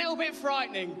exciting and a little bit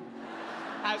frightening,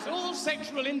 as all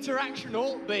sexual interaction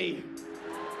ought be.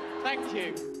 Thank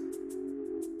you.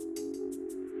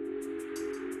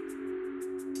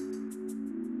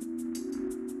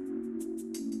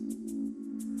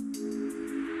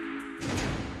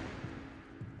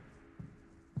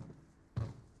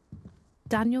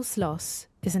 Daniel Sloss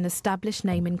is an established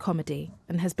name in comedy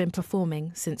and has been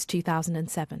performing since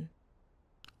 2007.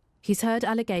 He's heard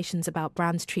allegations about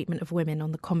Brand's treatment of women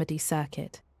on the comedy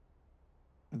circuit.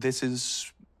 This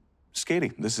is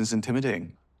scary. This is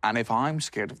intimidating. And if I'm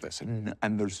scared of this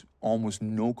and there's almost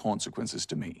no consequences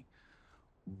to me,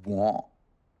 what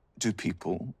do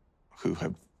people who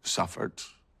have suffered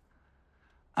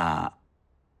and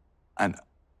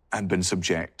been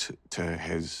subject to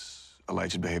his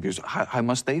alleged behaviours, how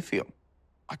must they feel?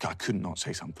 I could not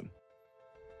say something.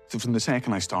 So from the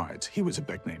second I started, he was a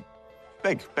big name.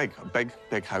 Big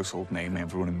household name.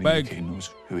 Everyone in the UK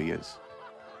knows who he is.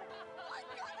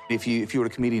 If you were a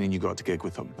comedian and you got to gig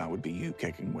with him, that would be you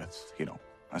gigging with, you know,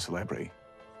 a celebrity.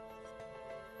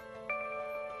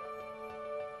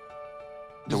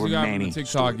 There were many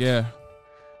TikTok, stories. yeah.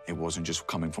 It wasn't just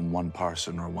coming from one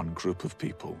person or one group of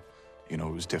people. You know,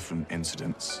 it was different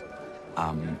incidents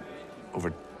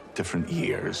over different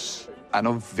years and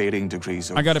of varying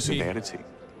degrees of severity.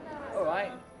 All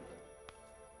right.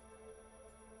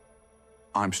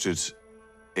 I'm stood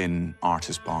in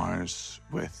artist bars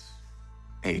with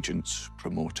agents,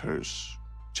 promoters,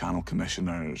 channel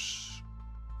commissioners,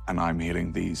 and I'm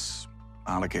hearing these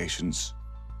allegations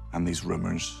and these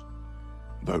rumours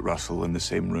about Russell in the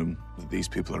same room that these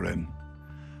people are in.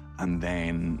 And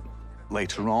then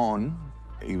later on,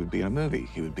 he would be in a movie,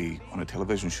 he would be on a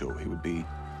television show, he would be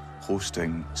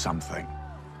hosting something.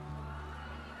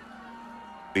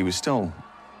 He was still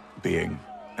being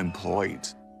employed.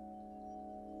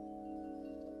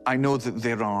 I know that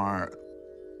there are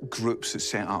groups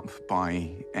set up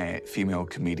by female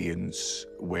comedians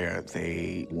where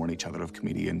they warn each other of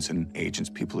comedians and agents,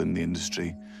 people in the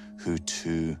industry, who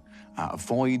to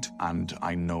avoid. And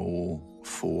I know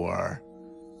for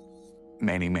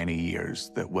many, many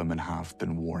years that women have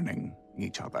been warning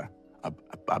each other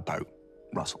about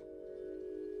Russell.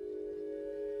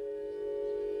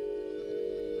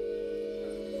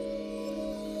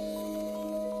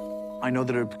 I know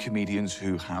there are comedians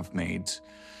who have made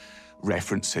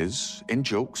references in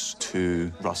jokes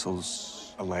to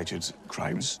Russell's alleged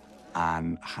crimes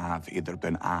and have either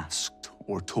been asked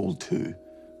or told to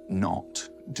not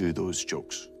do those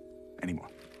jokes anymore.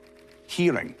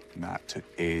 Hearing that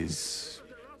is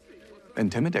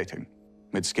intimidating.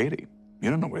 It's scary. You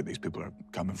don't know where these people are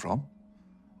coming from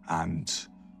and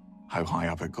how high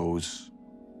up it goes.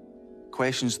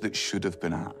 Questions that should have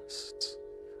been asked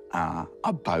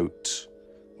about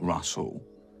Russell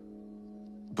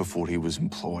before he was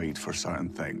employed for certain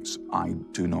things, I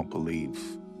do not believe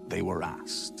they were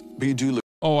asked. But you do look.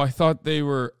 Oh, I thought they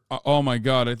were. Oh my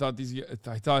God, I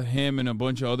thought him and a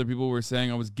bunch of other people were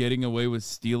saying I was getting away with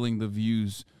stealing the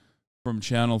views from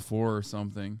Channel 4 or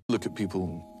something. Look at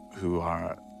people who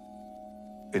are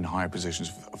in higher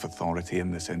positions of authority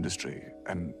in this industry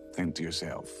and think to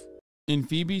yourself. In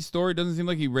Phoebe's story, it doesn't seem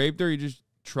like he raped her. He just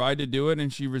tried to do it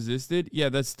and she resisted. Yeah,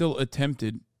 that's still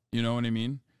attempted. You know what I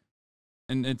mean?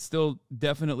 And it's still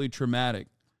definitely traumatic.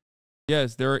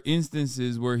 Yes, there are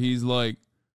instances where he's like,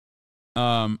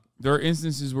 there are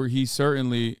instances where he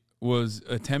certainly was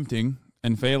attempting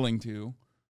and failing to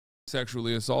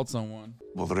sexually assault someone.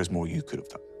 Well, there is more you could have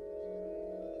done.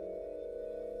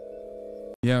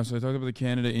 Yeah, so I talked about the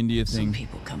Canada-India thing. Some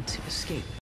people come to escape.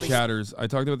 Chatters. I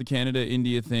talked about the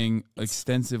Canada-India thing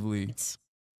extensively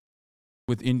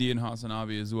with India and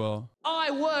Hasanabi as well.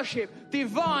 I worship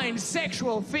divine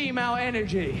sexual female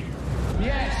energy.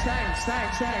 Yes, thanks.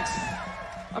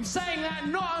 I'm saying that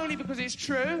not only because it's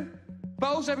true, but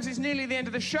also because it's nearly the end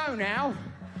of the show now.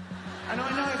 And I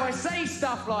know if I say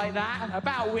stuff like that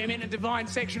about women and divine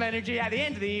sexual energy at the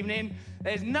end of the evening,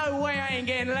 there's no way I ain't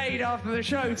getting laid after the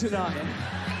show tonight.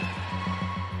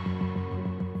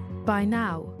 By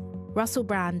now, Russell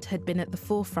Brand had been at the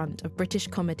forefront of British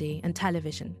comedy and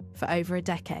television for over a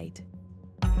decade.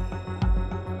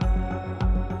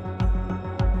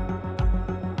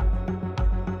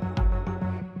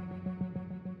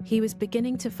 He was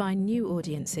beginning to find new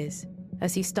audiences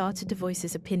as he started to voice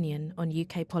his opinion on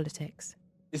UK politics.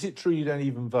 Is it true you don't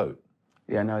even vote?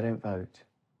 Yeah, no, I don't vote.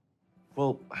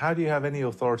 Well, how do you have any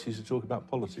authority to talk about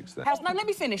politics then? No, let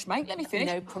me finish, mate. Let me finish.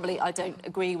 No, probably I don't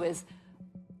agree with,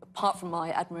 apart from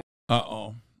my admiration.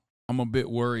 Uh-oh. I'm a bit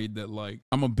worried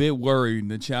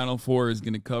that Channel 4 is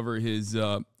going to cover his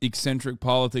eccentric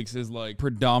politics as like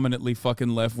predominantly fucking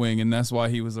left-wing, and that's why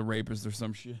he was a rapist or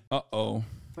some shit. Uh-oh.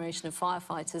 Admiration of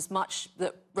firefighters, much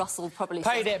that Russell probably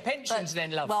Pay says, their pensions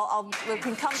then, love. Well, we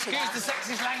can come to that. Excuse the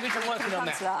sexist language, I'm working on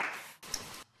that.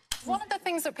 One of the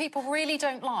things that people really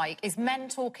don't like is men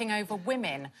talking over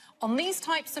women on these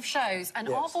types of shows and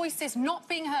our voices not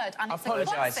being heard, and it's a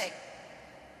classic.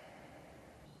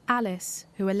 Alice,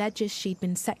 who alleges she'd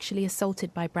been sexually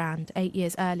assaulted by Brand 8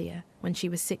 years earlier when she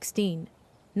was 16,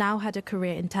 now had a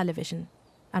career in television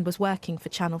and was working for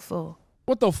Channel 4.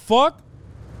 What the fuck?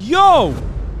 Yo!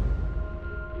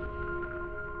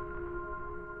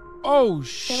 Oh,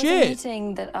 shit! There was a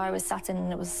meeting that I was sat in,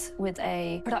 and it was with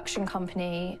a production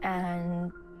company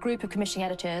and group of commissioning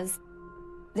editors.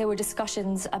 There were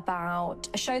discussions about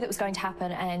a show that was going to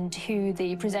happen and who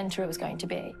the presenter was going to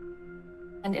be.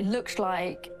 And it looked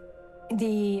like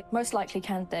the most likely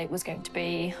candidate was going to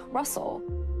be Russell.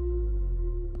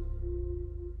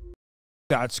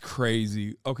 That's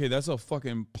crazy. Okay, that's a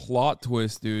fucking plot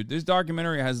twist, dude. This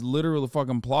documentary has literal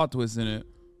fucking plot twists in it.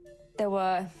 There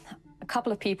were a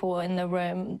couple of people in the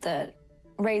room that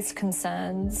raised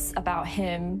concerns about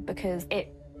him because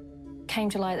it came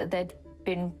to light that there'd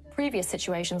been previous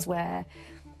situations where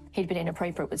he'd been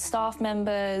inappropriate with staff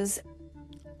members.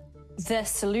 The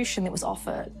solution that was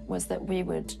offered was that we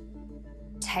would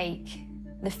take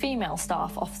the female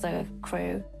staff off the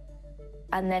crew,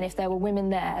 and then if there were women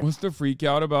there... What's the freak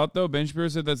out about, though? Ben Shapiro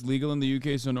said that's legal in the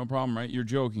UK, so no problem, right? You're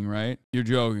joking, right? You're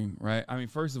joking, right? I mean,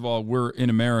 first of all, we're in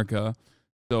America,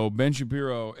 so Ben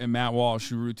Shapiro and Matt Walsh,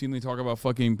 who routinely talk about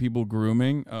fucking people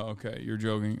grooming... Oh, okay, you're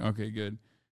joking. Okay, good.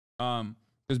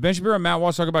 Because Ben Shapiro and Matt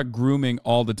Walsh talk about grooming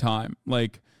all the time.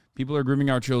 Like... People are grooming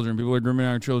our children. People are grooming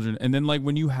our children. And then, like,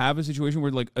 when you have a situation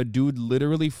where, like, a dude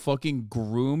literally fucking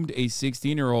groomed a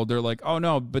 16-year-old, they're like, oh,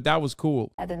 no, but that was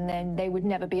cool. And then they would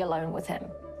never be alone with him.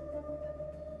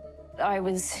 I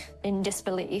was in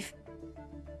disbelief.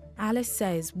 Alice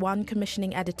says one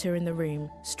commissioning editor in the room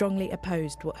strongly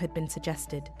opposed what had been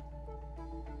suggested.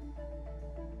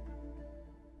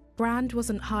 Brand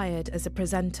wasn't hired as a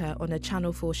presenter on a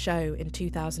Channel 4 show in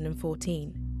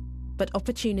 2014, but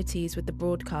opportunities with the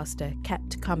broadcaster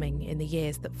kept coming in the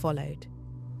years that followed.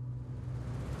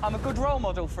 I'm a good role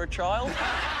model for a child.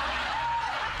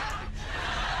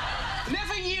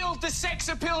 Never yield the sex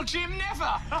appeal, Jim,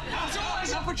 never. There's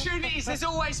always opportunities, there's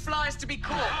always flies to be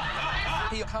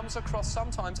caught. He comes across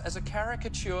sometimes as a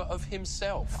caricature of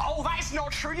himself. Oh, that's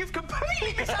not true, you've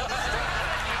completely misunderstood.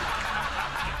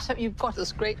 So you've got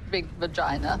this great big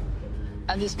vagina,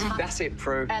 and this... That's it,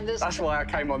 Prue. And this... That's why I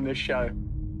came on this show.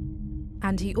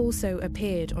 And he also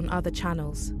appeared on other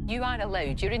channels. You aren't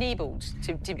allowed, you're enabled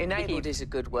to Enabled is a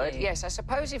good word. Yes, I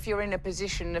suppose if you're in a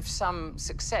position of some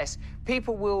success,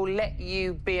 people will let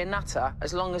you be a nutter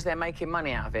as long as they're making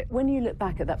money out of it. When you look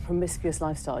back at that promiscuous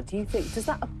lifestyle, do you think, does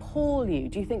that appall you?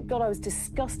 Do you think, God, I was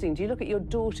disgusting? Do you look at your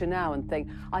daughter now and think,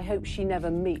 I hope she never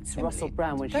meets Russell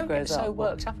Brand when she grows up? Don't get so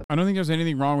worked up. I don't think there's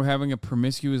anything wrong with having a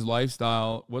promiscuous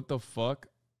lifestyle. What the fuck?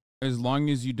 As long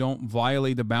as you don't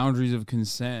violate the boundaries of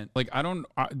consent. Like,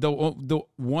 the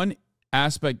one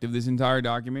aspect of this entire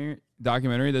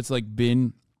documentary that's like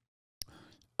been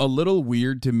a little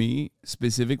weird to me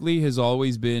specifically has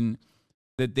always been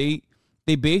that they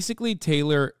basically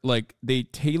tailor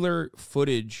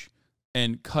footage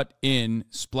and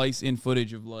splice in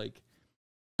footage of like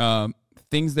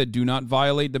things that do not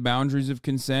violate the boundaries of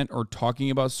consent, or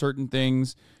talking about certain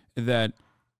things that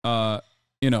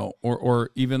you know, or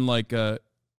even like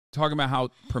talking about how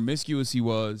promiscuous he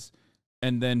was,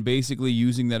 and then basically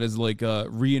using that as like a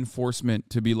reinforcement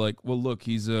to be like, well, look,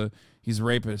 he's a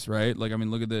rapist, right? Like, I mean,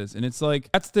 look at this. And it's like,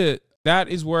 that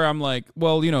is where I'm like,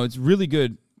 well, you know, it's really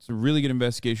good. It's a really good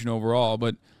investigation overall,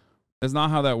 but that's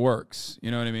not how that works. You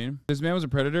know what I mean? This man was a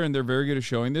predator and they're very good at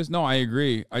showing this. No, I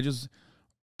agree. I just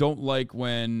don't like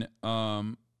when,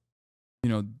 you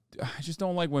know, I just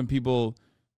don't like when people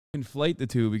conflate the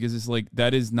two, because it's like,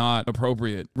 that is not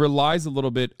appropriate. Relies a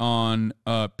little bit on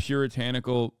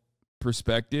puritanical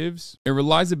perspectives. It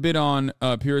relies a bit on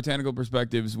puritanical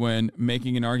perspectives when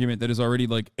making an argument that is already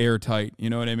like airtight. You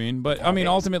know what I mean? But I mean,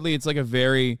 ultimately, it's like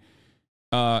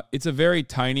it's a very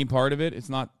tiny part of it. It's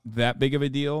not that big of a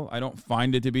deal. I don't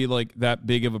find it to be like that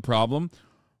big of a problem,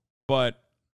 but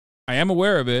I am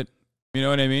aware of it. You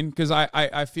know what I mean? Because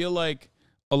I feel like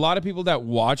a lot of people that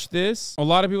watch this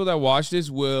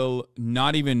will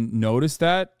not even notice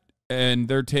that, and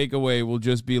their takeaway will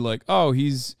just be like, oh,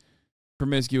 he's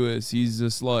promiscuous, he's a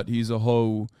slut, he's a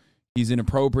hoe, he's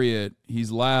inappropriate,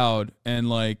 he's loud, and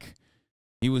like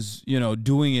he was, you know,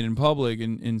 doing it in public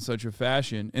in such a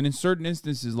fashion. And in certain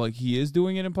instances, like, he is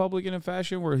doing it in public in a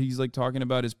fashion where he's like talking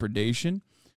about his predation.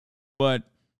 But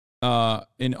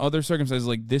in other circumstances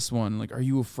like this one, like, are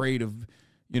you afraid of,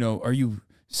 you know, are you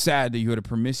sad that you had a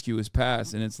promiscuous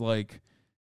past? And it's like,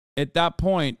 at that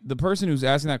point, the person who's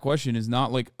asking that question is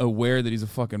not like aware that he's a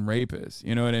fucking rapist.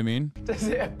 You know what I mean? Does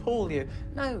it appall you?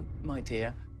 No, my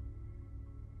dear.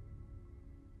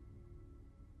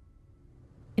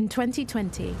 In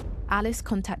 2020, Alice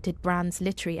contacted Brand's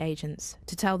literary agents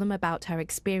to tell them about her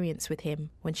experience with him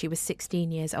when she was 16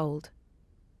 years old.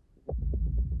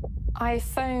 I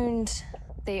phoned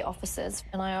the officers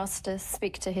and I asked to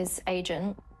speak to his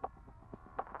agent.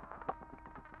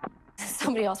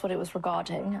 Somebody asked what it was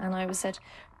regarding, and I said,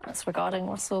 that's regarding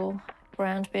Russell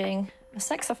Brand being a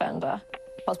sex offender.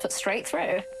 I was put straight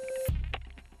through.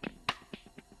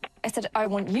 I said, I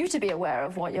want you to be aware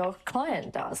of what your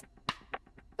client does.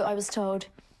 But I was told,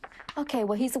 okay,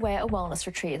 well, he's away at a wellness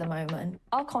retreat at the moment.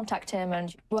 I'll contact him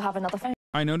and we'll have another phone.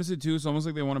 I noticed it too. It's almost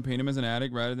like they want to paint him as an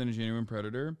addict rather than a genuine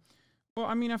predator. Well,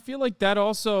 I mean, I feel like that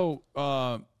also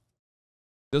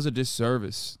does a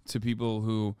disservice to people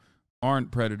who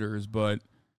aren't predators but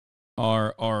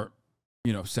are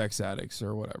you know, sex addicts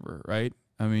or whatever, right?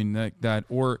 I mean, that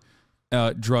or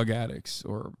drug addicts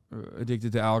or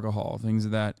addicted to alcohol, things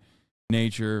of that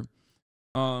nature.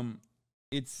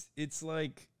 It's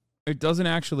like, it doesn't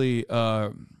actually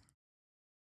I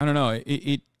don't know,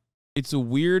 it's a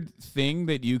weird thing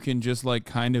that you can just like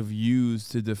kind of use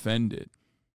to defend it,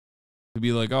 to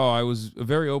be like, oh, I was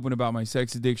very open about my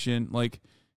sex addiction. Like,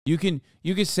 you can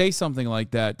say something like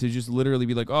that to just literally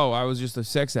be like, oh, I was just a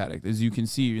sex addict, as you can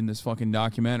see in this fucking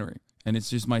documentary, and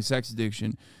it's just my sex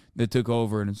addiction that took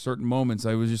over, and in certain moments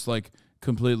I was just like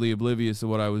completely oblivious to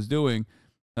what I was doing.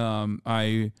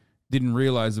 I didn't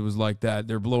realize it was like that.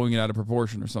 They're blowing it out of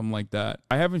proportion or something like that.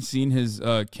 I haven't seen his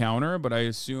counter, but I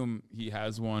assume he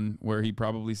has one where he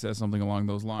probably says something along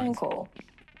those lines. Phone call.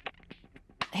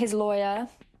 His lawyer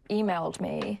emailed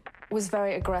me was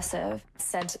very aggressive,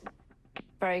 said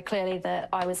very clearly that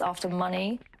I was after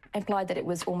money, implied that it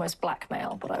was almost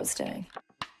blackmail, what I was doing.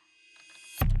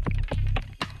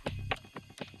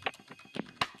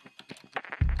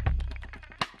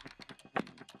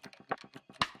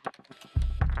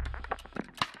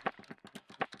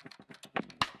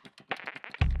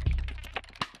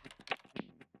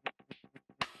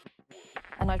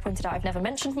 And I pointed out I've never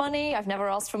mentioned money, I've never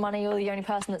asked for money, you're the only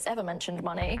person that's ever mentioned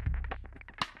money.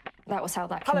 That was how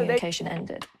that communication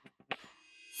ended.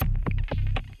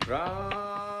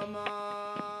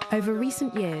 Over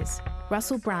recent years,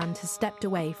 Russell Brand has stepped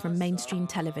away from mainstream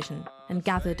television and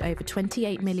gathered over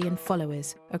 28 million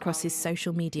followers across his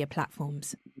social media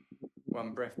platforms.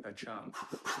 One breath per charm.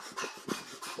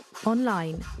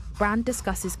 Online, Brand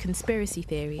discusses conspiracy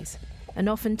theories and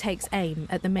often takes aim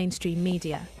at the mainstream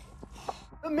media.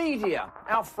 The media,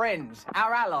 our friends,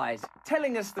 our allies,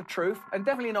 telling us the truth and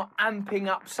definitely not amping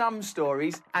up some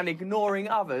stories and ignoring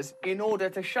others in order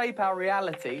to shape our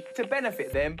reality to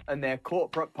benefit them and their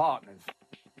corporate partners.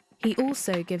 He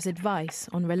also gives advice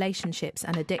on relationships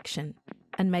and addiction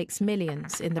and makes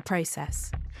millions in the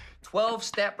process.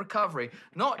 12-step recovery,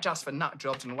 not just for nut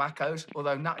jobs and wackos,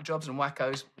 although nut jobs and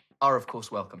wackos are, of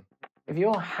course, welcome. If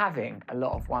you're having a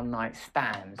lot of one-night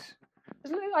stands,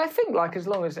 I think, like, as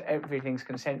long as everything's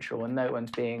consensual and no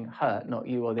one's being hurt, not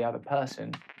you or the other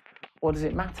person, what does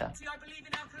it matter?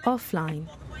 Offline,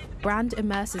 Brand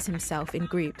immerses himself in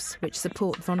groups which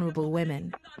support vulnerable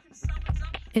women.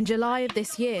 In July of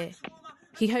this year,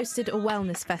 he hosted a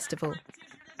wellness festival,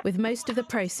 with most of the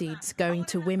proceeds going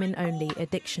to women-only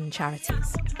addiction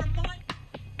charities.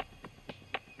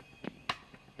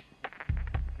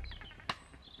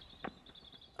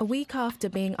 A week after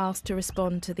being asked to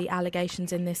respond to the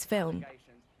allegations in this film,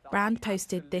 Brand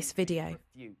posted this video.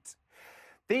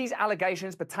 These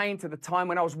allegations pertain to the time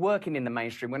when I was working in the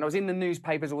mainstream, when I was in the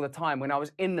newspapers all the time, when I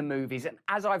was in the movies, and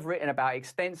as I've written about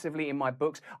extensively in my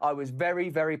books, I was very,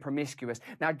 very promiscuous.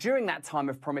 Now, during that time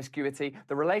of promiscuity,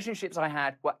 the relationships I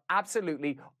had were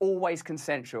absolutely always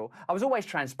consensual. I was always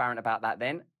transparent about that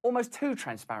then, almost too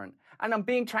transparent. And I'm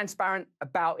being transparent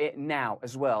about it now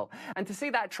as well. And to see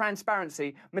that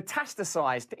transparency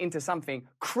metastasized into something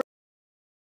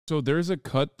So there's a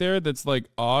cut there that's like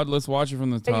odd. Let's watch it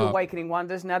from the top. Awakening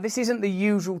Wonders. Now, this isn't the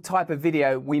usual type of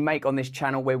video we make on this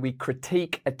channel where we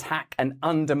critique, attack, and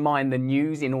undermine the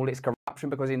news in all its corruption,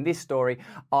 because in this story,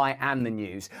 I am the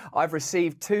news. I've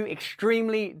received two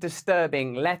extremely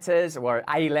disturbing letters, or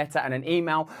a letter and an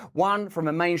email, one from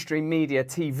a mainstream media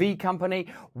TV company,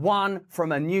 one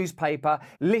from a newspaper,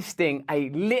 listing a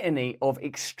litany of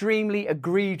extremely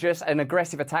egregious and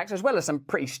aggressive attacks, as well as some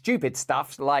pretty stupid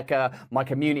stuff, like my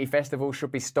community festival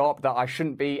should be stopped, that I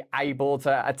shouldn't be able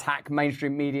to attack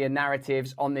mainstream media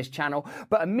narratives on this channel.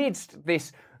 But amidst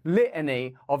this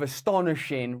litany of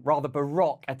astonishing, rather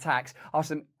baroque attacks are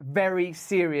some very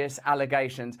serious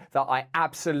allegations that I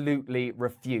absolutely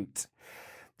refute.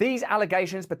 These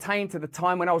allegations pertain to the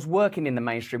time when I was working in the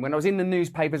mainstream, when I was in the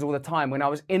newspapers all the time, when I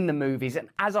was in the movies, and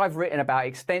as I've written about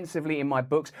extensively in my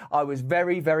books, I was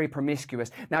very, very promiscuous.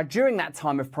 Now, during that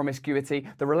time of promiscuity,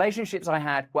 the relationships I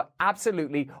had were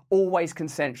absolutely always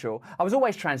consensual. I was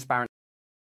always transparent.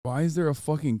 Why is there a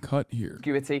fucking cut here?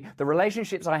 The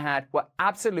relationships I had were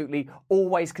absolutely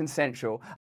always consensual.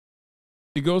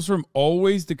 It goes from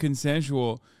always to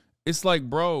consensual. It's like,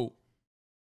 bro,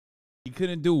 you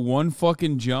couldn't do one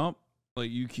fucking jump. Like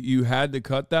you had to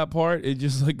cut that part. It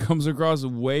just like comes across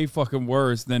way fucking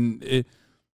worse than it.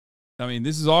 I mean,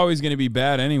 this is always going to be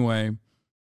bad anyway.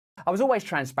 I was always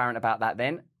transparent about that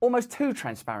then, almost too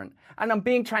transparent. And I'm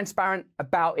being transparent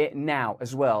about it now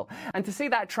as well. And to see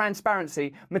that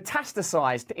transparency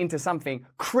metastasized into something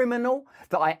criminal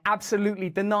that I absolutely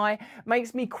deny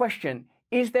makes me question,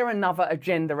 is there another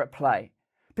agenda at play?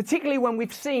 Particularly when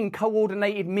we've seen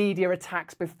coordinated media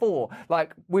attacks before,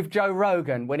 like with Joe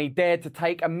Rogan, when he dared to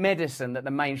take a medicine that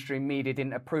the mainstream media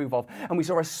didn't approve of, and we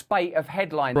saw a spate of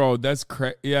headlines. Bro, that's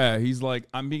yeah, he's like,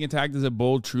 I'm being attacked as a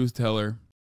bold truth teller.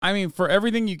 I mean, for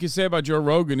everything you can say about Joe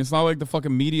Rogan, it's not like the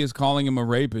fucking media is calling him a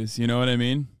rapist, you know what I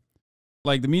mean?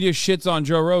 Like, the media shits on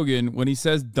Joe Rogan when he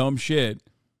says dumb shit.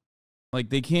 Like,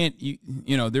 they can't, you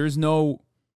know, there's no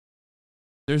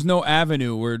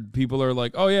avenue where people are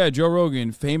like, oh yeah, Joe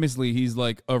Rogan, famously, he's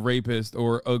like a rapist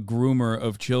or a groomer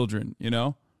of children, you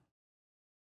know?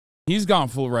 He's gone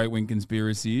full right-wing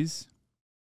conspiracies.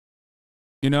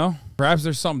 You know, perhaps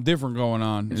there's something different going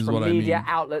on, is from what I media mean.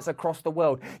 outlets across the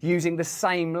world using the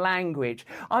same language.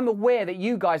 I'm aware that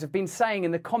you guys have been saying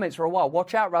in the comments for a while,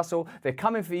 watch out, Russell, they're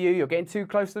coming for you, you're getting too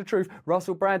close to the truth.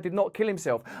 Russell Brand did not kill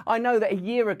himself. I know that a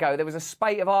year ago there was a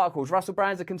spate of articles. Russell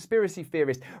Brand's a conspiracy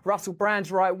theorist. Russell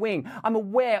Brand's right wing. I'm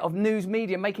aware of news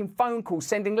media making phone calls,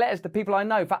 sending letters to people I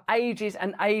know for ages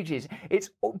and ages.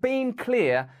 It's been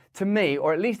clear to me,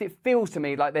 or at least it feels to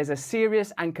me, like there's a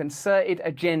serious and concerted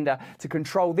agenda to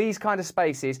control these kind of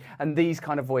spaces and these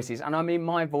kind of voices. And I mean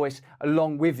my voice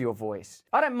along with your voice.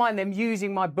 I don't mind them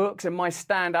using my books and my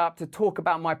stand-up to talk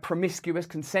about my promiscuous,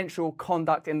 consensual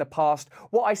conduct in the past.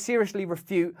 What I seriously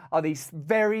refute are these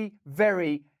very,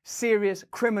 very serious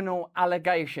criminal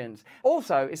allegations.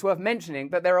 Also, it's worth mentioning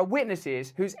that there are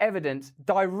witnesses whose evidence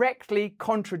directly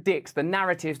contradicts the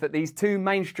narratives that these two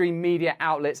mainstream media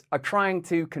outlets are trying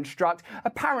to construct,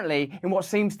 apparently in what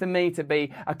seems to me to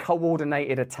be a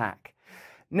coordinated attack.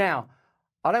 Now,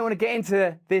 I don't want to get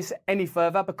into this any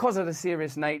further because of the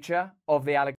serious nature of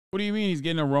the allegations. What do you mean he's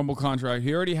getting a Rumble contract?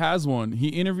 He already has one. He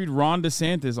interviewed Ron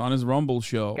DeSantis on his Rumble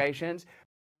show.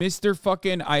 Mr.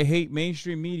 fucking I hate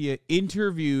mainstream media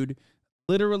interviewed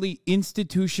literally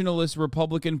institutionalist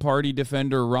Republican Party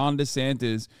defender Ron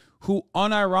DeSantis, who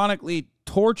unironically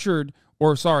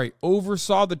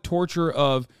oversaw the torture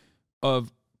of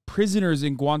prisoners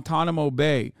in Guantanamo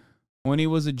Bay when he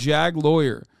was a JAG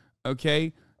lawyer.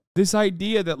 Okay, this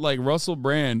idea that like Russell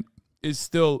Brand is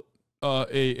still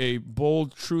a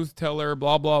bold truth teller,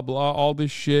 blah blah blah, all this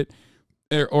shit,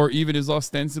 or even is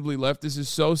ostensibly leftist is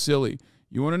so silly.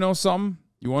 You want to know something?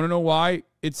 You want to know why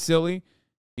it's silly?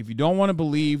 If you don't want to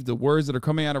believe the words that are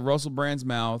coming out of Russell Brand's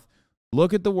mouth,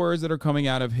 look at the words that are coming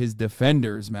out of his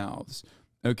defenders' mouths,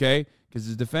 okay? Because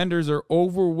his defenders are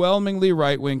overwhelmingly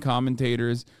right-wing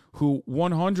commentators who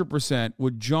 100%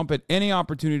 would jump at any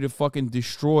opportunity to fucking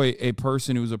destroy a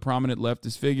person who's a prominent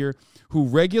leftist figure, who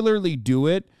regularly do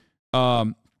it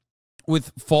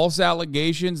with false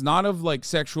allegations, not of like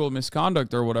sexual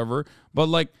misconduct or whatever, but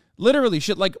like literally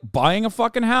shit like buying a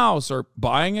fucking house or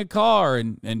buying a car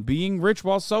and being rich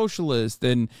while socialist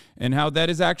and how that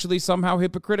is actually somehow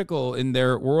hypocritical in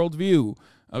their worldview,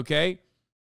 okay?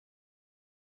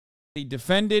 They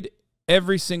defended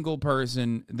every single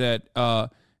person that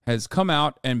has come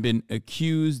out and been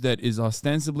accused that is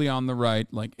ostensibly on the right,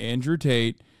 like Andrew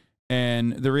Tate.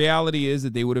 And the reality is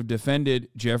that they would have defended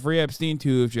Jeffrey Epstein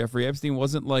too if Jeffrey Epstein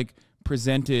wasn't like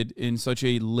presented in such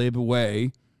a lib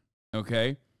way,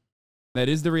 okay? That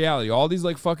is the reality. All these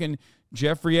like fucking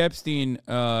Jeffrey Epstein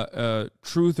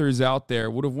truthers out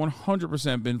there would have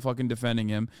 100% been fucking defending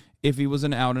him if he was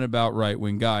an out and about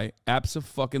right-wing guy.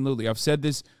 Abso-fucking-lutely. I've said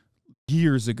this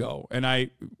years ago, and I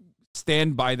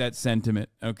stand by that sentiment,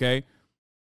 okay?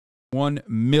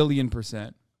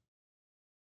 1,000,000%.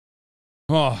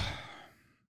 Oh.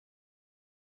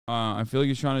 I feel like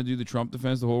he's trying to do the Trump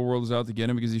defense. The whole world is out to get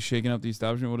him because he's shaking up the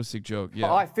establishment. What a sick joke.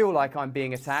 Yeah. I feel like I'm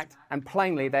being attacked, and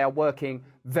plainly they are working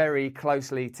very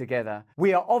closely together.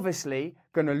 We are obviously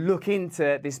going to look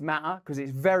into this matter because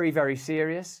it's very, very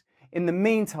serious. In the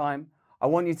meantime, I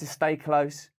want you to stay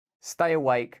close, stay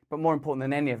awake, but more important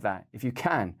than any of that, if you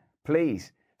can,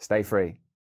 please stay free.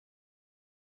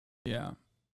 Yeah.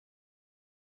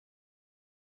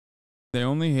 They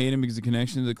only hate him because of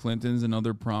connection to the Clintons and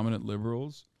other prominent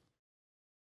liberals.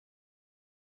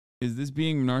 Is this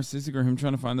being narcissistic or him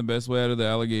trying to find the best way out of the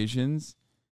allegations?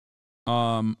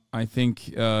 I think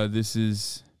this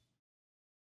is...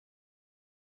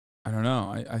 I don't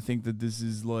know. I think that this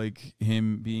is like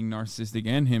him being narcissistic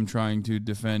and him trying to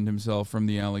defend himself from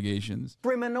the allegations.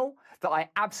 Criminal that I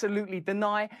absolutely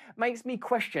deny makes me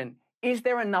question, is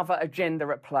there another agenda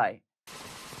at play?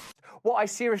 What I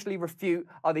seriously refute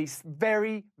are these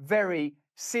very, very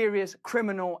serious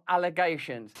criminal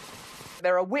allegations.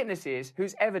 There are witnesses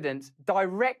whose evidence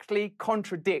directly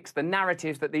contradicts the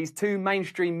narratives that these two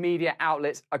mainstream media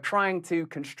outlets are trying to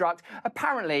construct,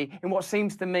 apparently in what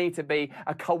seems to me to be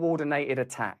a coordinated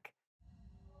attack.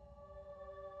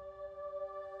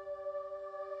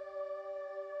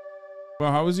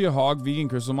 Well, how is he a hog vegan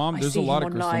crystal mom? There's a lot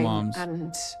of crystal moms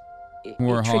and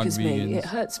who are it hog triggers me. vegans. It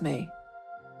hurts me.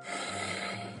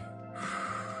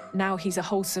 Now he's a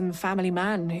wholesome family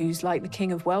man who's like the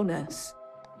king of wellness.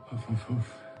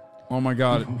 Oh my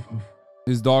god.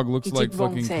 His dog looks He like did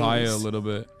wrong fucking Kaya a things. little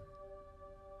bit.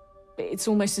 It's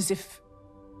almost as if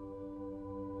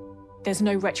there's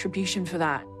no retribution for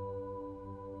that.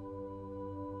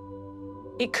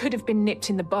 It could have been nipped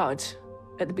in the bud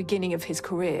at the beginning of his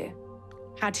career.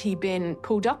 Had he been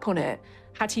pulled up on it,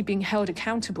 had he been held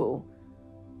accountable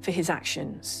for his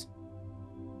actions.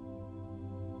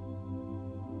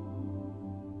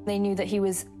 They knew that he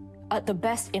was, at the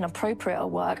best, inappropriate at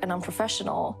work and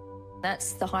unprofessional.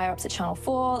 That's the higher-ups at Channel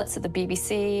 4, that's at the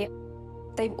BBC.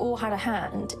 They've all had a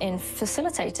hand in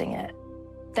facilitating it.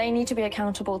 They need to be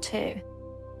accountable too.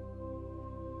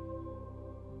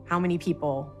 How many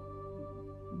people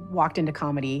walked into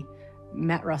comedy,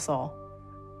 met Russell,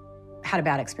 had a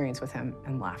bad experience with him,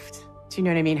 and left? Do you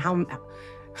know what I mean? How,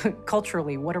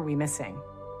 culturally, what are we missing?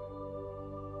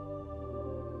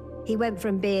 He went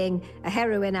from being a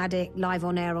heroin addict live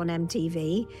on air on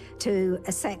MTV to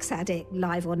a sex addict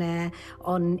live on air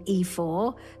on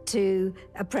E4 to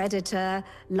a predator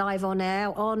live on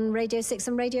air on Radio 6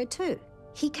 and Radio 2.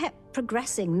 He kept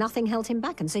progressing, nothing held him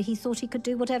back, and so he thought he could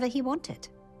do whatever he wanted.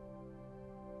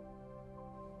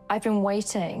 I've been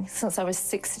waiting since I was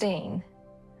 16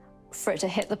 for it to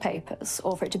hit the papers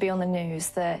or for it to be on the news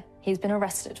that he's been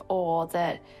arrested or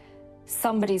that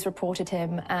somebody's reported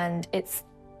him and it's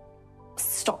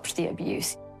stopped the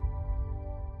abuse.